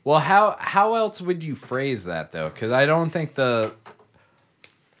mine. Well, how else would you phrase that though? Because I don't think the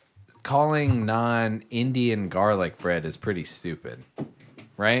calling non-Indian garlic bread is pretty stupid,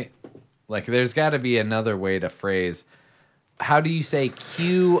 right? Like, there's got to be another way to phrase. How do you say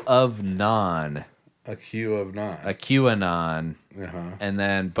Q of non? A Q of 9. A QAnon, Uh-huh. and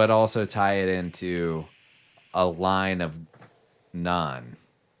then but also tie it into a line of non.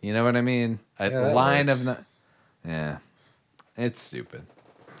 You know what I mean? A Yeah, that line works. of non. Yeah, it's stupid.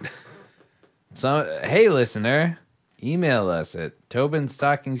 So, hey, listener, email us at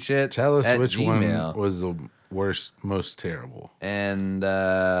TobinStockingShit. Tell us at which Gmail. one was the worst, most terrible. And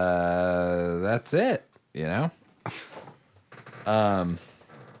that's it. You know.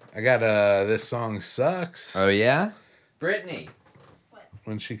 I got This Song Sucks Oh yeah, Brittany.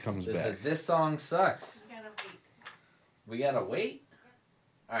 when she comes Just back. said, this song sucks. We gotta wait.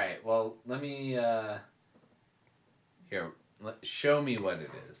 All right. Well, let me show me what it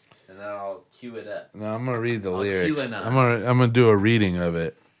is, and then I'll cue it up. No, I'm gonna read the I'll lyrics. QAnon. I'm gonna do a reading of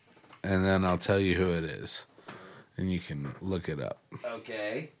it, and then I'll tell you who it is, and you can look it up.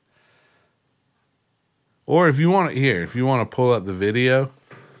 Okay. Or if you want if you want to pull up the video,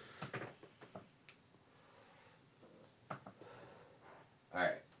 All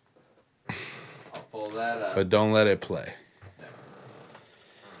right. I'll pull that up. but don't let it play.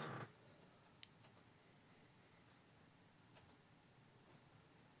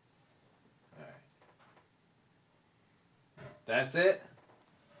 All right. That's it.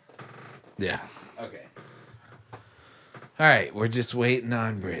 Yeah. Okay. All right, we're just waiting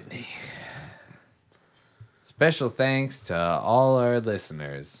on Brittany. Special thanks to all our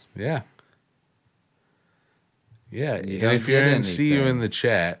listeners. Yeah. Yeah. You And don't if you're get in, see you anything. in the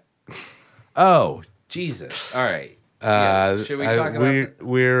chat. Oh, Jesus. All right. Yeah, should we talk about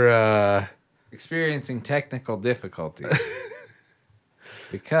we're experiencing technical difficulties?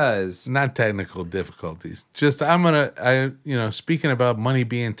 Because not technical difficulties. Just speaking about money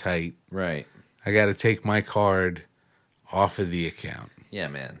being tight, right. I got to take my card off of the account. Yeah,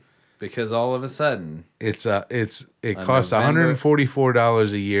 man. Because all of a sudden, It costs November-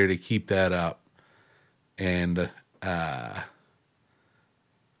 $144 a year to keep that up, and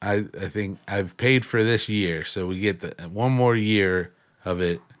I think I've paid for this year, so we get one more year of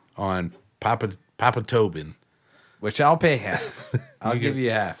it on Papa Tobin, which I'll pay half. I'll give you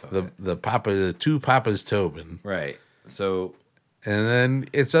half of it. the two Papas Tobin, Right. So and then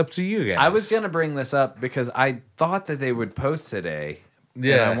it's up to you guys. I was going to bring this up because I thought that they would post today.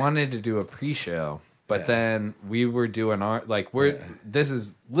 Yeah. And I wanted to do a pre-show, but Yeah. then we were doing our this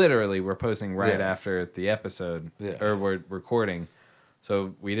is literally we're posting right Yeah. after the episode Yeah. or we're recording.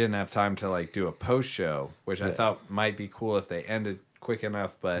 So we didn't have time to do a post show, which I Yeah. thought might be cool if they ended quick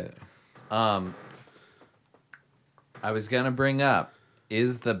enough, but I was going to bring up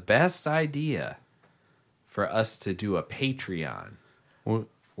is the best idea for us to do a Patreon Well,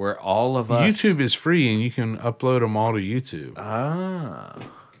 where all of us YouTube is free, and you can upload them all to YouTube. Ah.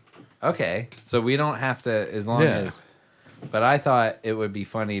 Okay. So we don't have to as long Yeah. as but I thought it would be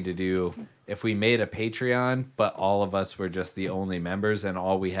funny to do if we made a Patreon, but all of us were just the only members and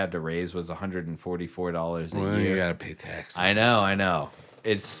all we had to raise was $144 a Well, year. you got to pay tax. I know.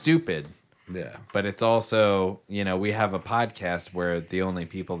 It's stupid, Yeah. but it's also, we have a podcast where the only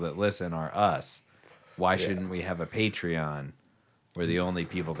people that listen are us. Why shouldn't we have a Patreon where the only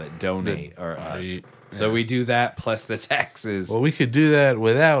people that donate are us? So we do that plus the taxes. Well, we could do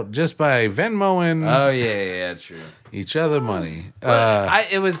that just by Venmoing Oh yeah, true. each other money.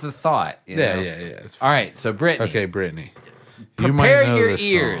 It was the thought. You know? Yeah. It's All right, so Brittany, okay, Brittany. prepare your this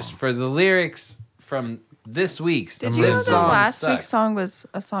ears song. for the lyrics from this week's. Did you know This that Song last Sucks. week's song was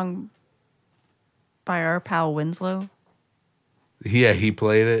a song by our pal Winslow? Yeah, he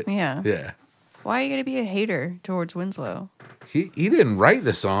played it. Yeah. Yeah. Why are you gonna be a hater towards Winslow? He didn't write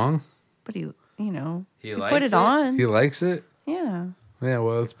the song. But he He put likes it it? on. He likes it. Yeah. Yeah,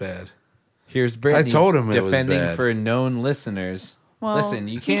 well, it's bad. Here's Brittany. told him it was defending bad. for known listeners. Well, Listen,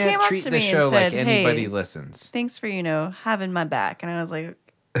 you he came can't up treat to the me and show like said, anybody "Hey, listens. Thanks for having my back." And I was like,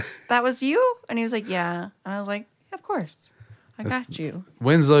 "That was you?" And he was like, "Yeah." And I was like, yeah, "Of course, I got you."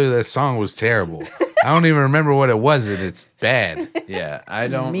 Winslow, that song was terrible. I don't even remember what it was, and it's bad. Yeah, I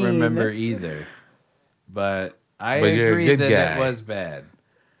don't Mean. remember either. But I But you're a agree good that guy. it was bad.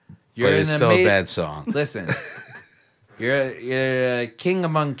 But it's still a bad song. Listen, you're a king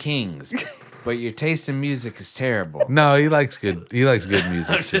among kings, but your taste in music is terrible. No, he likes good music.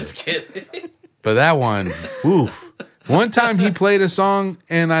 I'm just kidding. But that one, oof. One time he played a song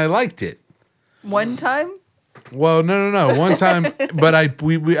and I liked it. One time, Well, no. One time, but I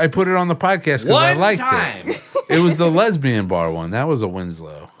put it on the podcast because I One liked time. it. It was the lesbian bar one. That was a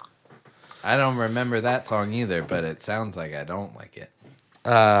Winslow. I don't remember that song either, but it sounds like I don't like it.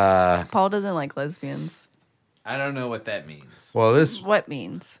 Paul doesn't like lesbians. I don't know what that means. Well, this What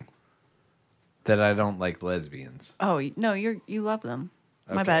means? That I don't like lesbians. Oh no, you love them.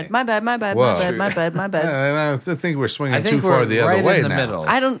 My Okay. bad. My bad. My bad. Well, My bad. My bad. My bad. I think we're swinging I think too far we're the right other way in the now. middle.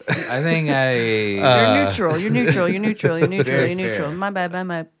 I don't. I think You're neutral. You're neutral. You're neutral. You're neutral. Very You're neutral. fair. My bad. My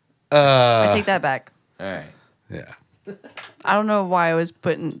bad. I take that back. All right. Yeah. I don't know why I was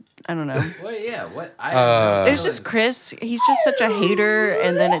putting. I don't know. Well, yeah. What? I It was just Chris. He's just such a hater,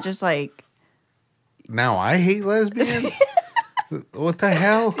 and then it just like Now I hate lesbians? What the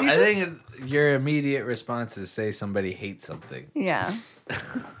hell? I think your immediate response is say somebody hates something. yeah.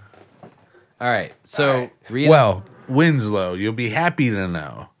 All right. So, Well, Winslow, you'll be happy to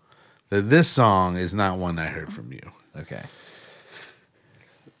know that this song is not one I heard from you. okay.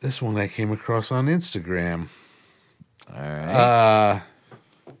 This one I came across on Instagram. All right.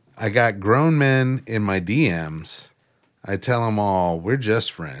 I got grown men in my DMs. I tell them all, we're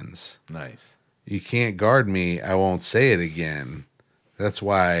just friends. Nice. You can't guard me. I won't say it again. That's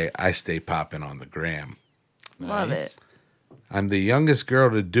why I stay popping on the gram. Love Nice. it. I'm the youngest girl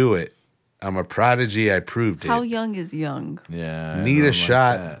to do it. I'm a prodigy. I proved it. How young is young? Yeah. I Need don't a like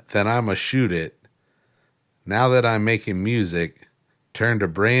shot, that. then I'ma shoot it. Now that I'm making music, turned a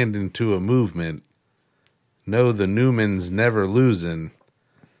brand into a movement. Know the Newman's never losing.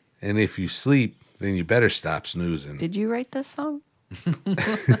 And if you sleep, then you better stop snoozing. Did you write this song?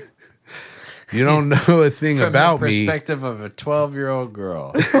 You don't know a thing From about the me. perspective of a 12-year-old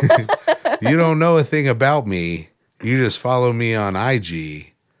girl. You don't know a thing about me. You just follow me on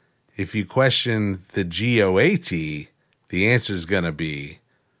IG. If you question the GOAT, the answer's gonna be,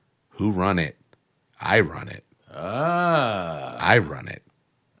 who run it? I run it. Ah. I run it.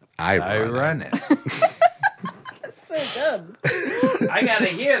 I I run it. run it. So good. I gotta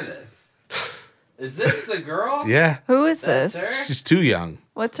hear this. Is this the girl? Yeah, Who is That's this? her? she's too young.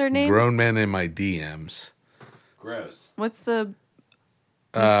 What's her name? Grown men in my DMs. Gross. What's the?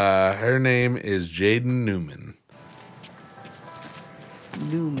 Her name is Jaden Newman.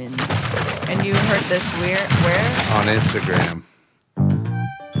 Newman. And you heard this where? On Instagram.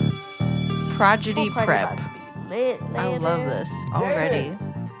 Prodigy Prep. Lit I later. love this already.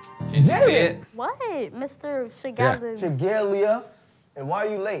 Can you see it? What, Mr. Shigala? Shigelia, and why are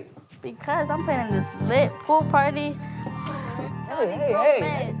you late? Because I'm planning this lit pool party.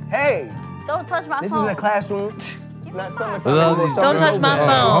 Hey! Don't touch my This phone. is a classroom. It's not summertime. With all these- Don't touch my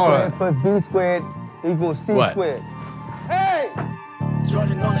phone. Hold on. Plus B squared equals C What? squared. Hey!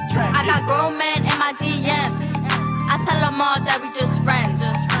 I got grown men in my DMs. I tell them all that we just friends.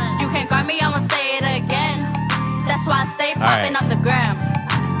 You can't guard me, I won't say it again. That's why I stay popping right. on the gram.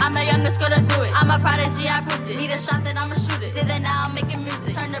 I'm the youngest girl to do it. I'm a prodigy, I proved it. Need a shot, then I'ma shoot it. Did it now, I'm making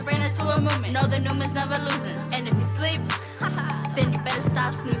music. Turn the brain into a movement. Know the Newman's never losing. And if you sleep, then you better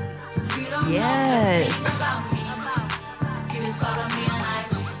stop snoozing. You don't know Yes. anything about me. You just follow me on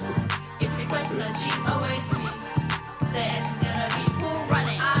IG. If you question the GOAT, the answer's gonna be who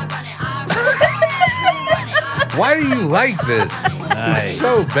running. I run it, I run it. Who running, I run it. Why do you like this? It's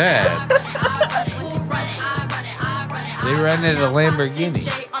so bad. They rented a Lamborghini.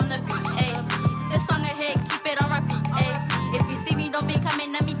 On the beat, ayy. This song a hit, keep it on repeat, ayy. If you see me, don't be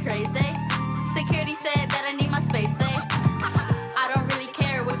coming at me crazy. Security said that I need my space, I don't really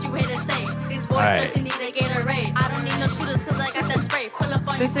care what you hate to say. These boys Alright. thirsty need a Gatorade. I don't need no shooters cause I got that spray. Pull up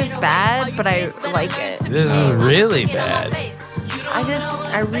on This you, is fade away. bad, All you but I kids better like learn it. to This behave. is really Get on my bad. face. You don't I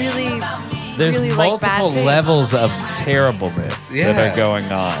know really anything There's really like bad multiple things. levels of terribleness that Yes. are going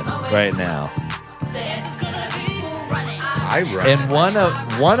on right now. the answer's gonna be who running. I run. And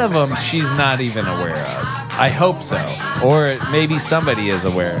one of them she's not even aware of. I hope so. Or maybe somebody is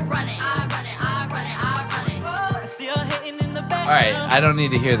aware. All right, I don't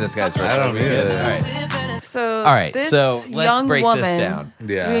need to hear this guy's verse. I don't either. All right. So, All right, this so let's young break woman, this down.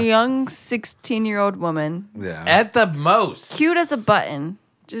 Yeah. a young 16-year-old woman, Yeah. At the most, cute as a button.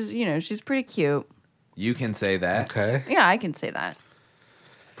 Just, she's pretty cute. you can say that. Okay. Yeah, I can say that.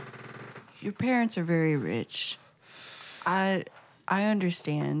 Your parents are very rich. I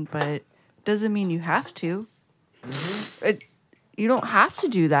understand, but doesn't mean you have to. You don't have to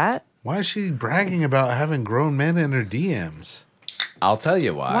do that. Why is she bragging about having grown men in her DMs? I'll tell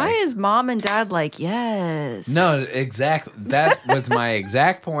you why. Why is mom and dad like, yes? No, exactly. That was my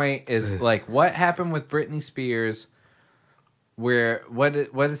exact point. Is like what happened with Britney Spears, where what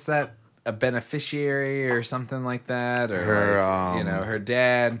is that, a beneficiary or something like that, or Her, like, her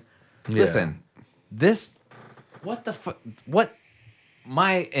dad. Yeah. Listen, what the fuck? What?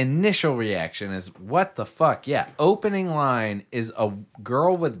 My initial reaction is, what the fuck? Yeah, opening line is a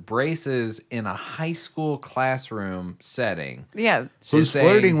girl with braces in a high school classroom setting. Yeah. Who's saying-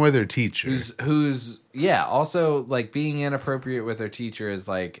 flirting with her teacher? Who's also like being inappropriate with her teacher is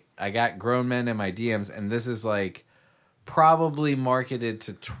like, I got grown men in my DMs, and this is like probably marketed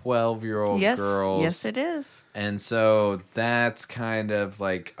to 12-year-old Yes. girls. Yes, it is. And so that's kind of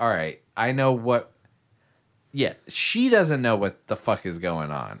like, all right, I know what. Yeah, she doesn't know what the fuck is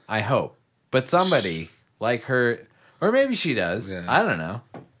going on, I hope. But somebody like her, or maybe she does, Yeah. I don't know.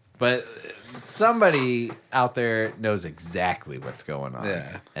 But somebody out there knows exactly what's going on.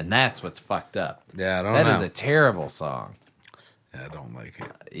 Yeah. And that's what's fucked up. Yeah, I don't That know. is a terrible song. Yeah, I don't like it.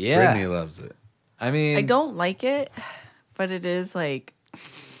 Yeah. Brittany loves it. I mean, I don't like it, but it is like,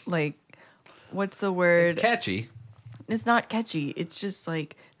 what's the word? it's catchy. It's not catchy. It's just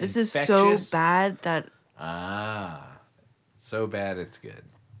like, this Infectious. is so bad that, So bad it's good.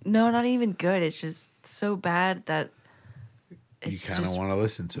 no, not even good. It's just so bad that You it's kind of just want to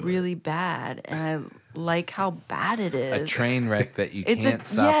listen to it. really bad. And I like how bad it is. A train wreck that you It's can't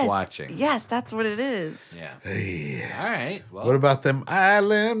stop yes, watching. Yes, that's what it is. Yeah. Hey. All right. Well, What about them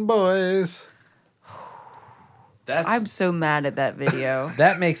island boys? that's I'm so mad at that video.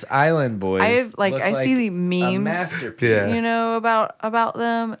 that makes Island Boys. I see the a memes, masterpiece. Yeah. about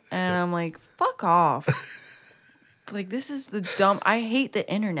them, and I'm like, fuck off. Like, this is the dumb. I hate the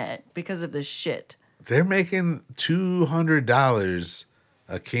internet because of this shit. They're making $200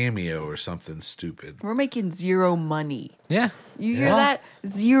 a cameo or something stupid. We're making zero money. Yeah. You hear Yeah. that?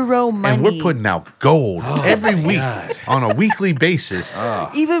 Zero money. And we're putting out gold every week on a weekly basis.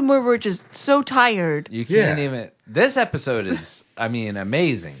 even when we're just so tired. You can't Yeah. even. This episode is, I mean,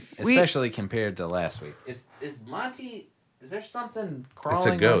 amazing, We- especially compared to last week. Is Monty? Is there something It's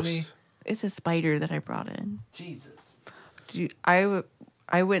crawling a ghost. on me? It's a spider that I brought in. Jesus.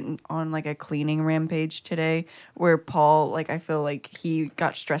 I went on like a cleaning rampage today where Paul, like, I feel like he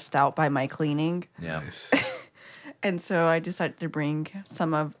got stressed out by my cleaning. Yeah. And so I decided to bring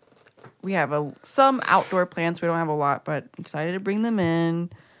we have some outdoor plants. We don't have a lot, but decided to bring them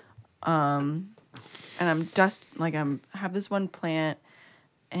in. And have this one plant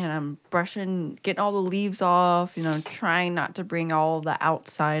and I'm getting all the leaves off, trying not to bring all the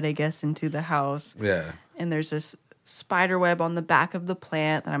outside, I guess, into the house. Yeah. And there's this spider web on the back of the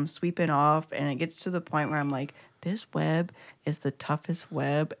plant that I'm sweeping off, and it gets to the point where I'm like, this web is the toughest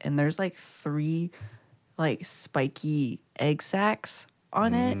web, and there's like 3 like spiky egg sacs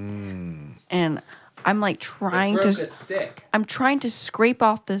on it, and I'm like trying Broke to a stick. I'm trying to scrape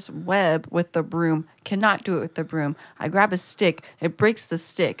off this web with the broom. Cannot do it with the broom. I grab a stick, it breaks the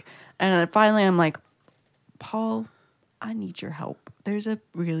stick, and then finally I'm like, Paul, I need your help. There's a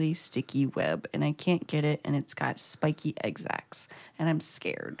really sticky web and I can't get it, and it's got spiky egg sacs, and I'm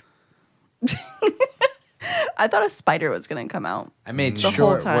scared. I thought a spider was going to come out. I made The whole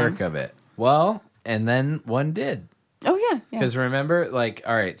short time. work of it. Well, and then one did. Oh, yeah. Because remember, like,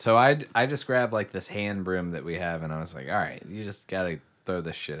 all right, so I just grabbed like this hand broom that we have, and I was like, all right, you just gotta throw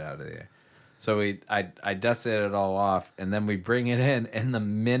this shit out of there. So I dusted it all off, and then we bring it in, and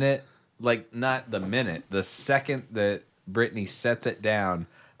the second that Brittany sets it down,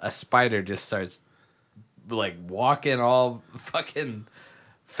 a spider just starts like walking all fucking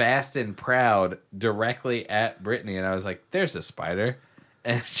fast and proud directly at Brittany, and I was like, "There's a spider,"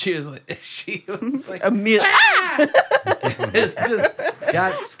 and she was like, Immediately. it just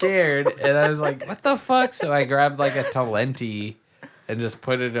got scared, and I was like, "What the fuck?" So I grabbed like a Talenti and just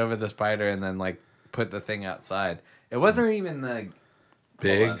put it over the spider, and then like put the thing outside. It wasn't even the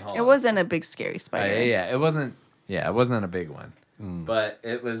Big. Hold on. It wasn't a big scary spider. It wasn't. Yeah, it wasn't a big one, but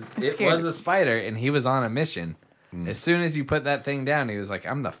it was. It It scared was a spider, and he was on a mission. As soon as you put that thing down, he was like,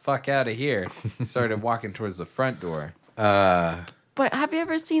 "I'm the fuck out of here." He started walking towards the front door. But have you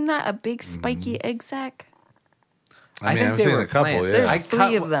ever seen that? A big spiky egg sack? I mean, I've they seen were a couple. plants. Yeah. There's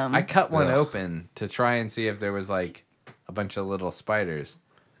three of them. I cut one Ugh. open to try and see if there was like a bunch of little spiders,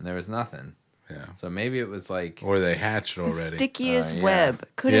 and there was nothing. Yeah. So maybe it was like, Or they hatched The already. stickiest yeah. web.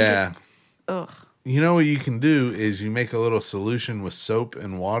 Couldn't Yeah. get... Ugh. You know what you can do is you make a little solution with soap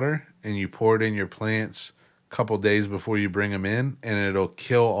and water, and you pour it in your plants a couple days before you bring them in, and it'll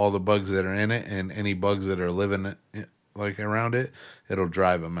kill all the bugs that are in it, and any bugs that are living like around it, it'll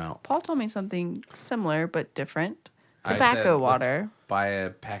drive them out. Paul told me something similar but different. I Tobacco said, water. buy a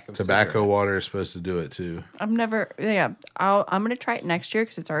pack of Tobacco cigarettes. water is supposed to do it too. I've never... Yeah. I'm going to try it next year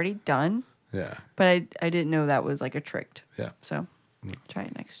because it's already done. Yeah. But I didn't know that was like a trick. Yeah. So try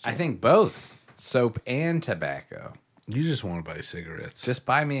it next I year. think both soap and tobacco. You just want to buy cigarettes. Just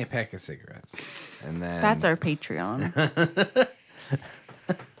buy me a pack of cigarettes, and then That's our Patreon.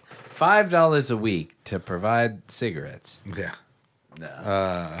 $5 a week to provide cigarettes. yeah. No,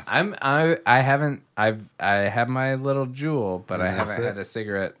 I haven't. I have my little Juul, but I And that's haven't it? had a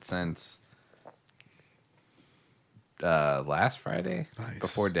cigarette since last Friday Nice.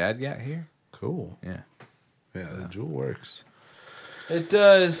 before Dad got here. Cool. Yeah, Yeah, the jewel works. it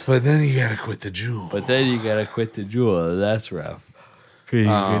does. But then you gotta quit the jewel. But then you gotta quit the Juul. That's rough. 'Cause you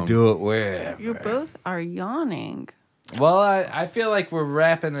can do it wherever. You both are yawning. Well, I feel like we're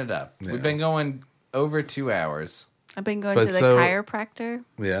wrapping it up. Yeah. We've been going over 2 hours. I've been going But to the so- chiropractor.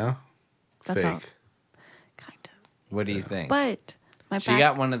 Yeah. That's all. Fake. Kind of. What do you think? But my She back...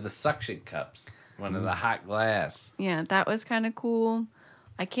 got one of the suction cups, one of the hot glass. Yeah, that was kind of cool.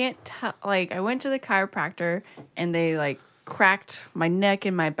 I can't tell. Like, I went to the chiropractor and they like cracked my neck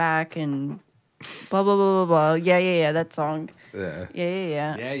and my back and blah blah blah blah blah. Yeah. That song. Yeah.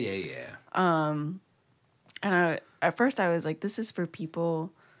 Yeah. Yeah. And at first I was like, this is for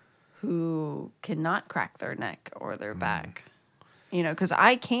people who cannot crack their neck or their back, you know, because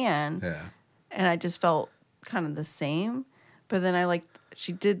I can. Yeah. And I just felt kind of the same. But then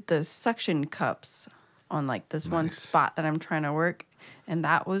she did the suction cups on like this one Nice. spot that I'm trying to work, and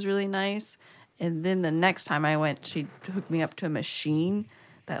that was really nice. And then the next time I went, she hooked me up to a machine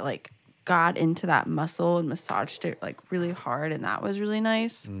that like got into that muscle and massaged it like really hard, and that was really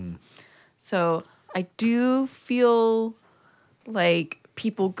nice. So I do feel like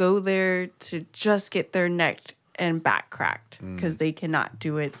people go there to just get their neck and back cracked because they cannot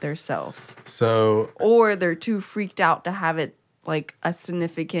do it themselves, So or they're too freaked out to have it like a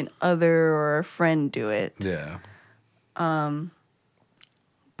significant other or a friend do it. yeah.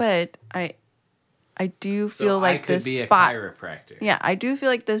 But I do feel So like I could this be spot. a chiropractor. Yeah, I do feel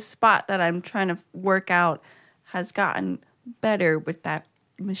like this spot that I'm trying to work out has gotten better with that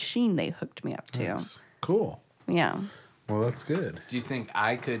machine they hooked me up to. Cool. Yeah. Well, that's good. Do you think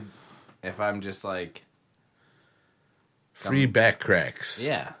I could, if I'm just like, Free back cracks.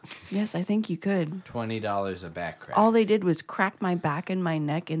 yeah, Yes, I think you could. $20 a back crack? All they did was crack my back and my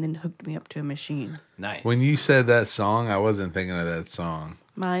neck and then hooked me up to a machine. Nice. When you said that song, I wasn't thinking of that song.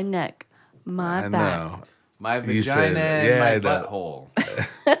 My neck, my I back. know. my you vagina said- and yeah, my I know.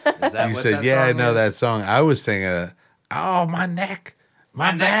 butthole. Is that You what said, that "Yeah, I song know is? that song." I was singing, "Oh, my neck,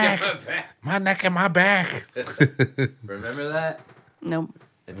 my back, my neck and my back." Remember that? Nope.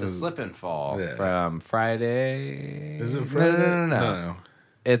 It's a slip and fall Yeah. from Friday. Is it Friday? No.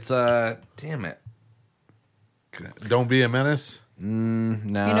 It's damn it. Don't be a menace.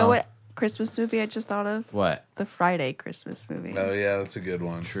 No. You know what Christmas movie I just thought of? What? The Friday Christmas movie. Oh yeah, that's a good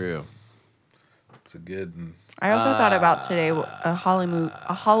one. True. It's a good one. I also thought about today a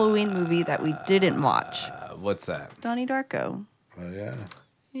Halloween movie that we didn't watch. What's that? Donnie Darko. Oh yeah.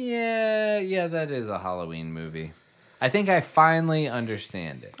 Yeah, that is a Halloween movie. I think I finally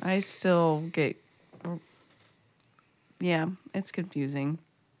understand it. I still get... Yeah, it's confusing.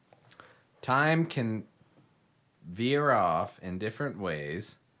 Time can veer off in different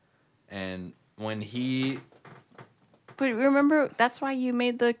ways, and when he But remember, that's why you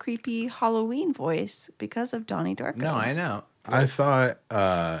made the creepy Halloween voice, because of Donnie Darko. no, I know. I thought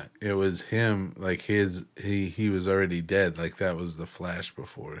it was him. Like he was already dead. Like that was the Flash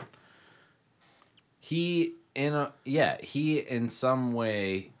before. He in some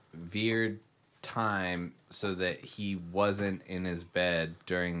way veered time so that he wasn't in his bed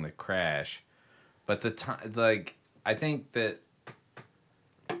during the crash. But the time, like, I think that,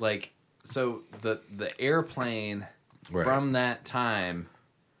 like, so the airplane Right. from that time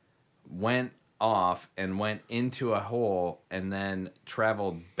went off and went into a hole and then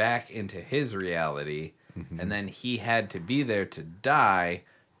traveled back into his reality, and then he had to be there to die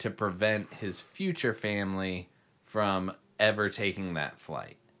to prevent his future family from ever taking that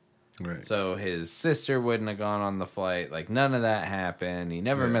flight. Right. So his sister wouldn't have gone on the flight. Like, none of that happened. He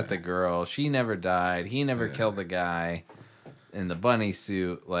never met the girl. She never died. He never killed the guy in the bunny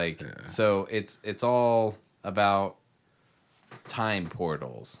suit. Like, so it's all about time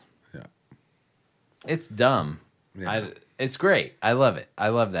portals. Yeah. It's dumb. Yeah. It's great. I love it. I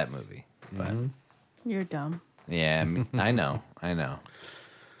love that movie. But You're dumb. yeah, I know.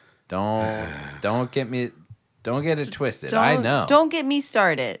 Don't get it twisted. I know. Don't get me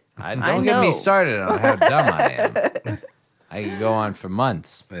started. Don't get me started on how dumb I am. I could go on for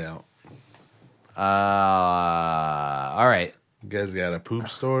months. Yeah. All right. You guys got a poop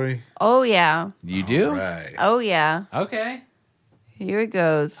story? Oh yeah. You do? Right. Oh yeah. Okay. Here it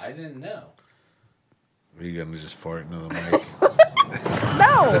goes. I didn't know. Are you going to just fart into the mic?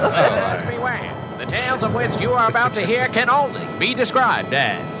 No. Let's beware. The tales of which you are about to hear can only be described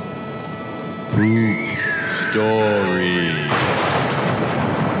as Story.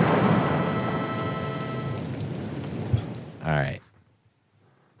 All right.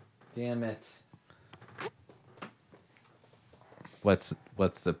 Damn it. What's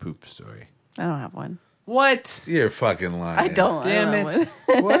the poop story? I don't have one. What? You're fucking lying. I don't. Damn I it. don't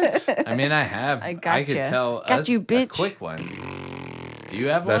have one. What? I mean, I have. I I gotcha. could tell. Got you, a bitch. quick one. Do you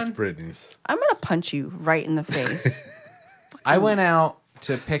have That's one? Brittany's. I'm gonna punch you right in the face. I went out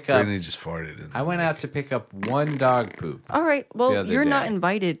to pick up. Brittany just farted in the I went mic. out to pick up one dog poop. All right. The Well, other you're not day.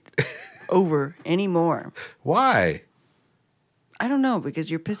 invited over anymore. Why? I don't know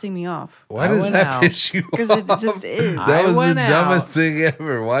because you're pissing me off. Why I does went that out piss you Because off? it just is. That I was the went dumbest out- thing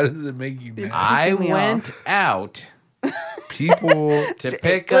ever. Why does it make you mad? I pissing me went out People to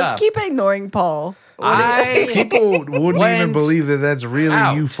pick Let's up. keep ignoring Paul. People wouldn't went even believe that that's really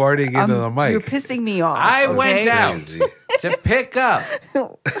out. you farting into the mic. You're pissing me off. I okay? went out Crazy. to pick up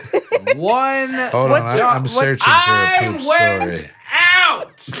one. Hold What's on, your- I'm what's- searching for a poop I went story.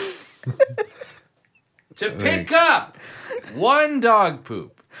 out to pick up one dog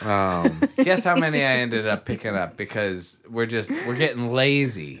poop. Guess how many I ended up picking up because we're getting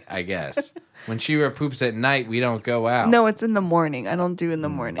lazy, I guess. When She-Ra poops at night, we don't go out. No, it's in the morning. I don't do in the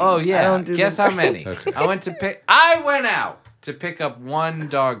morning. Oh I yeah. don't do Guess the- how many? I went out to pick up one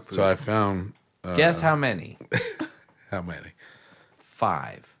dog poop. So I found Guess how many? how many?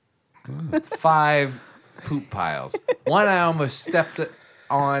 5. 5 poop piles. One I almost stepped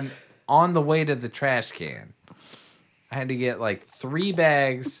on the way to the trash can. I had to get like 3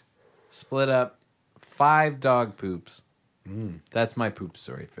 bags, split up 5 dog poops. That's my poop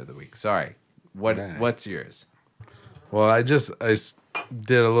story for the week. Sorry. Okay. What's yours? Well, I did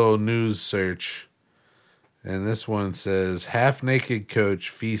a little news search, and this one says half-naked coach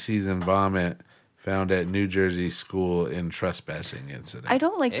feces and vomit found at New Jersey school in trespassing incident. I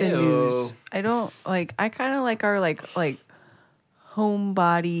don't like the Ew. news. I don't like. I kind of like our like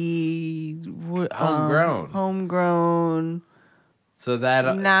homebody, homegrown. So that's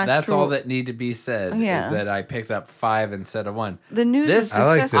all Natural- that need to be said Yeah. is that I picked up 5 instead of 1. The news is I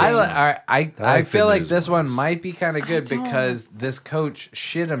like disgusting. this. I like feel the like news this one ones. might be kind of good don't- because this coach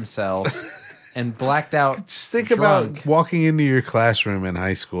shit himself and blacked out. Just think drunk. about walking into your classroom in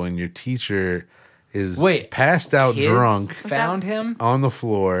high school and your teacher is Wait, passed out Kids drunk found him. on the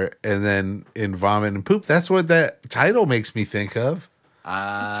floor and then in vomit and poop. That's what that title makes me think of.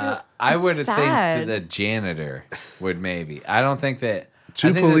 I it's would think sad. the janitor would maybe. I don't think that. Two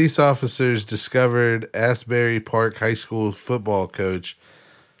I think that- police officers discovered Asbury Park High School football coach,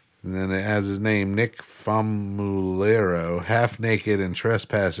 and then it has his name, Nick Famulero, half naked and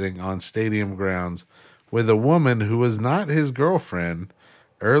trespassing on stadium grounds with a woman who was not his girlfriend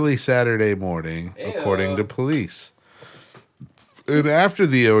early Saturday morning, according to police. And after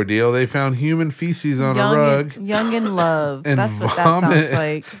the ordeal, they found human feces on young a rug and, young in love. and That's what that sounds vomit.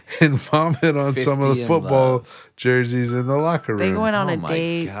 like. and vomit on some of 50 the in football love. jerseys in the locker room. They went on Oh a my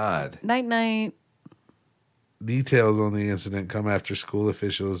date. god! Night night. Details on the incident come after school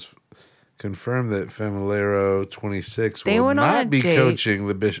officials confirmed that Famulero, 26, They will went on a not be date. coaching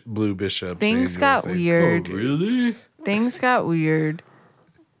the Blue Bishops. Things annual got thing. weird. Really? Things got weird.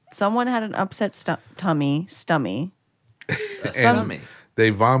 Someone had an upset stummy. Stomach.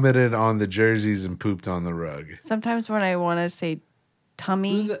 They vomited on the jerseys and pooped on the rug. Sometimes when I want to say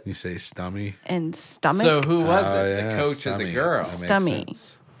tummy You say stummy? and stomach, So who was Oh, it? yeah, The coach or the stummy. girl? That makes Stummy.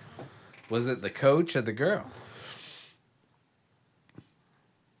 sense. Was it the coach or the girl?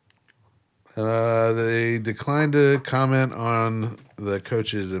 They declined to comment on the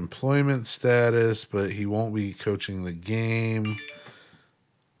coach's employment status, but he won't be coaching the game.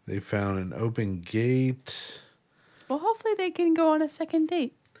 They found an open gate. well, hopefully they can go on a second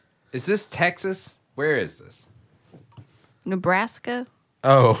date. Is this Texas? Where is this? Nebraska,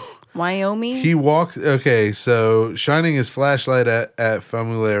 Oh, Wyoming. he walked. Okay, so shining his flashlight at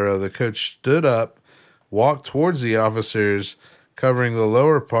Famulero, the coach stood up, walked towards the officers, covering the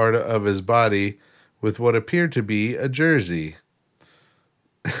lower part of his body with what appeared to be a jersey.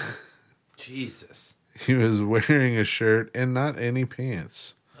 Jesus. He was wearing a shirt and not any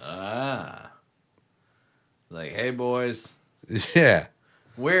pants. Ah. Like, hey, boys, Yeah.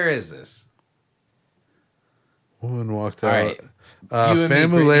 where is this? Woman walked All out. right. You and me,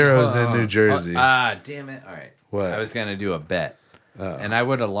 Famulero's Brittany. in New Jersey. Damn it. All right. What? I was going to do a bet. Oh. And I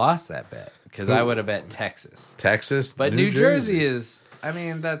would have lost that bet because I would have bet Texas. Texas? But New Jersey is, I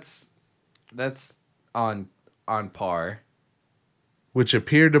mean, that's on par. Which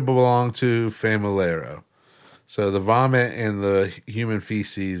appeared to belong to Famulero. So the vomit and the human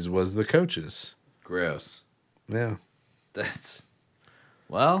feces was the coach's. Gross. Yeah. That's,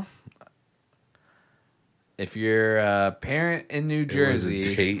 well, if you're a parent in New It was a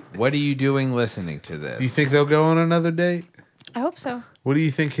Jersey, date. what are you doing listening to this? Do you think they'll go on another date? I hope so. What do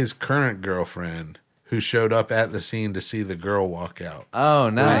you think his current girlfriend, who showed up at the scene to see the girl walk out, Oh, what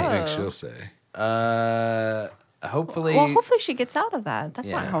do you nice. think she'll say? Hopefully. Well, hopefully she gets out of that.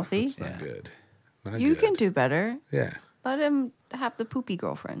 That's not Yeah, healthy. It's not good. Not You good. can do better. Yeah. Let him have the poopy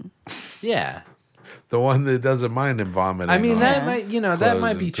girlfriend. Yeah. The one that doesn't mind him vomiting. I mean, on that Yeah. might, that clothes might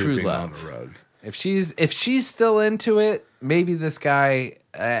and be true pooping on love. the rug. If she's still into it, maybe this guy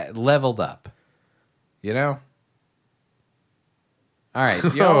leveled up. You know? All right.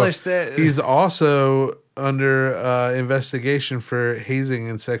 Y'all are still. He's also under investigation for hazing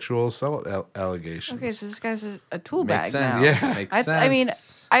and sexual assault allegations. Okay, so this guy's a tool Makes bag sense. now. Yeah. Makes I sense. mean,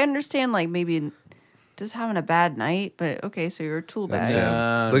 I understand like maybe just having a bad night, but okay, so you're a tool bag. That's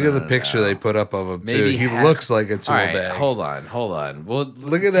No, it. Look no, at the no, picture no. they put up of him too. Maybe He ha- looks like a tool all right, bag. hold on. Well,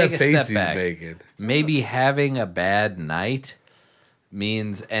 Look at that take a face step he's back. making. Maybe having a bad night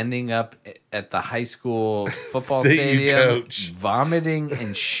means ending up at the high school football That you stadium, coach. vomiting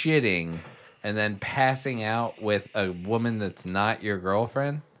and shitting, and then passing out with a woman that's not your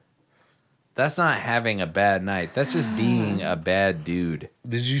girlfriend. That's not having a bad night. That's just being a bad dude.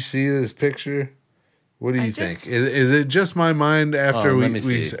 Did you see this picture? What do you I think? just- Is it just my mind after Oh, we let me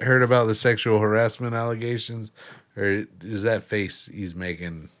see. heard about the sexual harassment allegations? Or is that face he's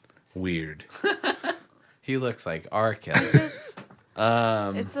making weird? He looks like R. Kelly.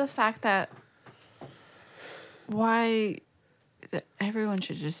 It's the fact that everyone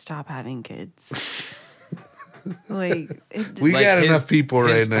should just stop having kids. Like We Like got his- enough people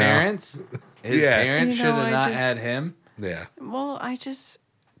right his now. Parents, his Yeah. parents You know, should have I not just- had him. Yeah. well,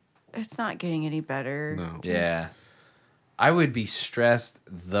 it's not getting any better. No. Yeah. I would be stressed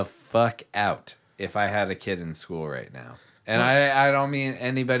the fuck out if I had a kid in school right now. And I don't mean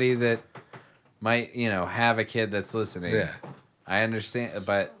anybody that might, have a kid that's listening. Yeah. I understand,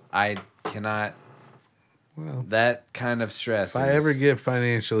 but I cannot. Well, That kind of stress. if I ever get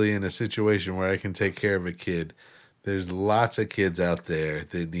financially in a situation where I can take care of a kid, there's lots of kids out there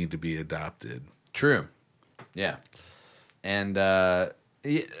that need to be adopted. True. Yeah. And, I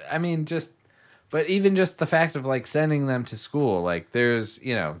mean, but even just the fact of like sending them to school, like there's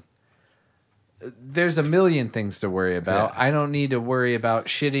a million things to worry about. Yeah. I don't need to worry about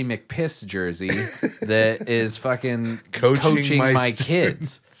shitty McPiss jersey that is fucking Coaching coaching my my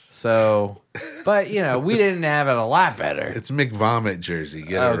students. kids. So, but we didn't have it a lot better. It's McVomit jersey.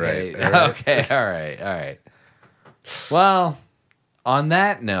 Get Okay. it right. All right? Okay. All right. Well, on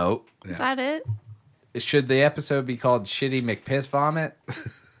that note, Is that it? should the episode be called Shitty McPiss Vomit?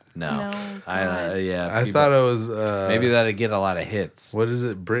 No. No, God. Yeah. I people- thought it was maybe that'd get a lot of hits. what is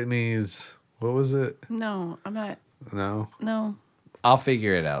it? Brittany's. What was it? No, I'm not. No. No, I'll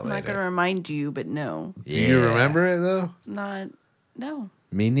figure it out I'm not later. going to remind you, but no, Do you remember it though? not. No,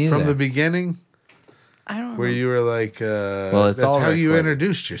 Me neither. From the beginning, I don't. where remember. you were like, it's that's all how you recorded.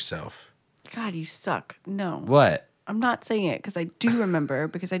 introduced yourself. God, you suck. No, What? I'm not saying it because I do remember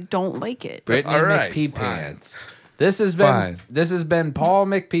because I don't like it. Brittany All right, McPee fine. Pants. This has been Paul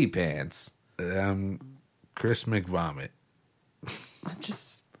McPee Pants. Chris McVomit. I'm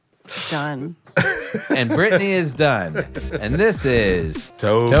just done. And Brittany is done. And this is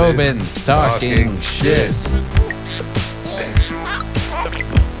Tobin's Tobin's Talking Talking Shit.